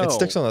don't know. It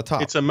sticks on the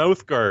top. It's a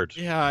mouth guard.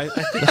 Yeah, I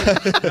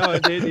think No,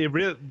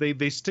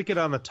 they stick it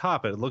on the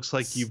top. It looks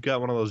like you've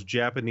got one of those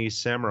Japanese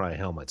samurai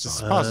helmets on.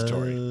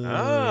 suppository.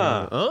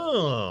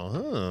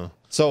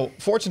 So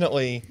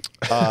fortunately,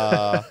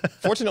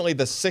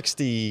 the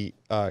 60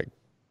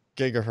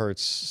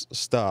 gigahertz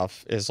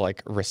stuff is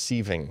like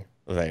receiving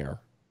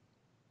there.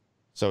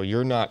 So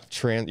you're not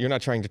trying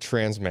to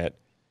transmit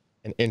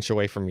an inch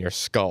away from your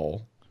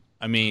skull.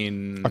 I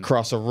mean,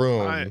 across a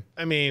room.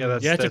 I mean, yeah,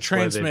 you have to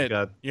transmit.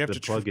 You have to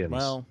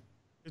plugins.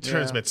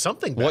 Transmit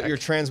something back. What you're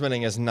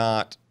transmitting is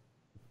not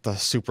the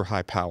super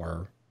high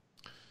power,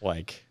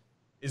 like.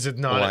 Is it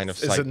not? Line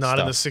of Is it not stuff.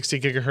 in the 60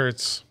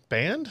 gigahertz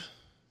band?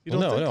 You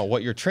don't think? No.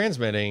 What you're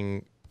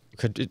transmitting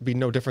could be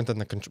no different than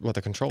what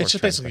the controller. It's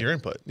just basically your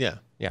input. Yeah.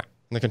 Yeah,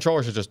 and the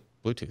controllers are just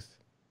Bluetooth.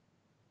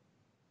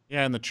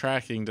 Yeah, and the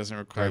tracking doesn't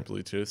require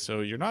Bluetooth,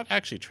 so you're not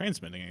actually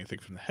transmitting anything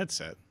from the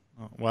headset.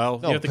 Well,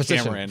 you have the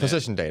camera in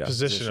position data.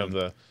 Position of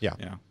the yeah.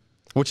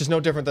 Which is no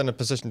different than the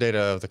position data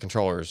of the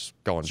controllers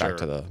going back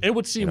to the. It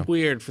would seem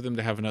weird for them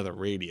to have another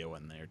radio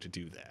in there to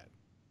do that,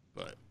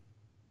 but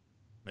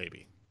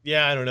maybe.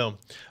 Yeah, I don't know.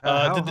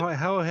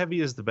 How heavy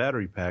is the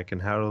battery pack,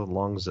 and how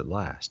long does it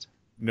last?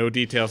 No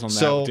details on that.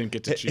 So didn't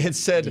get to choose. It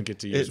said didn't get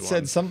to use it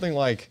said something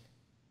like,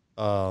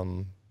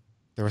 there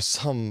was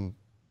some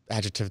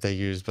adjective they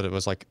used, but it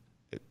was like.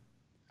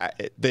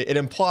 It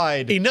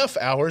implied enough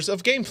hours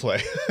of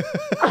gameplay.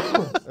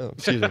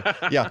 Excuse me.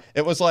 Yeah,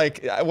 it was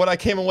like what I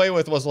came away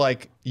with was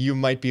like you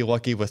might be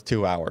lucky with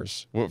 2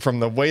 hours. From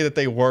the way that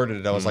they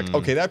worded it, I was like,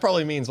 okay, that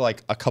probably means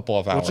like a couple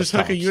of hours. We'll just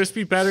hook a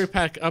USB battery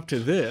pack up to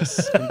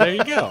this, and there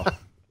you go.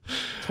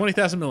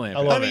 20,000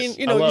 milliamp. I mean,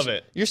 you know, I love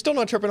it. You're still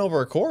not tripping over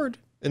a cord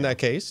in that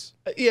case.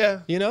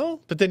 Yeah, you know,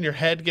 but then your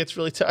head gets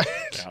really tired.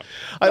 Yeah.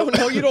 I don't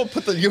know. You don't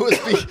put the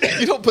USB.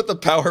 You don't put the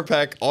power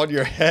pack on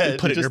your head. You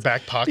put it in your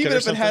back pocket. Even or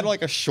if something? it had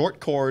like a short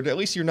cord, at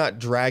least you're not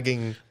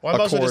dragging. Well, I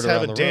might as well just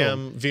have a the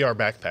damn room. VR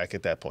backpack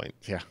at that point.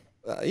 Yeah.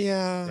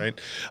 Yeah. Right.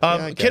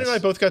 I Ken and I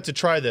both got to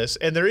try this,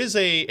 and there is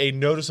a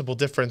noticeable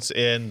difference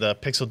in the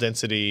pixel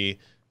density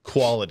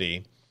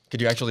quality. Could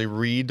you actually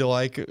read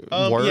like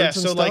words yeah, and so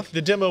stuff? like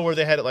the demo where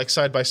they had it like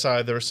side by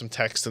side, there was some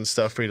text and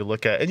stuff for you to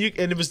look at, and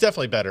it was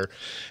definitely better.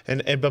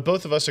 But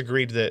both of us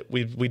agreed that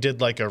we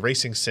did like a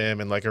racing sim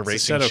and like a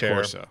racing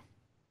chair. Corsa.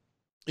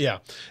 Yeah.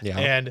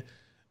 And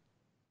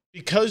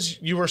because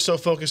you were so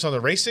focused on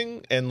the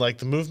racing and like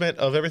the movement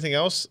of everything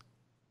else,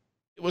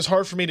 it was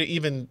hard for me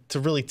to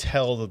really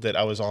tell that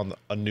I was on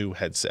a new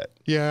headset.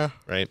 Yeah.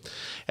 Right.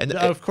 And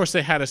of course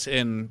they had us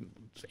in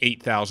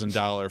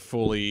 $8,000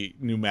 fully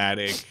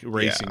pneumatic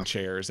racing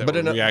chairs that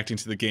were reacting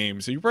to the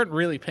game, so you weren't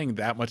really paying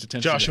that much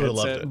attention. Josh to would have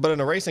loved it. But in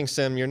a racing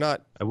sim, you're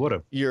not. I would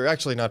have. You're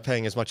actually not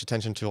paying as much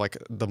attention to like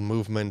the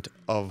movement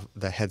of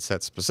the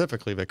headset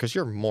specifically because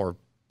you're more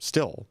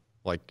still.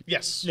 Like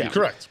yes,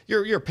 correct.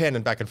 You're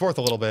panning back and forth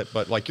a little bit,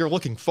 but like you're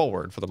looking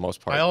forward for the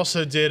most part. I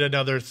also did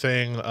another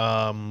thing.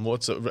 I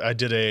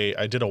did a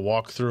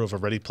walkthrough of a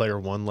Ready Player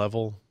One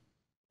level,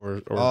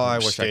 or I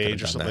wish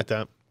stage I or something like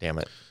that. Damn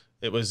it!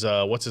 It was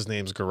what's his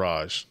name's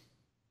garage.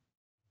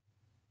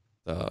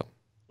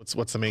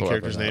 What's the main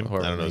character's name?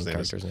 I don't know his name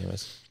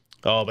is.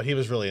 Oh, but he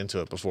was really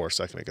into it before a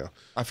second ago.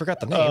 I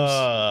forgot the names.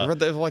 I read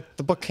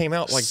the book came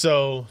out like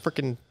so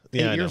freaking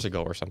 8 years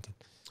ago or something.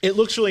 It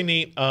looks really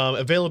neat.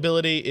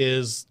 Availability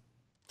is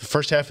the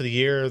first half of the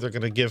year. They're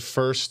going to give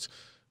first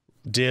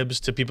dibs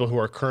to people who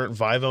are current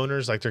Vive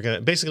owners. Like they're going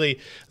to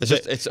basically. You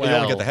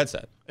only get the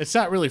headset. It's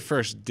not really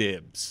first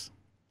dibs.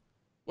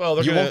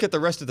 Well, you won't get the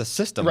rest of the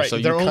system. Right, So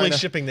they're only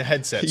shipping the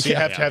headset, so you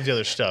have to have the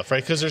other stuff,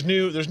 right? Because there's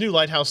new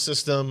Lighthouse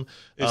system.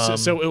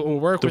 So it will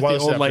work with the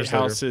old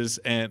Lighthouses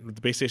later. and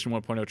the base station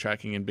 1.0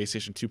 tracking and base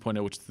station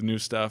 2.0, which is the new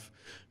stuff.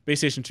 Base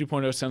station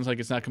 2.0 sounds like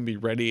it's not going to be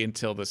ready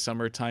until the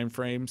summer time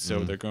frame, so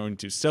they're going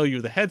to sell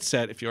you the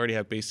headset if you already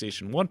have base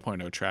station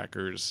 1.0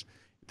 trackers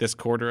this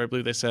quarter, I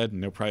believe they said.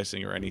 No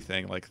pricing or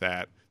anything like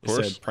that. They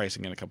said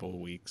pricing in a couple of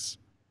weeks.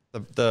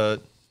 The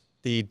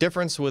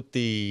difference with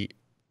the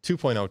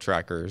 2.0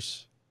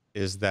 trackers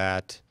is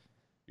that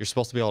you're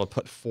supposed to be able to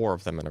put 4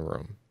 of them in a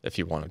room if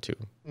you wanted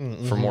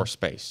to for more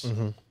space,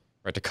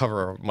 right? To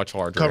cover a much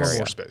larger area.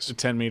 More space. So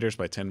 10 meters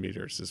by 10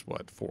 meters is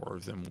what 4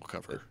 of them will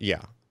cover.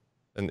 Yeah.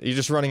 And you're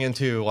just running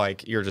into,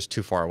 like, you're just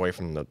too far away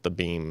from the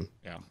beam,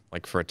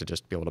 like, for it to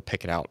just be able to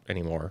pick it out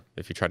anymore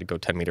if you try to go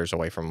 10 meters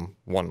away from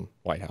one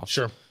lighthouse.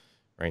 Sure.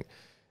 Right?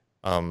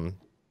 And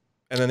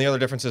then the other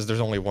difference is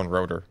there's only one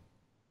rotor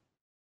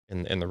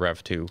in the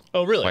Rev 2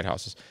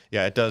 lighthouses.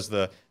 Yeah, it does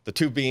the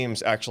 2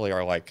 beams actually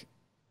are, like,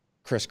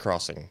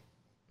 crisscrossing.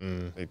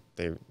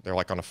 They're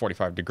like on a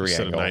 45-degree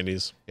angle. Instead of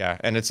 90s. Yeah,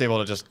 and it's able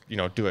to just,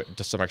 do it,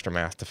 just some extra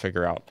math to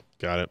figure out.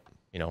 Got it.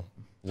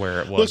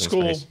 Where it was. Looks in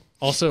cool. space.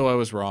 Also, I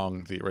was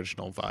wrong. The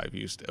original Vive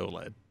used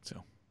OLED,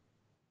 so.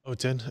 Oh, it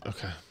did?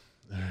 Okay.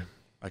 All right.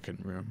 I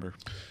couldn't remember.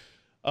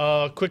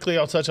 Quickly,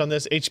 I'll touch on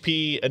this.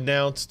 HP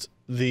announced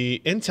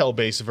the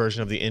Intel-based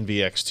version of the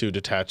NVX2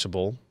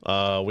 detachable.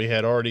 We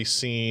had already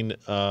seen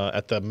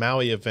at the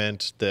Maui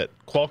event that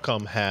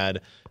Qualcomm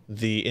had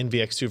the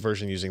NVX2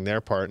 version using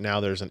their part. Now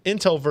there's an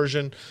Intel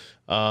version.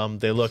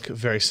 They look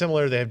very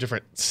similar. They have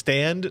different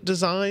stand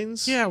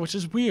designs. Yeah, which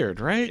is weird,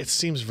 right? It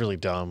seems really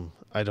dumb.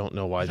 I don't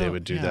know why they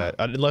would do that.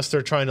 Unless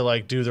they're trying to,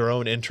 like, do their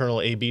own internal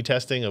A/B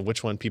testing of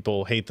which one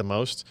people hate the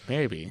most.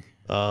 Maybe.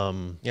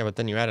 Yeah, but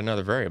then you add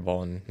another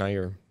variable and now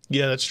you're...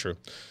 Yeah, that's true.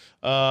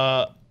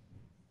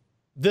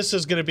 This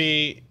is going to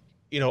be,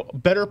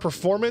 better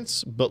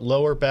performance, but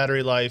lower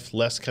battery life,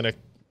 less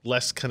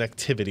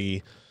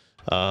connectivity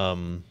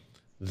than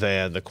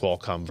the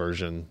Qualcomm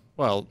version.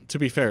 Well, to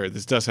be fair,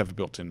 this does have a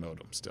built-in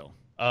modem still.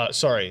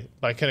 Sorry,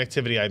 by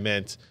connectivity I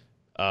meant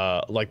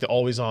like the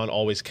always-on,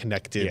 always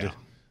connected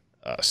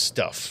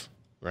stuff,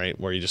 right?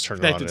 Where you just turn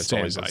it on and it's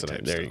always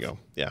incident. There you go.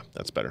 Yeah,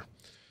 that's better.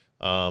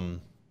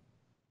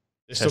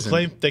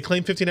 They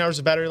claim 15 hours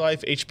of battery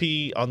life.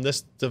 HP on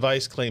this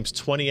device claims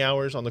 20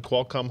 hours on the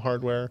Qualcomm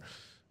hardware.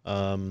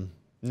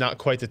 Not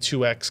quite the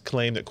 2x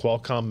claim that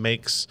Qualcomm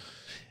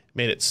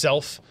made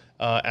itself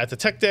at the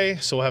Tech Day.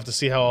 So we'll have to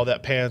see how all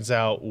that pans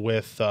out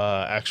with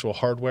actual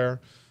hardware.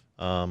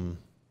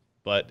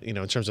 But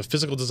in terms of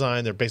physical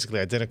design, they're basically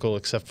identical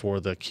except for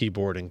the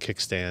keyboard and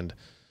kickstand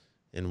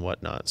and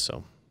whatnot.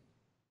 So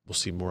we'll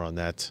see more on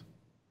that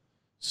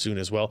soon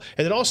as well.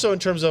 And then also in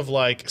terms of,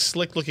 like,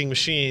 slick looking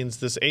machines,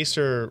 this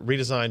Acer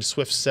redesigned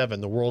Swift 7,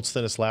 the world's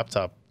thinnest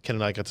laptop. Ken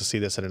and I got to see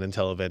this at an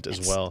Intel event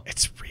as well.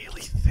 It's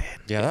really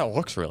thin. Yeah, that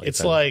looks really thin.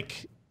 It's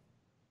like...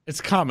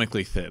 It's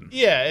comically thin.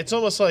 Yeah, it's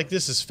almost like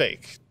this is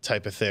fake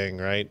type of thing,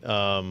 right?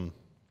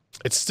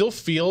 It still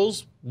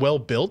feels well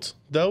built,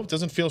 though. It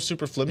doesn't feel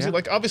super flimsy. Yeah.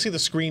 Like, obviously the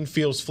screen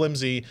feels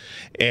flimsy,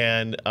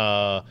 and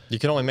you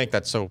can only make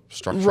that so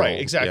structural. Right,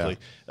 exactly.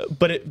 Yeah.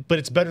 But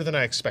it's better than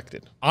I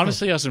expected.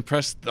 Honestly, I was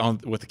impressed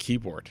with the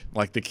keyboard.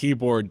 Like, the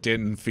keyboard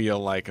didn't feel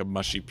like a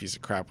mushy piece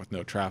of crap with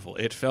no travel.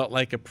 It felt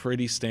like a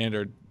pretty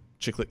standard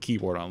chiclet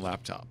keyboard on a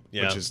laptop,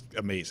 which is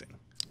amazing.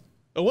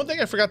 One thing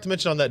I forgot to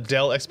mention on that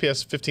Dell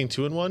XPS 15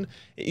 2-in-1,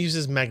 it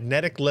uses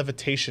magnetic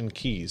levitation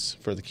keys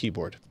for the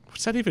keyboard.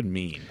 What's that even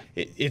mean?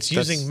 It's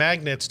using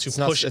magnets to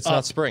push up. It's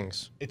not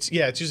springs. It's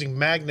using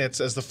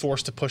magnets as the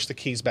force to push the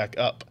keys back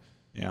up.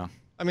 Yeah.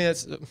 I mean,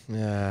 it's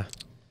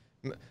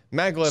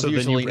maglev so usually...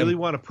 then you really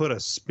want to put a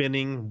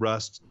spinning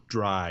rust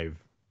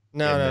drive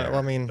No, there,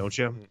 I mean... Don't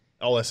you?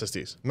 All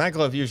SSDs.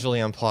 Maglev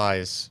usually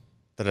implies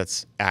that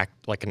it's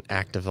like an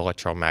active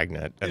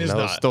electromagnet. And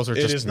those are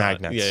just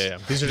magnets. Yeah.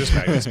 These are just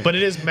magnets. But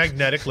it is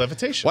magnetic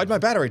levitation. Why'd my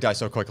battery die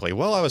so quickly?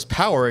 Well, I was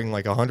powering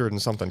like 100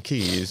 and something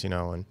keys,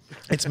 and...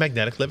 It's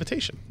magnetic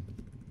levitation.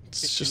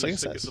 It's just like it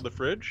says. Stick it to the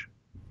fridge?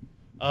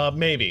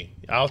 Maybe.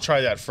 I'll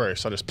try that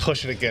first. I'll just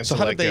push it against so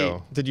and how let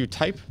go. Did you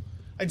type?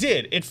 I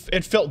did.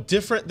 It felt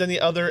different than the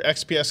other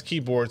XPS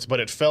keyboards, but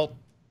it felt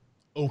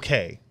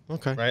okay.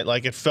 Okay. Right?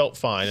 Like, it felt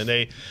fine. And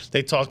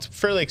they talked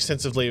fairly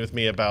extensively with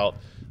me about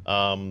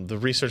the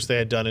research they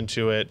had done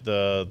into it,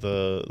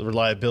 the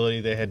reliability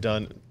they had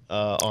done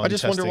on I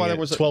just wonder why there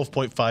was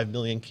 12.5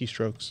 million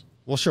keystrokes.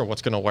 Well, sure.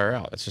 What's going to wear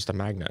out? It's just a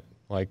magnet.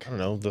 Like, I don't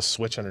know, the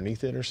switch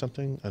underneath it or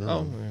something. I don't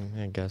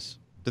know. I guess.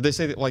 Did they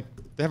say that, like,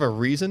 they have a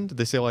reason? Did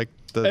they say, like,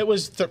 It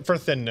was for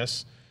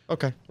thinness.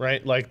 Okay.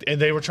 Right? Like,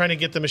 and they were trying to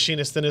get the machine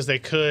as thin as they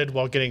could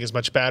while getting as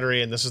much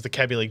battery, and this is the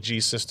Kaby Lake-G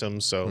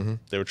system, so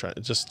they were trying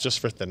just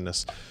for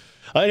thinness.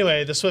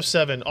 Anyway, the Swift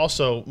 7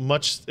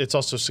 it's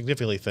also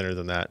significantly thinner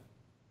than that.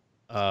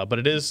 But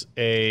it is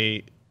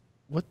a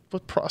what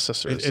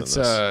processor is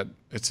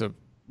it's a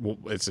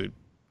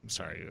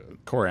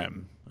Core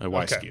M, a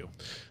Y SKU.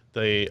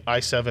 the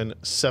i7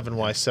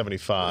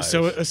 7Y75.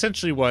 So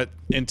essentially what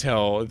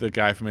Intel, the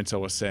guy from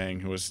Intel was saying,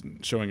 who was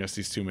showing us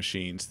these two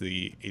machines,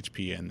 the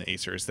HP and the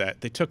Acer, is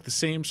that they took the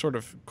same sort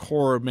of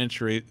core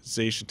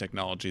miniaturization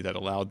technology that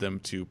allowed them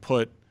to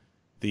put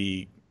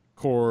the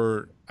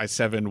Core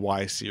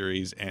i7Y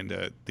series and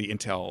the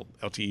Intel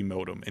LTE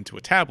modem into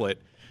a tablet,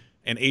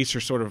 and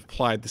Acer sort of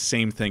applied the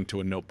same thing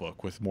to a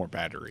notebook with more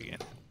battery in.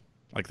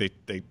 Like they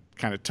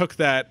kind of took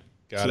that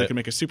they could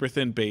make a super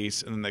thin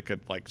base, and then they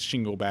could like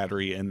shingle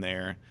battery in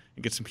there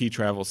and get some heat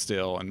travel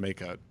still and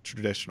make a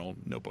traditional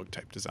notebook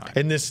type design.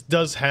 And this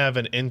does have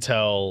an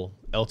Intel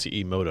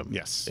LTE modem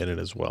in it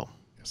as well.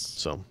 Yes.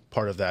 So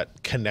part of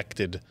that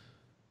connected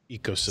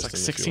ecosystem.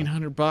 It's like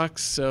 $1,600,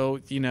 so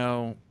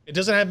it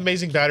doesn't have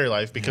amazing battery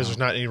life because there's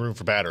not any room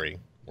for battery,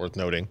 worth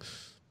noting.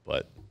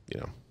 But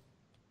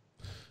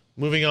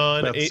moving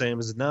on. About the same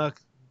as a NUC.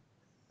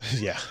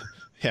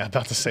 Yeah,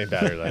 about the same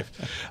battery life.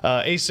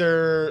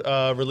 Acer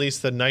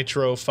released the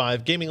Nitro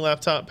 5 gaming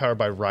laptop powered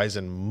by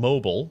Ryzen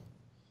Mobile.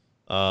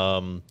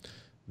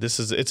 It's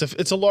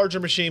a larger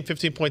machine,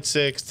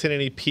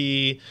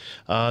 15.6,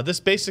 1080p. This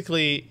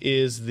basically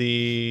is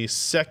the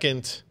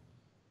second.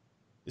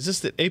 Is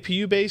this the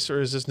APU base or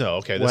is this no?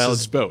 Okay,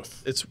 it's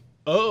both.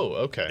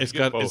 Okay. It's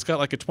got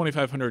like a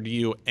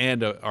 2500U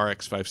and a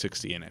RX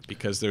 560 in it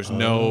because there's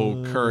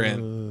no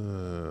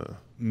current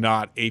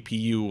not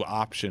APU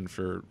option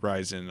for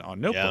Ryzen on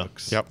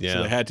notebooks. Yep.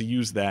 So they had to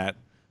use that.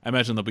 I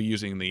imagine they'll be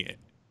using the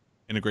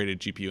integrated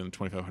GPU in the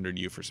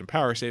 2500U for some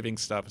power saving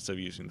stuff instead of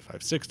using the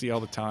 560 all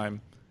the time.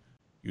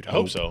 You'd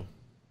hope so.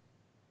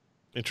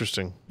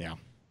 Interesting. Yeah.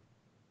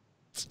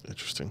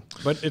 Interesting.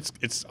 But it's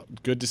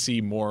good to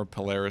see more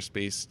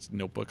Polaris-based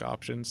notebook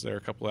options. There are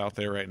a couple out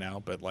there right now,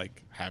 but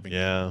like having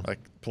like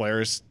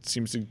Polaris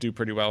seems to do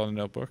pretty well in a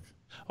notebook.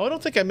 Oh, I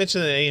don't think I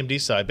mentioned the AMD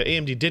side, but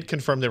AMD did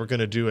confirm they were going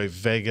to do a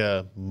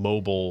Vega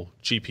mobile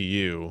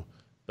GPU,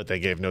 but they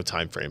gave no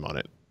time frame on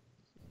it.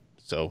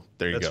 So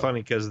there you go. That's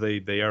funny because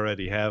they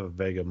already have a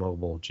Vega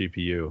mobile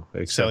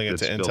GPU. Selling it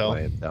to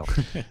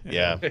Intel.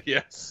 Yeah.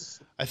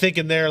 Yes. I think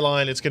in their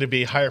line it's going to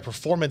be higher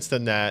performance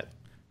than that.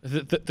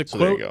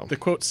 The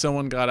quote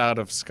someone got out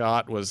of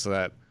Scott was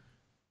that,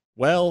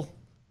 well,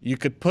 you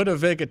could put a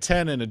Vega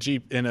 10 in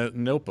a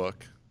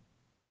notebook.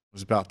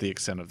 Was about the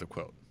extent of the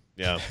quote.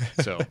 Yeah.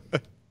 So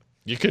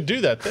you could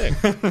do that thing.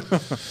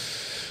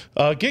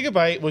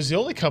 Gigabyte was the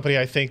only company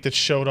I think that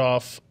showed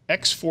off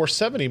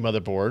X470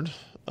 motherboard.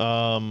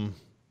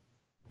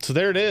 So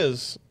there it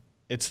is.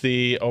 It's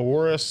the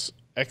Aorus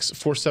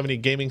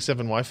X470 Gaming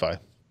 7 Wi-Fi.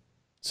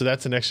 So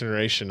that's the next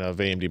generation of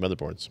AMD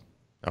motherboards.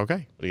 Okay.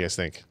 What do you guys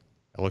think?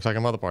 It looks like a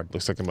motherboard.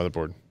 Looks like a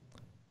motherboard.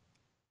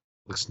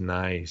 Looks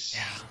nice.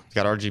 Yeah. It's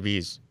got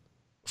RGBs.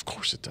 Of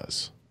course it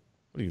does.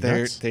 What are you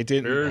nuts? They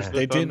didn't. There's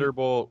the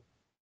Thunderbolt.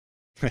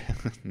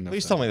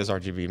 Please tell me this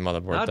RGB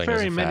motherboard Not thing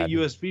very is a many fad.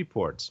 USB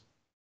ports.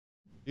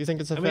 Do you think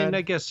it's a fad? fad? I mean,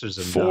 I guess there's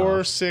a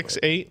 4, 6,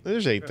 8.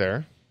 There's 8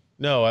 there.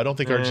 No, I don't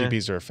think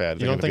RGBs are a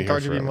fad. You don't think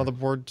RGB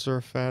motherboards are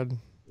a fad?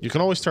 You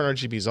can always turn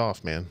RGBs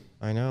off, man.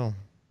 I know.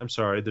 I'm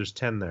sorry. There's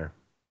 10 there.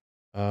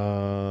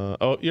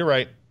 Oh, you're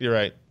right. You're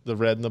right. The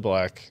red and the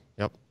black.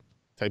 Yep.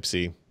 Type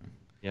C.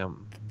 Yeah.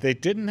 They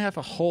didn't have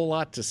a whole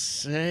lot to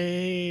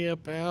say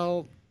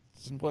about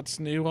what's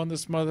new on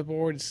this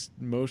motherboard. It's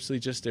mostly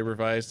just a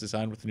revised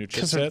design with a new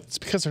chipset. It's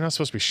because they're not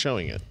supposed to be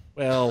showing it.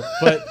 Well,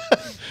 but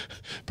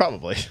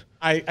probably.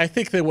 I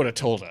think they would have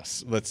told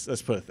us. Let's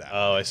put it that way.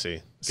 Oh, I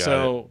see.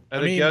 Got it.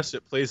 I guess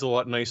it plays a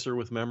lot nicer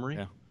with memory.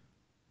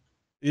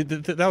 Yeah.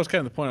 That was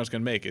kind of the point I was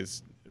going to make.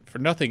 Is for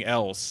nothing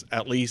else,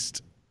 at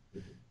least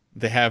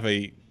they have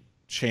a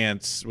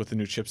chance with the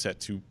new chipset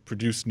to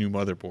produce new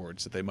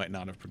motherboards that they might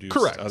not have produced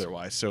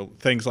otherwise. So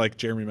things like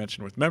Jeremy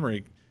mentioned with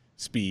memory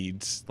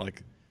speeds,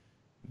 like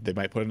they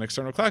might put an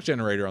external clock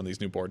generator on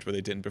these new boards where they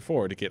didn't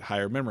before to get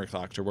higher memory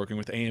clocks, or working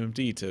with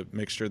AMD to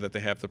make sure that they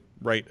have the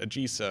right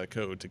AGESA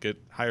code to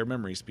get higher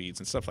memory speeds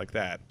and stuff like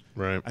that.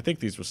 Right. I think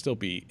these will still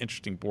be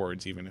interesting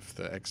boards, even if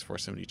the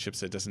X470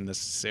 chipset doesn't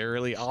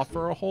necessarily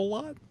offer a whole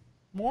lot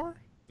more.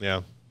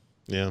 Yeah.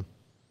 Yeah.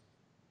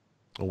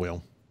 Oh,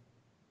 well.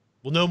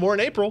 We'll know more in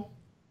April.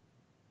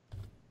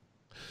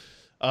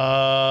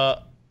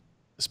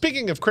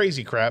 Speaking of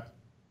crazy crap,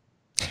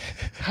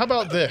 how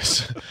about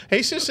this?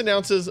 Asus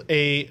announces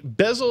a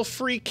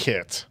bezel-free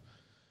kit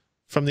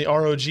from the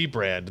ROG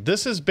brand.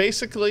 This is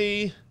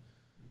basically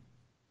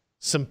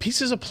some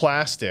pieces of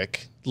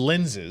plastic,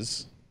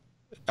 lenses.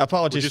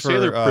 Apologies Would you say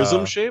they're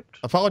prism shaped?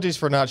 Apologies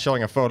for not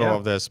showing a photo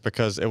of this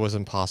because it was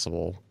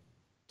impossible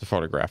to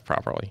photograph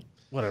properly.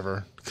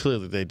 Whatever.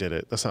 Clearly they did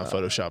it. That's not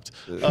photoshopped.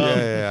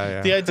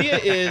 Yeah. The idea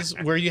is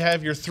where you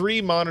have your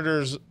 3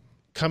 monitors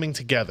coming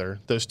together,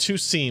 those 2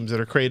 seams that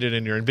are created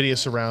in your NVIDIA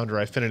Surround or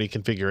Affinity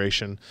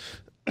configuration.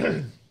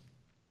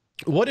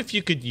 What if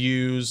you could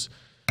use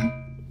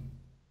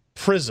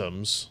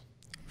prisms?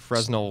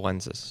 Fresnel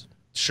lenses.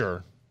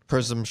 Sure.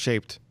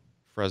 Prism-shaped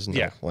Fresnel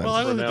lenses. Well,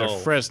 I don't think they're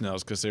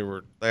Fresnels because they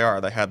were... They are.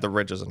 They had the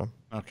ridges in them.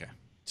 Okay.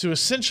 To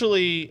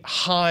essentially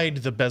hide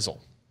the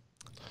bezel.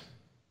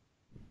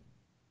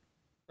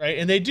 Right,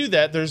 and they do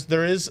that.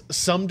 There is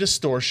some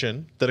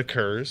distortion that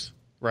occurs,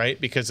 right?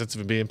 Because it's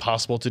be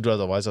impossible to do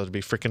otherwise. That would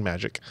be freaking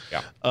magic.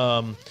 Yeah.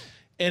 And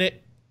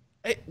it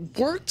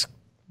worked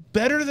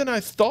better than I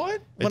thought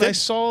when I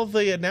saw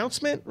the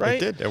announcement.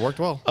 Right, it did. It worked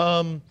well.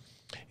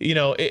 You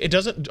know, it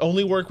doesn't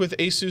only work with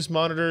Asus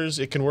monitors.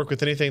 It can work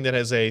with anything that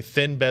has a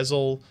thin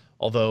bezel.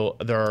 Although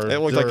there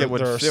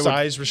are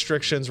size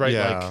restrictions, right?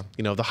 Yeah. Like,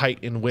 you know, the height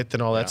and width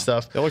and all that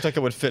stuff. It looked like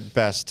it would fit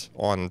best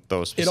on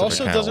those specific It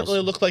also panels. doesn't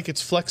really look like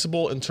it's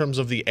flexible in terms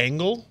of the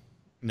angle.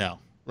 No.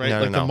 Right?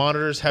 Like the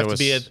monitors have to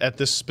be at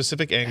this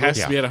specific angle. It has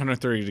to be at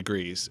 130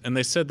 degrees. And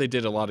they said they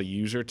did a lot of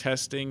user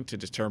testing to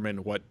determine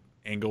what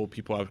angle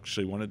people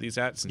actually wanted these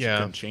at, since you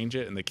couldn't change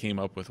it, and they came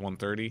up with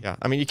 130. Yeah,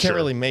 I mean, you can't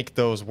really make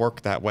those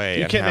work that way.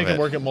 You can't make them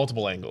work at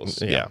multiple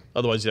angles. Yeah.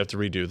 Otherwise, you have to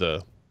redo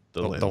the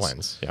lens. The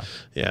lens,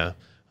 yeah.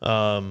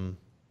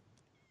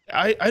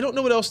 I don't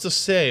know what else to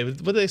say.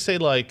 What do they say?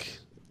 Like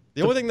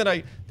the only thing that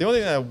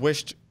I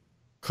wished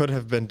could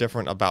have been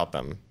different about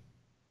them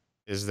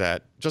is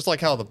that, just like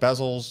how the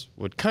bezels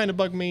would kind of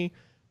bug me,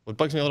 what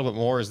bugs me a little bit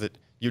more is that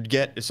you'd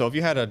get, so if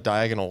you had a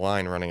diagonal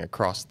line running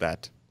across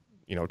that,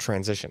 you know,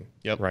 transition,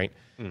 right?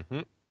 Mm-hmm.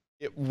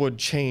 It would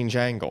change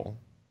angle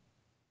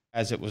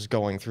as it was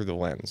going through the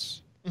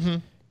lens. Mm-hmm.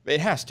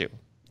 It has to,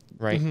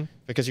 right? Mm-hmm.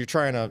 Because you're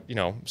trying to, you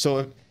know, so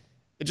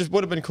it just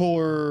would have been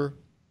cooler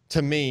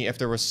to me if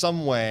there was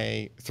some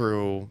way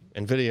through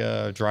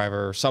NVIDIA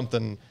driver or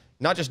something,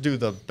 not just do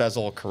the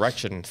bezel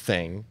correction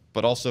thing,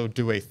 but also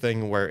do a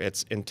thing where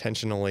it's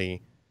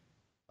intentionally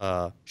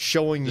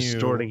showing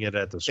distorting it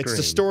at the screen. It's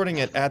distorting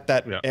it at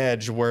that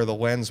edge where the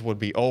lens would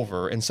be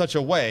over in such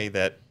a way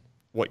that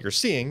what you're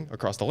seeing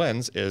across the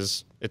lens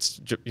is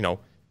you know,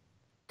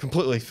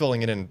 completely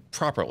filling it in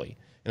properly.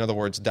 In other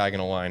words,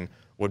 diagonal line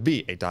would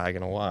be a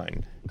diagonal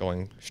line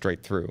going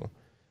straight through.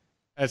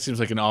 That seems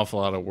like an awful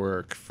lot of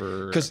work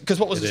for. Because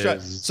what was the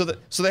strategy?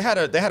 So they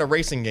had a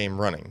racing game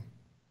running,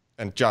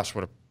 and Josh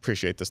would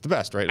appreciate this the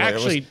best, right?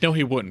 Actually, no,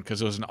 he wouldn't,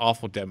 because it was an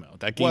awful demo.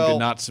 That game did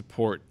not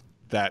support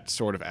that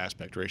sort of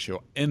aspect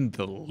ratio in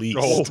the least.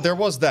 Well, there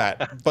was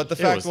that, but the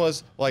fact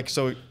was like,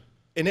 so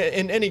in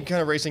any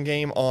kind of racing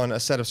game on a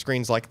set of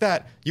screens like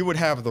that, you would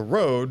have the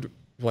road,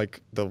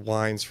 like the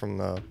lines from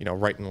the, you know,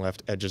 right and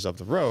left edges of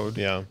the road,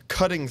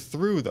 cutting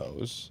through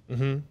those,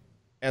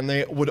 and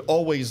they would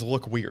always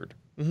look weird.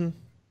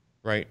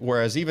 Right?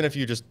 Whereas even if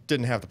you just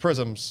didn't have the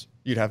prisms,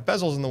 you'd have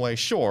bezels in the way,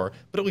 sure,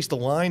 but at least the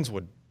lines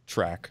would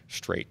track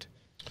straight.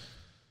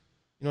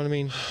 You know what I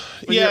mean?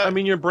 Yeah, I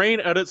mean, your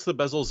brain edits the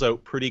bezels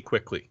out pretty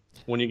quickly.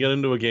 When you get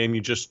into a game, you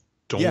just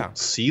don't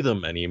see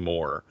them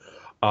anymore.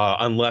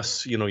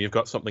 Unless, you know, you've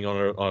got something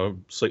on a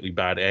slightly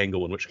bad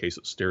angle, in which case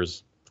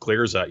it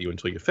glares at you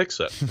until you fix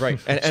it. Right.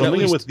 And so I'm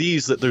thinking with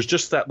these that there's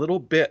just that little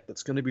bit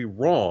that's going to be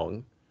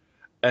wrong.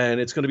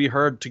 And it's going to be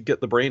hard to get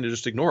the brain to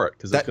just ignore it,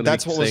 because it's going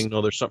to be saying,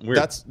 no, there's something weird.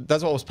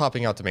 That's what was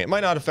popping out to me. It might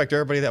not affect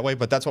everybody that way,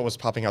 but that's what was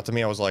popping out to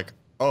me. I was like,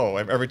 oh,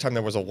 every time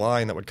there was a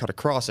line that would cut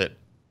across it,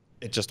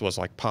 it just was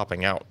like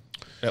popping out,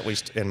 at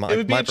least in my perception. It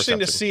would be interesting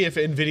to see if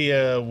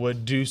NVIDIA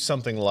would do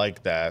something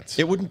like that.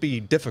 It wouldn't be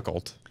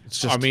difficult. It's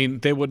just, I mean,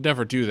 they would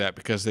never do that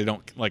because they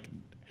don't, like,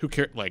 who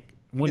cares? Like,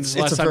 when's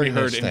the last time you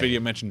heard NVIDIA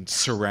mention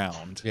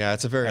surround? Yeah,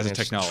 it's a very as a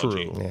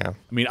technology. True. Yeah.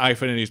 I mean,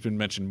 iFinity's been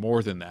mentioned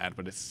more than that,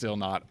 but it's still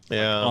not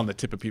on the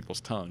tip of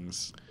people's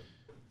tongues.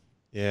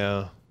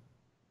 Yeah.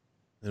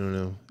 I don't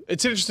know.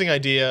 It's an interesting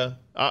idea.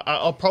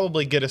 I'll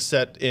probably get a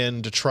set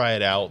in to try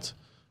it out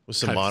with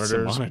some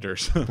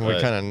monitors.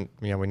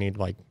 We need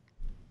like.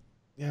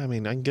 Yeah, I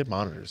mean, I can get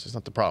monitors. It's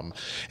not the problem.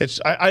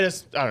 I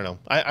don't know.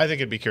 I think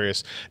it'd be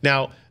curious.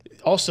 Now,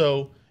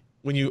 also,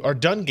 when you are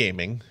done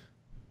gaming,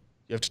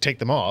 you have to take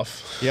them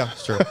off. Yeah,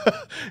 it's true.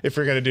 If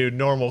you're going to do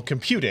normal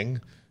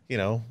computing, you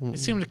know. It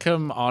seemed to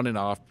come on and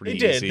off pretty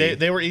easy. It did.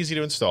 They were easy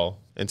to install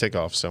and take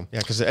off. So yeah,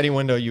 because any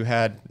window you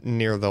had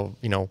near the,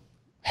 you know,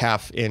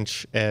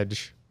 half-inch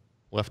edge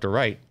left or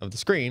right of the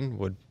screen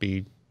would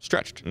be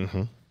stretched.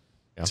 Mm-hmm.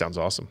 Yeah. Sounds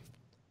awesome.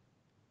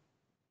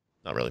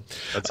 Not really.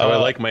 That's how I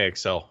like my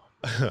Excel.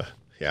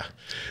 Yeah.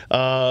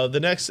 The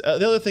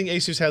other thing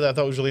Asus had that I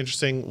thought was really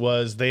interesting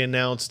was they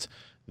announced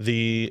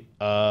the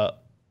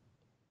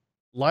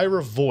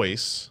Lyra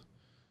Voice,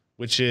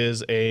 which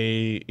is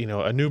a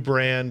new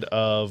brand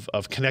of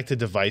connected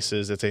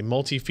devices. It's a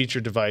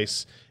multi-feature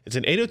device. It's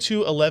an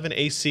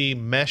 802.11ac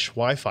mesh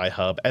Wi-Fi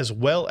hub, as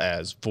well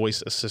as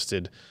voice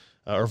assistant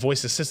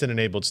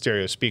enabled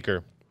stereo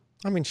speaker.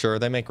 I mean, sure,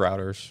 they make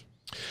routers.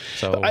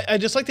 So I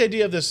just like the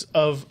idea of this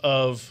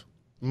of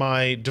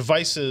my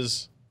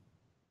devices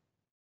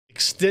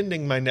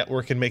extending my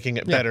network and making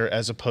it better,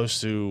 as opposed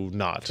to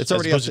not. It's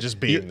already opposed to just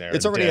being there.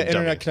 It's already an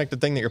internet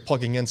connected thing that you're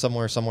plugging in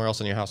somewhere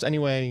else in your house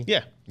anyway.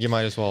 Yeah, you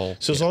might as well.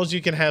 So as long as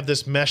you can have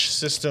this mesh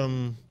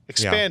system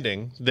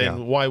expanding,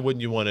 then why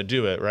wouldn't you want to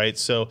do it, right?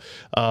 So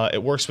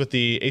it works with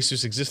the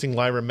Asus existing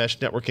Lyra mesh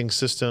networking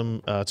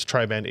system. It's a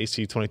tri-band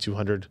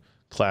AC2200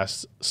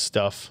 class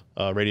stuff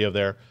radio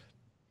there.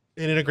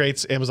 It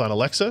integrates Amazon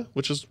Alexa,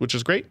 which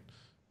is great.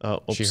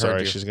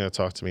 Sorry, she's going to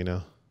talk to me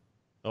now.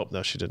 Oh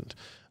no, she didn't.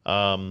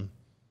 And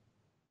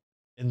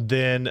And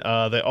then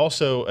they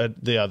also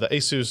the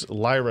Asus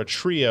Lyra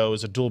Trio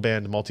is a dual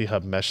band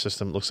multi-hub mesh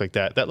system. It looks like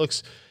that. That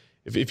looks,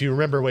 if you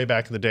remember way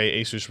back in the day,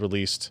 Asus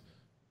released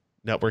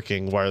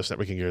wireless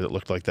networking gear that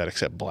looked like that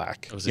except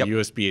black. It was a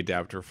USB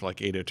adapter for like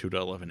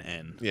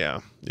 802.11n. Yeah.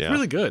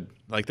 Really good.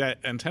 Like that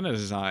antenna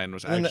design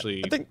was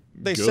actually. I think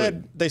they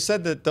good.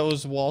 said that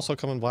those will also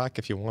come in black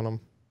if you want them.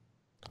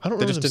 I don't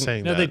remember them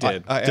saying that. No, they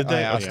did. Did they?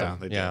 I asked Okay. them.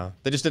 They did. Yeah,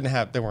 they just didn't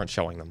have. They weren't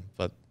showing them,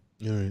 but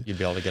you'd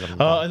be able to get them.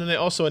 And then they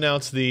also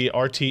announced the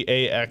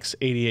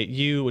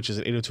RTAX88U, which is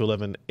an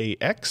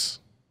 802.11ax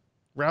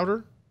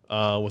router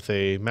with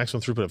a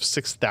maximum throughput of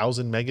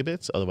 6,000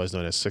 megabits, otherwise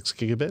known as 6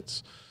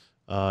 gigabits.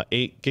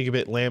 8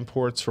 gigabit LAN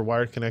ports for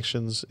wired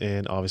connections,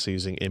 and obviously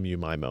using MU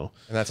MIMO.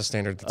 And that's a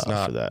standard that's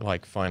not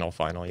like final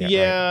yet.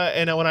 Yeah, right?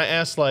 and when I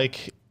asked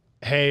like,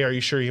 hey, are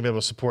you sure you're gonna be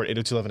able to support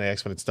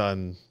 802.11ax when it's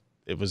done?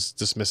 It was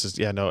dismissed as,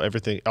 yeah, no,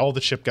 everything, all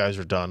the chip guys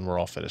are done. We're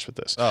all finished with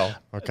this. Oh,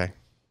 okay.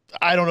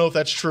 I don't know if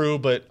that's true,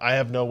 but I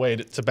have no way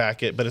to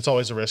back it. But it's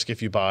always a risk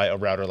if you buy a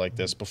router like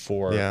this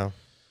before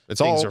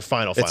things are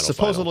final. It's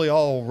supposedly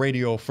all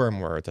radio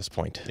firmware at this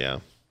point. Yeah.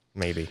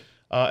 Maybe.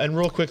 And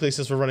real quickly,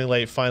 since we're running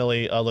late,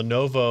 finally,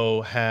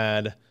 Lenovo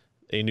had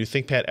a new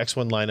ThinkPad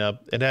X1 lineup.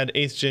 It had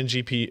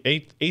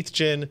 8th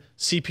gen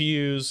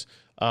CPUs,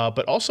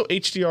 but also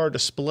HDR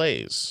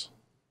displays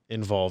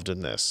involved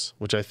in this,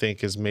 which I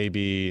think is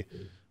maybe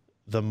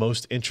the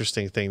most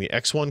interesting thing. The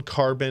X1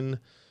 Carbon,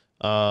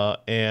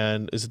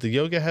 and is it the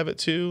Yoga have it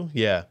too?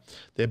 Yeah.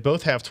 They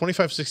both have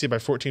 2560 by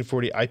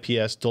 1440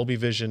 IPS Dolby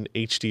Vision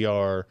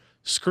HDR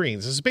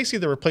screens. This is basically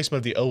the replacement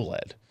of the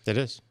OLED. It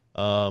is.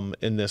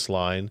 In this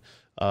line.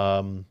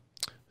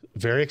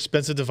 Very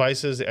expensive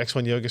devices. The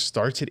X1 Yoga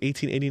starts at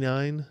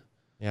 $1,889.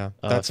 Yeah,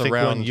 that's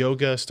around.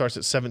 Yoga starts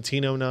at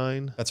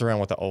 $1,709. That's around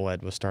what the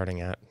OLED was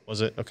starting at.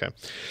 Was it? Okay.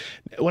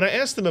 When I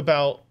asked them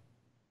about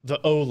the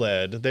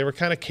OLED, they were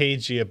kind of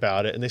cagey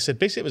about it, and they said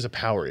basically it was a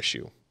power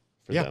issue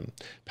for them.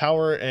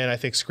 Power and I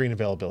think screen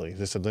availability.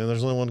 They said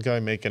there's only one guy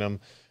making them,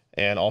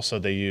 and also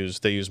they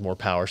use more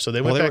power. So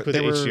they went back with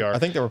the HDR. I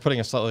think they were putting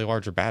a slightly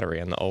larger battery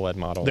in the OLED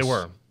models. They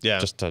were, yeah,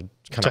 just to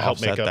kind of help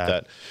make up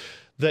that.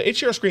 The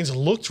HDR screens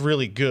looked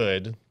really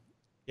good.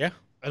 Yeah.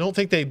 I don't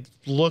think they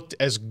looked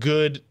as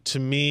good to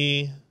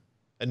me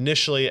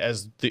initially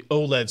as the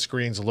OLED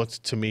screens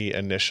looked to me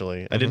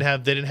initially. They didn't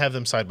have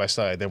them side by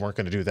side. They weren't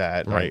going to do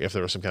that, right? If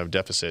there was some kind of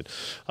deficit.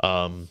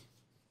 But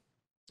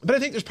I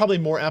think there's probably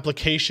more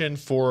application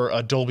for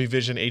a Dolby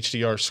Vision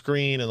HDR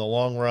screen in the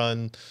long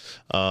run.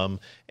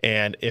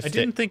 And if I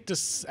didn't think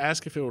to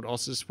ask if it would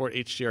also support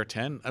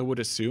HDR10, I would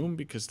assume,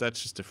 because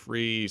that's just a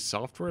free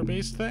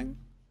software-based thing.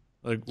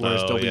 Like,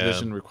 whereas Dolby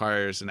Vision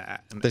requires a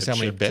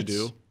chip to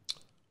do.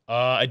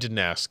 I didn't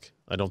ask.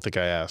 I don't think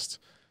I asked.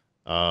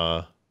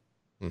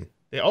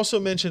 They also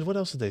mentioned, what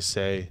else did they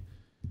say?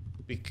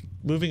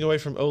 Moving away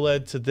from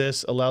OLED to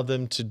this allowed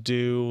them to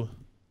do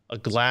a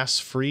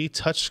glass-free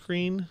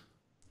touchscreen.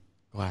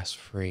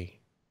 Glass-free.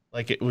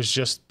 Like it was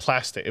just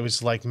plastic. It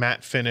was like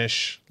matte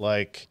finish,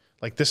 like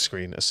this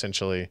screen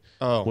essentially,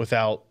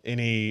 without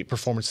any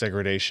performance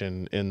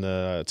degradation in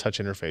the touch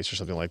interface or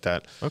something like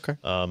that. Okay.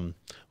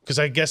 Because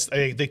I guess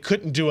they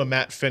couldn't do a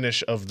matte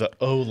finish of the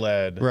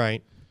OLED,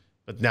 right?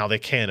 But now they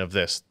can of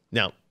this.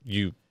 Now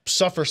you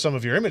suffer some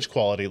of your image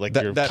quality, like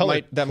your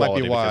color that might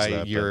be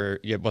why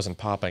it wasn't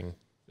popping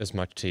as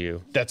much to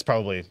you. That's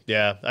probably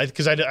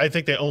because I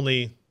think the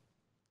only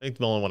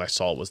one I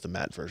saw was the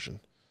matte version.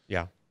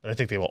 Yeah. But I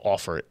think they will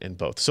offer it in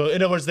both. So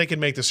in other words, they can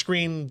make the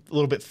screen a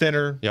little bit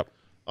thinner. Yep.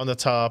 On the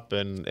top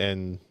and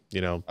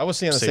I was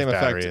seeing the same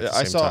effect.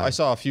 I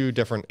saw a few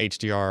different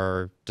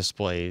HDR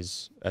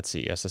displays at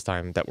CES this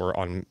time that were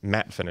on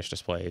matte finish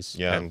displays.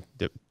 Yeah. And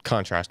the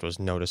contrast was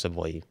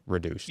noticeably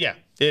reduced. Yeah,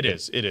 it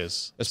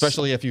is.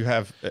 Especially if you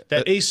have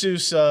that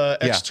Asus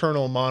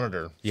external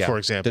monitor, for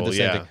example. Did the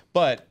same thing.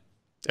 But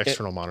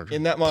external monitor.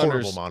 In that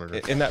portable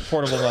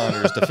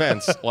monitor's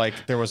defense, like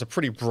there was a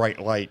pretty bright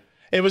light.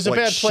 It was a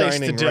bad place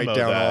to demo right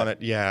down that. on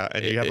it. Yeah,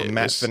 and you have a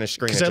matte finish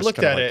screen. Because I looked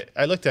at it,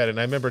 and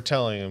I remember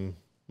telling him,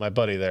 my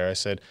buddy there, I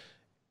said,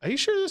 "Are you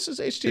sure this is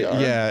HDR?"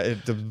 Yeah,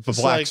 the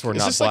blacks were not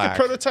black. Is this like a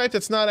prototype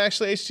that's not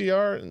actually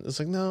HDR? And it's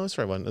like, no, it's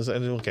the right one.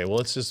 Okay, well,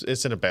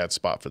 it's in a bad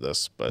spot for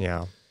this, but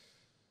yeah.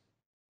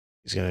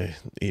 He's gonna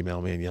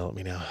email me and yell at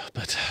me now,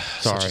 but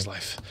such is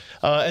life.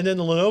 And then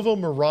the Lenovo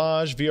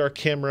Mirage VR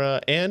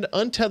camera and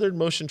untethered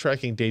motion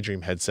tracking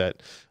Daydream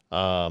headset.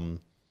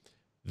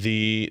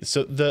 The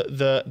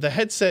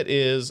headset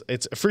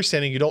it's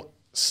freestanding. You don't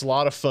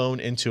slot a phone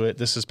into it.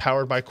 This is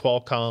powered by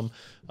Qualcomm.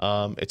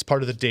 It's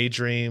part of the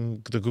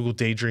Google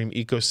Daydream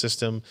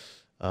ecosystem.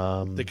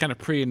 They kind of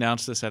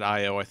pre-announced this at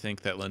I/O. I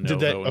think that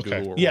Lenovo and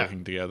Google were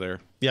working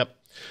together. Yep.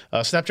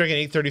 Snapdragon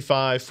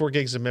 835, 4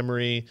 gigs of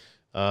memory,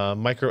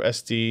 micro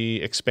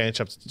SD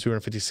expansion up to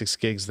 256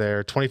 gigs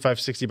there,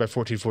 2560 by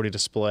 1440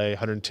 display,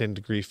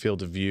 110-degree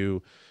field of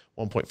view,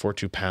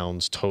 1.42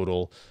 pounds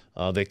total.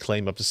 They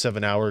claim up to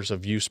 7 hours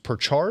of use per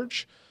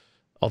charge,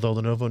 although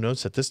Lenovo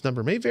notes that this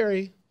number may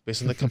vary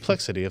based on the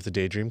complexity of the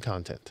Daydream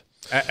content.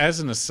 As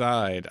an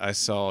aside, I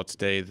saw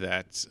today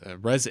that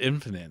Res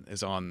Infinite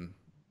is on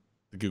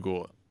the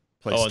Google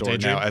Play Store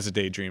now as a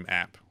Daydream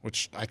app,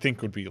 which I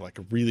think would be like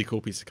a really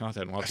cool piece of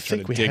content. We'll have to try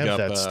to dig up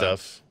that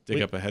stuff.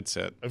 Dig up a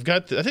headset. I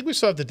think we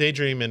still have the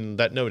Daydream and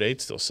that Note 8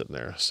 still sitting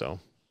there, so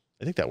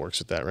I think that works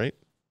with that, right?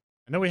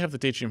 I know we have the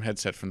Daydream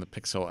headset from the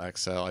Pixel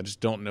XL. I just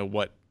don't know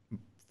what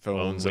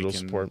phones we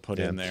can put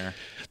in there.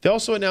 They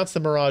also announced the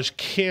Mirage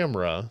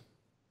camera,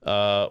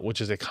 which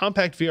is a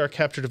compact VR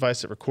capture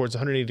device that records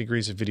 180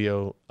 degrees of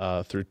video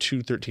through two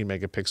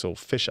 13-megapixel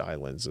fisheye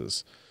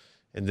lenses.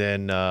 And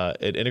then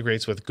it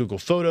integrates with Google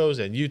Photos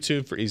and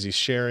YouTube for easy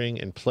sharing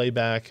and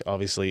playback,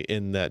 obviously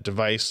in that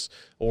device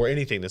or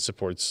anything that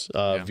supports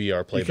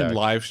VR playback. You can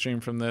live stream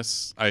from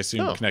this. I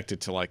assume connected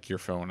to like your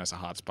phone as a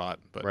hotspot,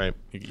 but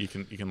you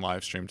can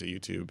live stream to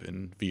YouTube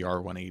in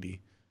VR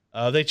 180.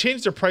 They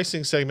changed their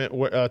pricing segment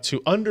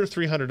to under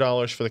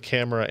 $300 for the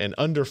camera and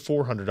under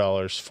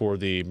 $400 for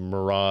the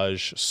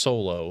Mirage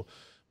Solo,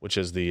 which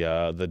is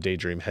the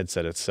Daydream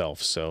headset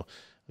itself. So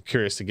I'm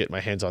curious to get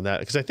my hands on that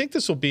because I think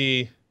this will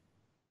be.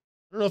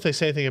 I don't know if they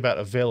say anything about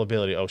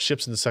availability. Oh,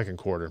 ships in the second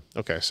quarter.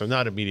 Okay, so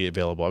not immediately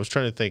available. I was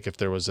trying to think if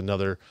there is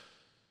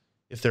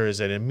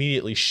an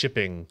immediately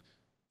shipping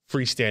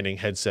freestanding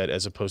headset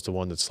as opposed to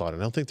one that's slotted.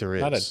 I don't think there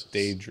is. Not a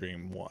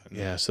Daydream one.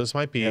 Yeah, so this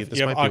might be. You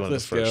have one of the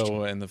first.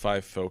 Go and the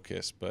Vive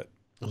Focus, but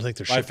I don't think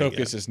they're Vive shipping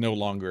Focus yet. is no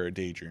longer a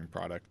Daydream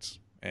product,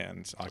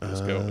 and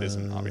Oculus Go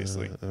isn't,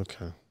 obviously.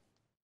 Okay.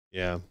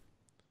 Yeah.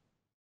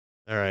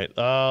 All right,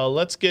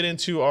 let's get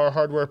into our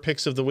hardware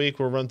picks of the week.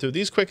 We'll run through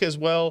these quick as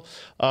well.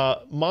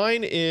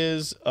 Mine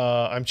is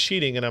I'm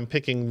cheating and I'm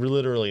picking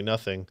literally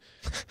nothing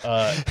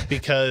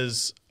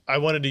because I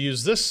wanted to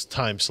use this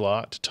time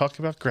slot to talk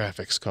about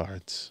graphics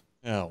cards.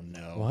 Oh,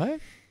 no.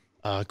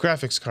 What?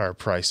 Graphics card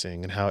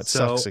pricing and how it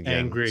sucks again.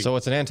 Angry. So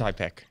it's an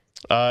anti-pick.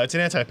 It's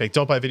an anti-pick.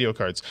 Don't buy video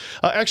cards.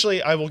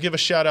 Actually, I will give a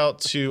shout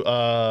out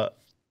to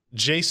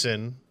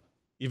Jason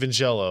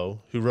Evangello,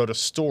 who wrote a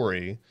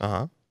story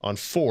on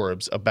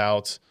Forbes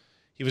about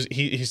he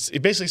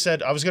basically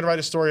said, I was going to write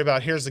a story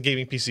about here's the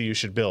gaming PC you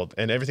should build,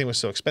 and everything was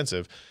so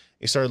expensive.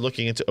 He started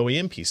looking into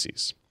OEM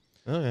PCs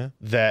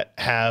that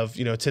have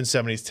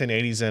 1070s,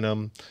 1080s in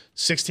them,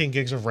 16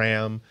 gigs of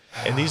RAM,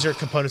 and these are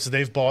components that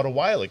they've bought a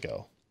while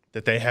ago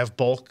that they have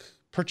bulk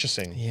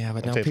purchasing. Yeah,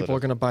 but now people are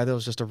going to buy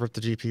those just to rip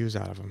the GPUs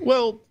out of them.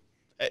 Well,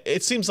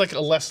 it seems like a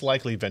less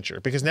likely venture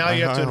because now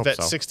you have to invest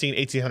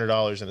 $1,600,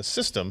 $1,800 in a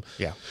system.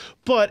 Yeah.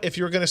 But if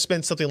you're going to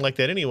spend something like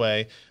that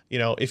anyway,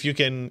 if you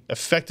can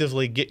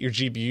effectively get your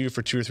GPU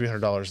for $200 or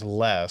 $300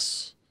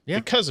 less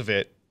because of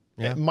it,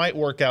 it might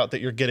work out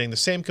that you're getting the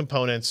same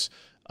components.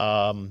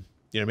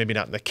 Maybe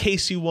not in the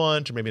case you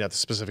want, or maybe not the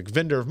specific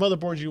vendor of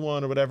motherboards you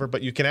want, or whatever.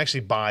 But you can actually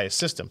buy a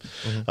system.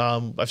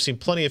 I've seen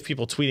plenty of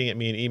people tweeting at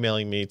me and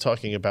emailing me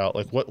talking about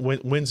like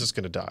when's this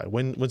going to die?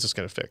 When's this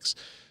going to fix?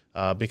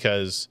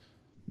 Because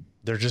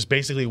they're just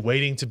basically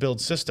waiting to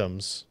build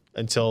systems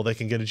until they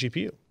can get a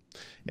GPU,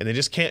 and they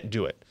just can't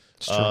do it.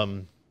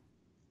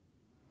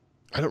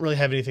 I don't really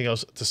have anything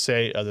else to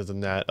say other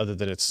than that, other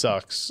than it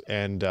sucks.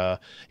 And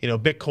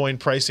Bitcoin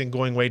pricing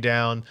going way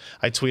down.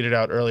 I tweeted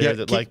out earlier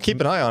that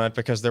keep an eye on it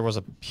because there was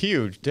a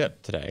huge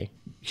dip today,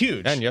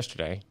 and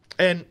yesterday.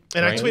 And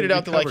I tweeted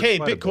out that hey,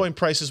 Bitcoin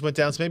prices went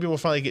down, so maybe we'll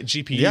finally get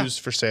GPUs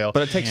for sale.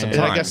 But it takes some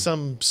time. And I guess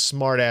some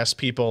smart ass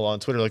people on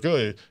Twitter like,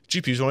 oh,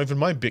 GPUs don't even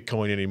mine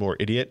Bitcoin anymore,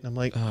 idiot. And I'm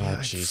like, oh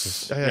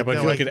Jesus. But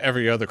if you look at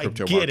every other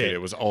crypto market, it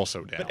was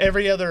also down. But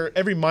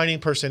every mining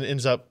person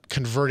ends up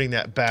converting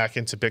that back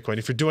into Bitcoin.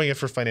 If you're doing it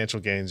for financial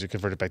gains, you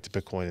convert it back to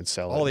Bitcoin and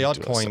sell it. All the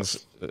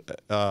altcoins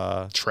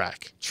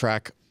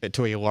track it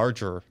to a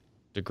larger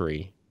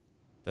degree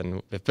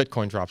than if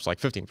Bitcoin drops like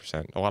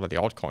 15%. A lot of the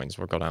altcoins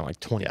will go down like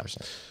 20%.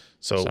 Yeah.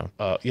 So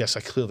yes, I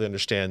clearly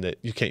understand that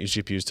you can't use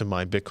GPUs to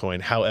mine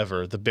Bitcoin.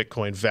 However, the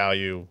Bitcoin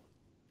value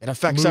it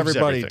affects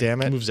everybody.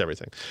 Damn it, moves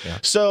everything. Yeah.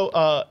 So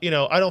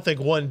I don't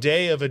think one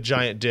day of a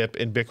giant dip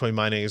in Bitcoin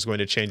mining is going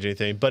to change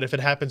anything. But if it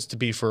happens to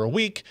be for a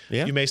week,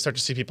 you may start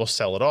to see people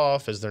sell it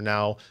off as they're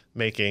now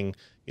making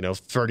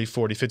 30,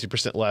 40,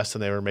 50% less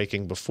than they were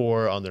making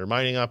before on their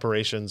mining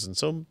operations. And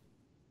so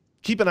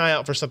keep an eye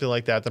out for something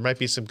like that. There might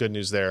be some good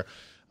news there.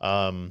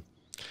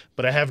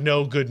 But I have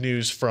no good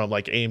news from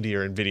like AMD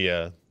or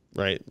NVIDIA.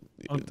 Right.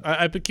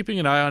 I've been keeping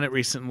an eye on it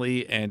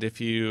recently, and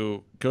if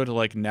you go to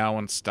like Now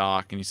in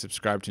Stock and you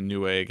subscribe to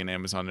Newegg and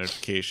Amazon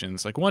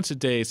notifications, like once a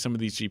day, some of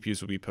these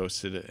GPUs will be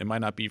posted. It might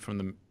not be from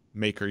the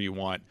maker you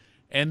want,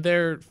 and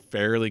they're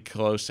fairly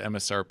close to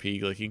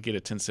MSRP. Like you can get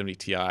a 1070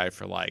 Ti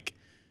for like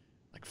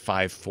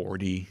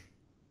 $540,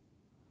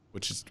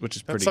 which is pretty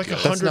good. That's like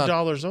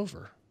 $100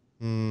 over,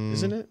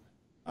 isn't it?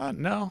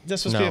 No,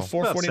 that's supposed to be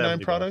a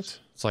 $449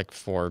 product. It's like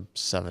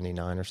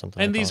 $479 or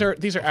something. And these are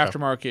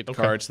aftermarket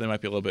cards. So they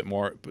might be a little bit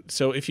more. But,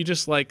 so if you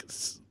just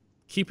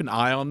keep an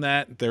eye on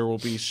that, there will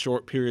be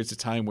short periods of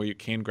time where you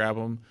can grab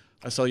them.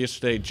 I saw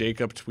yesterday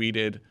Jacob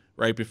tweeted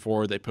right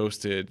before they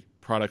posted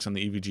products on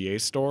the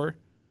EVGA store.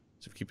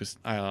 So keep an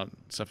eye on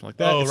stuff like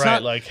that. Oh, it's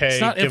right. Not, hey,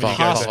 it's not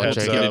impossible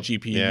to get a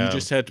GPU. Yeah. You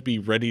just have to be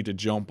ready to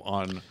jump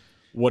on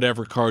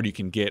whatever card you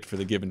can get for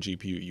the given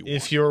GPU you want.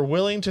 If you're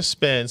willing to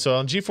spend, so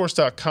on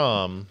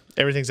GeForce.com,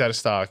 everything's out of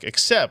stock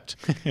except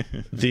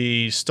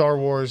the Star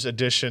Wars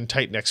Edition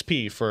Titan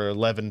XP for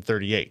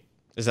 $1138.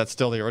 Is that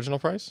still the original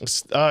price?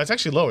 It's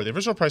actually lower. The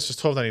original price was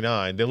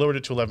 $12.99. They lowered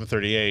it to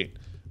 $11.38.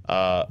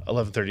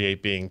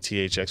 $11.38 being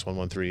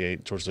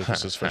THX-1138, George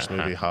Lucas's first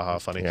movie. Haha,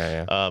 funny.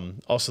 Yeah.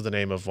 Also the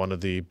name of one of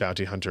the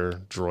bounty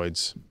hunter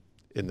droids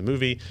in the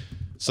movie.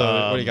 So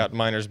what do you got?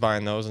 Miners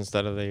buying those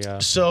instead of the...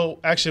 So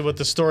actually what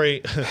the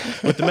story,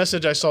 what the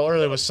message I saw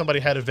earlier was somebody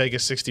had a Vega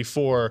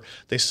 64.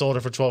 They sold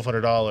it for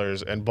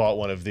 $1,200 and bought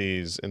one of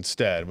these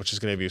instead, which is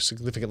going to be a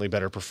significantly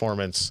better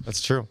performance.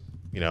 That's true.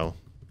 You know,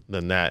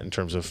 than that in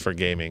terms of for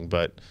gaming.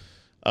 But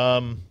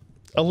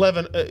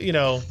 11,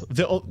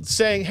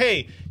 saying,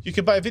 hey, you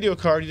can buy a video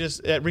card, you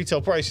just at retail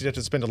price, you'd have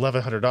to spend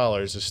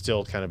 $1,100 is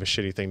still kind of a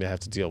shitty thing to have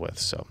to deal with.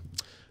 So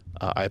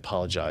I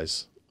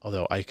apologize,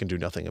 although I can do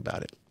nothing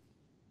about it.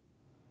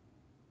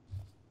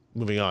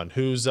 Moving on.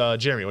 Who's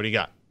Jeremy? What do you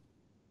got?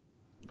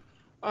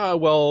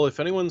 Well, if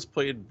anyone's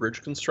played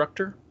Bridge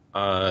Constructor,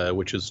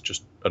 which is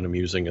just an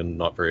amusing and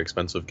not very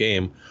expensive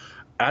game,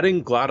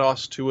 adding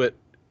GLaDOS to it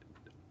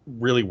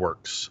really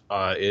works.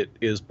 It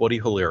is bloody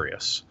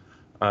hilarious.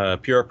 A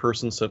PR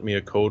person sent me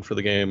a code for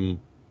the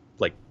game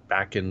like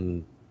back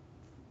in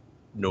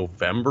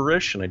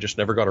November-ish, and I just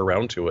never got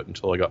around to it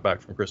until I got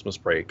back from Christmas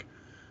break.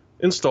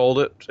 Installed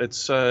it.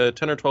 It's 10 or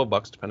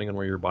 $12 depending on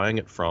where you're buying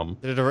it from.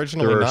 Did it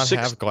originally not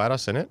have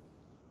GLaDOS in it?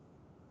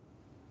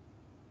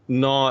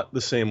 Not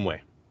the same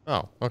way.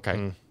 Oh,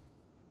 okay.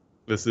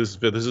 This is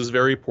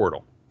very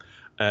Portal.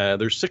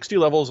 There's 60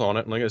 levels on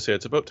it, and like I say,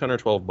 it's about 10 or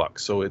 $12,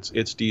 so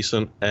it's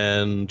decent.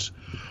 And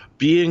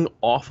being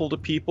awful to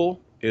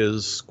people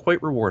is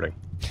quite rewarding.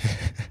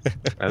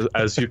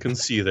 as you can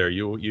see there,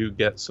 you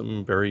get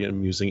some very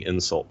amusing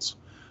insults.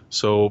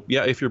 So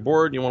yeah, if you're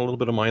bored, you want a little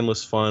bit of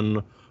mindless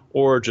fun,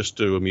 or just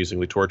to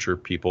amusingly torture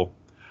people,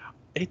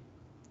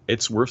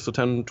 it's worth the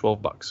 $10,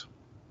 $12.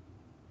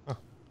 Oh,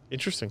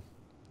 interesting.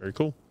 Very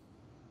cool.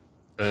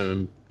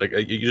 Like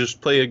you just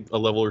play a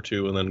level or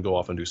two and then go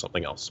off and do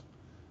something else.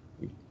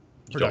 You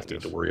don't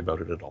need to worry about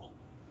it at all.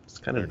 It's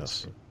kind of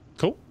nice.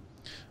 Cool.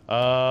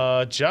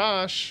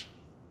 Josh,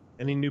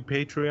 any new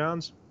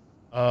Patreons?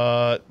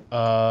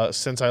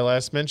 Since I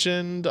last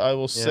mentioned, I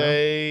will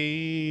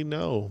say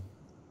no.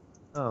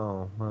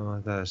 Oh, well,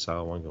 I thought I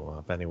saw one go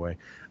up anyway.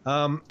 They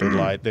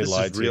lied. They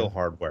lied. Is real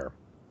hardware.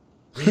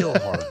 Real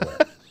hardware.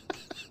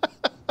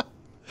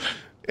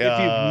 If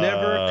you've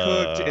never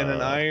cooked in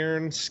an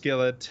iron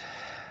skillet,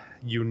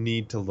 you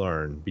need to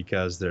learn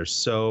because they're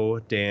so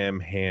damn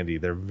handy.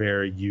 They're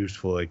very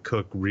useful. They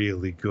cook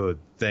really good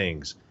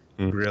things.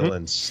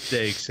 Grilling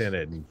steaks in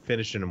it and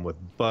finishing them with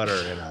butter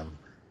in a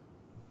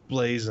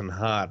blazing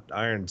hot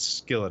iron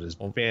skillet is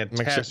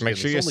fantastic. Make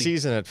sure you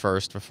season it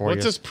first before What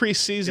does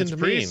pre-seasoned mean?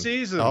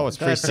 Pre-seasoned. Oh, it's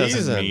pre-seasoned.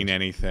 Doesn't mean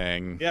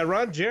anything. Yeah,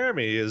 Ron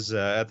Jeremy is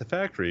at the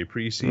factory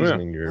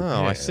pre-seasoning your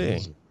Oh, I see.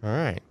 All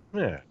right.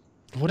 Yeah.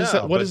 What is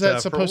that? What is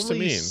that supposed to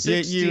mean?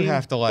 You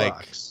have to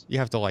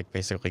like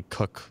basically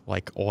cook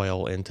like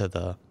oil into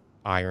the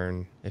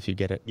iron if you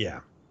get it. Yeah.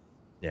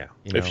 Yeah.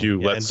 If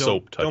you let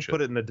soap touch it. Don't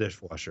put it in the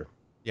dishwasher.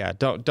 Yeah,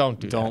 don't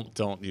do that.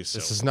 Don't use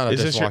soap. This is not a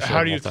dishwasher.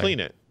 How do you clean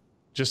it?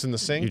 Just in the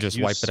sink? You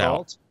just wipe it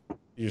out.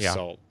 Use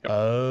salt. Yep.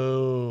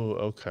 Oh,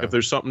 okay. If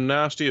there's something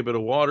nasty, a bit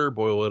of water,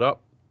 boil it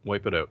up,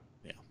 wipe it out.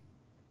 Yeah.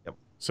 Yep.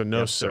 So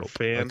no soap.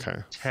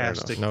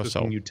 Fantastic no cooking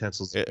soap.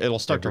 utensils. It'll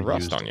start to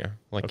rust on you.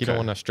 Like you don't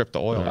want to strip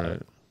the oil out of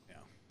it.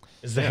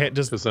 Is the hand?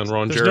 Because then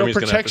Ron there's Jeremy's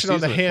no protection on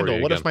the handle.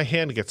 What again. if my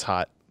hand gets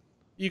hot?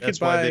 That's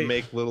why they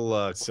make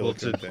little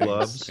quilted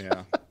gloves.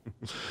 Yeah.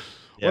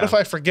 What if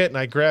I forget and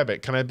I grab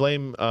it? Can I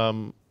blame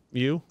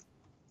you?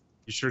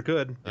 You sure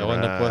could. You'll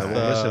end up with.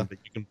 Listen, but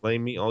you can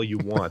blame me all you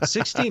want.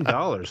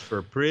 $16 for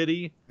a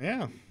pretty,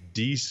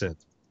 decent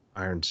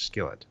iron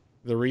skillet.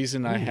 The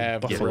reason I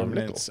have the Buffalo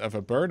remnants of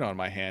a burn on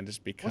my hand is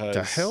because What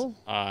the hell?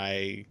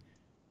 I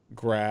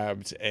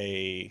grabbed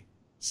a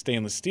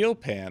stainless steel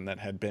pan that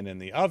had been in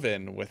the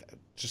oven with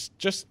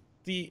just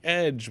the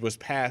edge was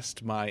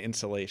past my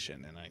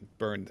insulation, and I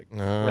burned the.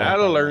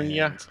 That'll learn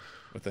ya.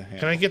 With the hand.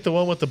 Can I get the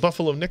one with the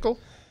buffalo nickel?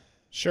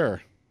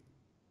 Sure.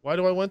 Why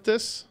do I want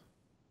this?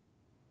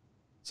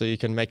 So you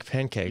can make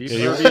pancakes.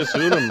 You're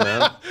assuming,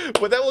 man.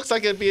 Well, that looks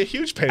like it'd be a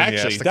huge pain in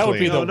the ass to that would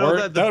be clean. the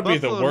worst. That would be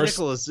the buffalo worst.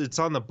 nickel it's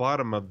on the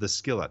bottom of the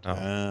skillet,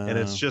 and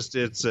it's just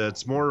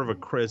it's more of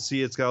a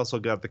see. It's also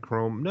got the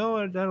chrome. No,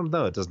 I don't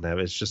know. It doesn't have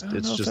it. It's just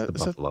the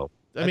buffalo.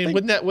 I mean,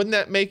 wouldn't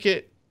that make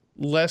it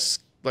less?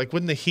 Like,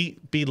 wouldn't the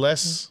heat be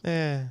less?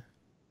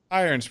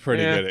 Iron's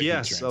pretty good at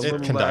yes, heat a transfer.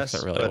 little conducts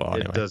less, it really but well it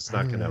anyway. does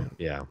not gonna.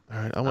 Yeah. All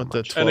right, I want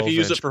the 12-inch. And if you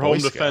use it for Boy home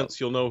Scout. defense,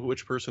 you'll know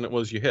which person it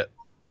was you hit.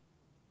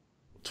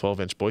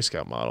 12-inch Boy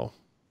Scout model.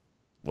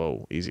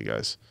 Whoa, easy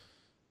guys.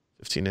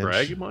 15-inch.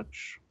 Brag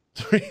much?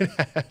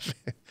 3.5.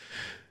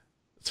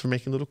 It's for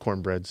making little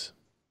cornbreads.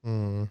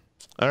 All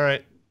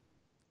right,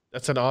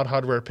 that's an odd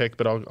hardware pick,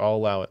 but I'll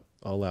allow it.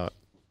 I'll allow it.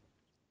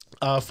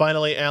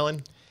 Finally,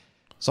 Alan.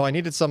 So I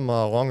needed some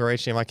longer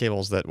HDMI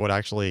cables that would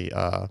actually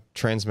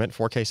transmit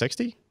 4K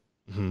 60.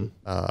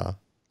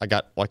 I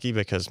got lucky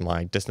because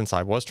my distance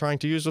I was trying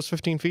to use was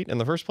 15 feet in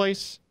the first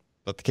place,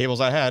 but the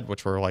cables I had,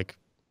 which were like,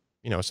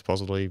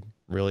 supposedly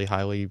really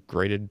highly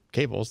graded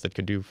cables that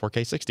could do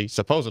 4K 60,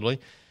 supposedly,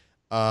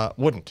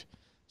 wouldn't.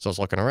 So I was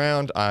looking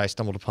around. I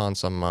stumbled upon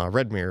some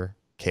Redmere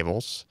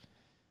cables.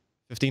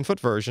 15-foot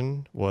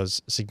version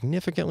was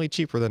significantly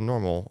cheaper than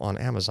normal on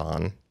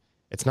Amazon.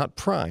 It's not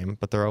Prime,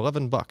 but they're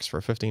 $11 for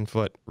a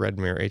 15-foot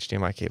Redmere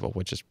HDMI cable,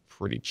 which is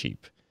pretty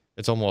cheap.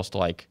 It's almost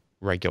like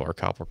regular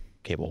copper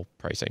cable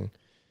pricing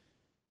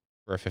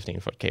for a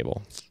 15-foot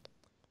cable.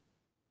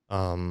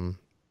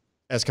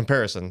 As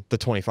comparison, the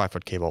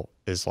 25-foot cable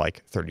is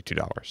like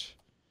 $32.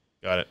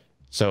 Got it.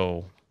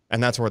 So,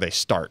 and that's where they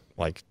start.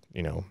 Like,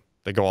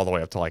 they go all the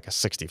way up to like a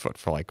 60-foot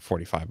for like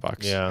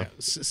 $45. Yeah.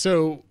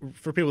 So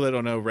for people that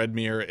don't know,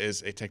 Redmere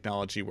is a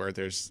technology where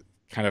there's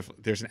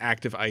an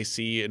active IC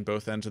in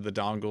both ends of the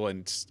dongle,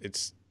 and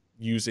it's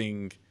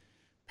using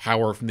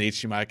power from the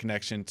HDMI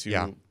connection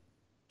to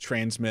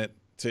transmit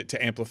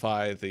to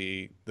amplify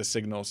the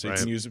signal. So you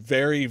can use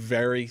very,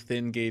 very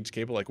thin gauge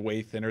cable, like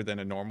way thinner than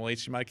a normal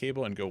HDMI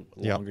cable, and go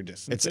longer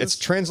distances.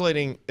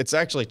 It's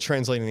actually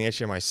translating the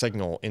HDMI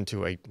signal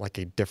into a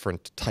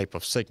different type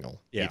of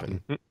signal.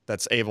 Even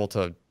that's able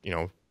to,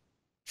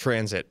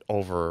 transit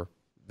over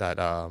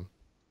that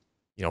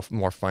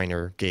more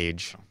finer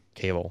gauge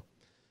cable.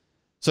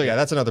 So yeah,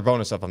 that's another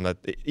bonus of them, that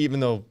even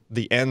though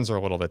the ends are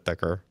a little bit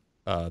thicker,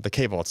 the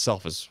cable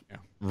itself is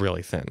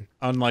really thin.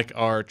 Unlike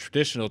our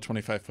traditional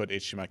 25-foot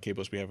HDMI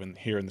cables we have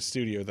here in the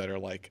studio that are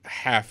like a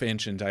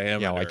half-inch in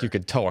diameter. Yeah, like you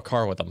could tow a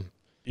car with them.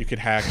 You could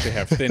actually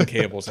have thin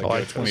cables that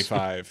go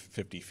 25,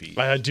 50 feet.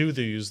 I do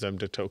use them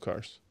to tow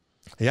cars.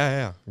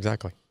 Yeah,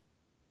 exactly.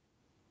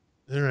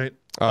 All right.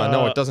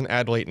 No, it doesn't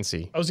add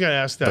latency. I was going to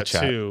ask that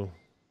too.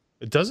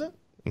 It doesn't?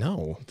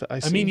 No.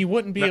 I mean, you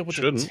wouldn't be able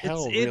to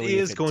tell. It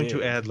is going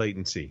to add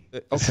latency.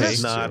 Okay,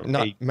 it's not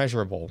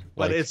measurable.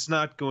 But it's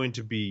not going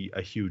to be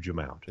a huge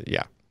amount.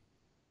 Yeah.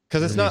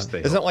 Because it's not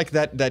like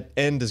that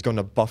end is going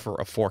to buffer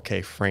a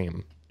 4K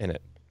frame in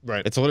it.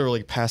 Right. It's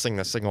literally passing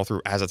the signal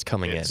through as it's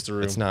coming in.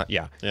 Through. It's not,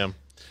 Yeah.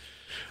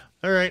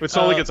 All right. It's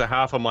not like it's a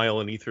half a mile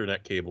in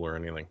Ethernet cable or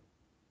anything.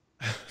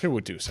 It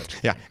would do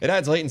such. Yeah, it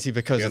adds latency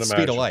because it's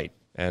speed of light,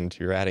 and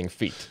you're adding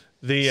feet.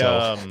 There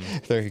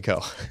you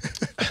go.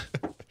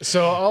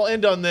 So I'll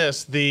end on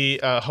this. The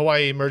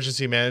Hawaii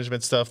emergency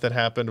management stuff that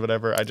happened,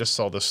 whatever. I just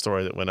saw this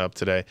story that went up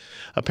today.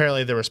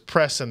 Apparently there was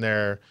press in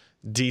there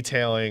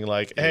detailing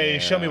like, hey,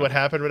 show me what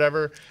happened,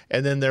 whatever.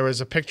 And then there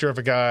was a picture of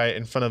a guy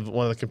in front of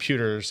one of the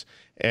computers,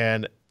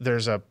 and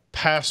there's a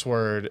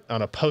password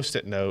on a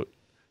Post-it note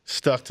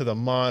stuck to the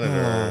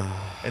monitor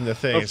and the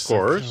thing. Of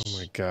course. Like, oh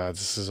my God,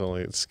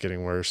 it's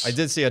getting worse. I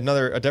did see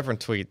a different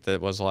tweet that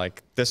was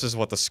like, this is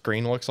what the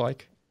screen looks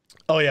like.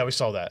 Oh yeah, we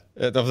saw that.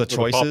 Of the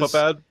choices. Pop-up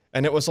ad?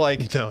 And it was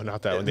like... No,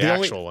 not that one. The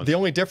actual one. The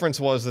only difference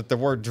was that the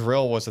word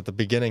drill was at the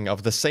beginning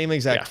of the same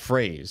exact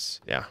phrase.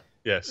 Yeah.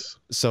 Yes.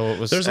 So it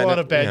was... There's a lot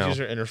of bad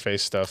user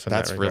interface stuff in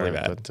that's that really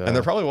regard, bad. And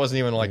there probably wasn't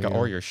even like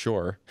or you're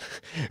sure.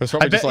 It was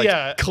probably just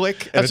like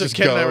click and that's what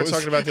Ken and I were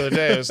talking about the other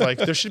day. It was like,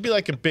 there should be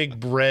like a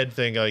big red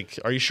thing. Like,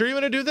 are you sure you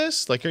want to do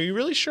this? Like, are you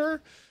really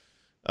sure?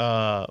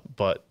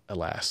 But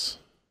alas.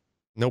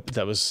 Nope.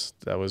 That was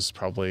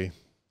probably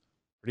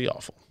pretty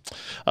awful.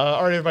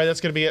 All right, everybody,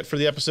 that's going to be it for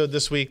the episode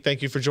this week.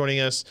 Thank you for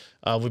joining us.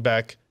 We'll be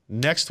back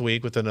next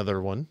week with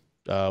another one.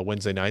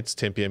 Wednesday nights,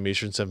 10 p.m.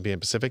 Eastern, 7 p.m.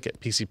 Pacific at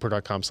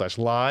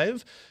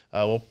pcpro.com/live.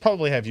 We'll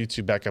probably have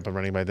YouTube back up and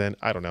running by then.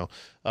 I don't know.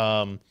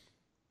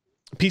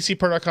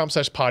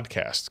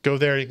 pcpro.com/podcast. Go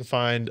there. You can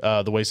find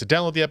the ways to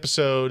download the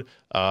episode,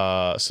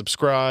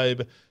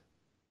 subscribe,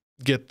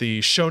 get the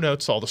show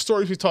notes, all the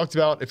stories we talked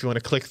about. If you want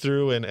to click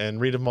through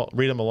and read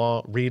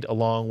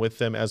along with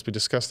them as we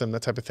discuss them,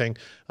 that type of thing.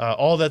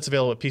 All that's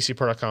available at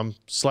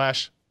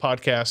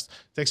pcpro.com/podcast.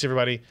 Thanks,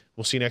 everybody.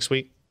 We'll see you next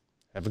week.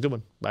 Have a good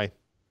one. Bye.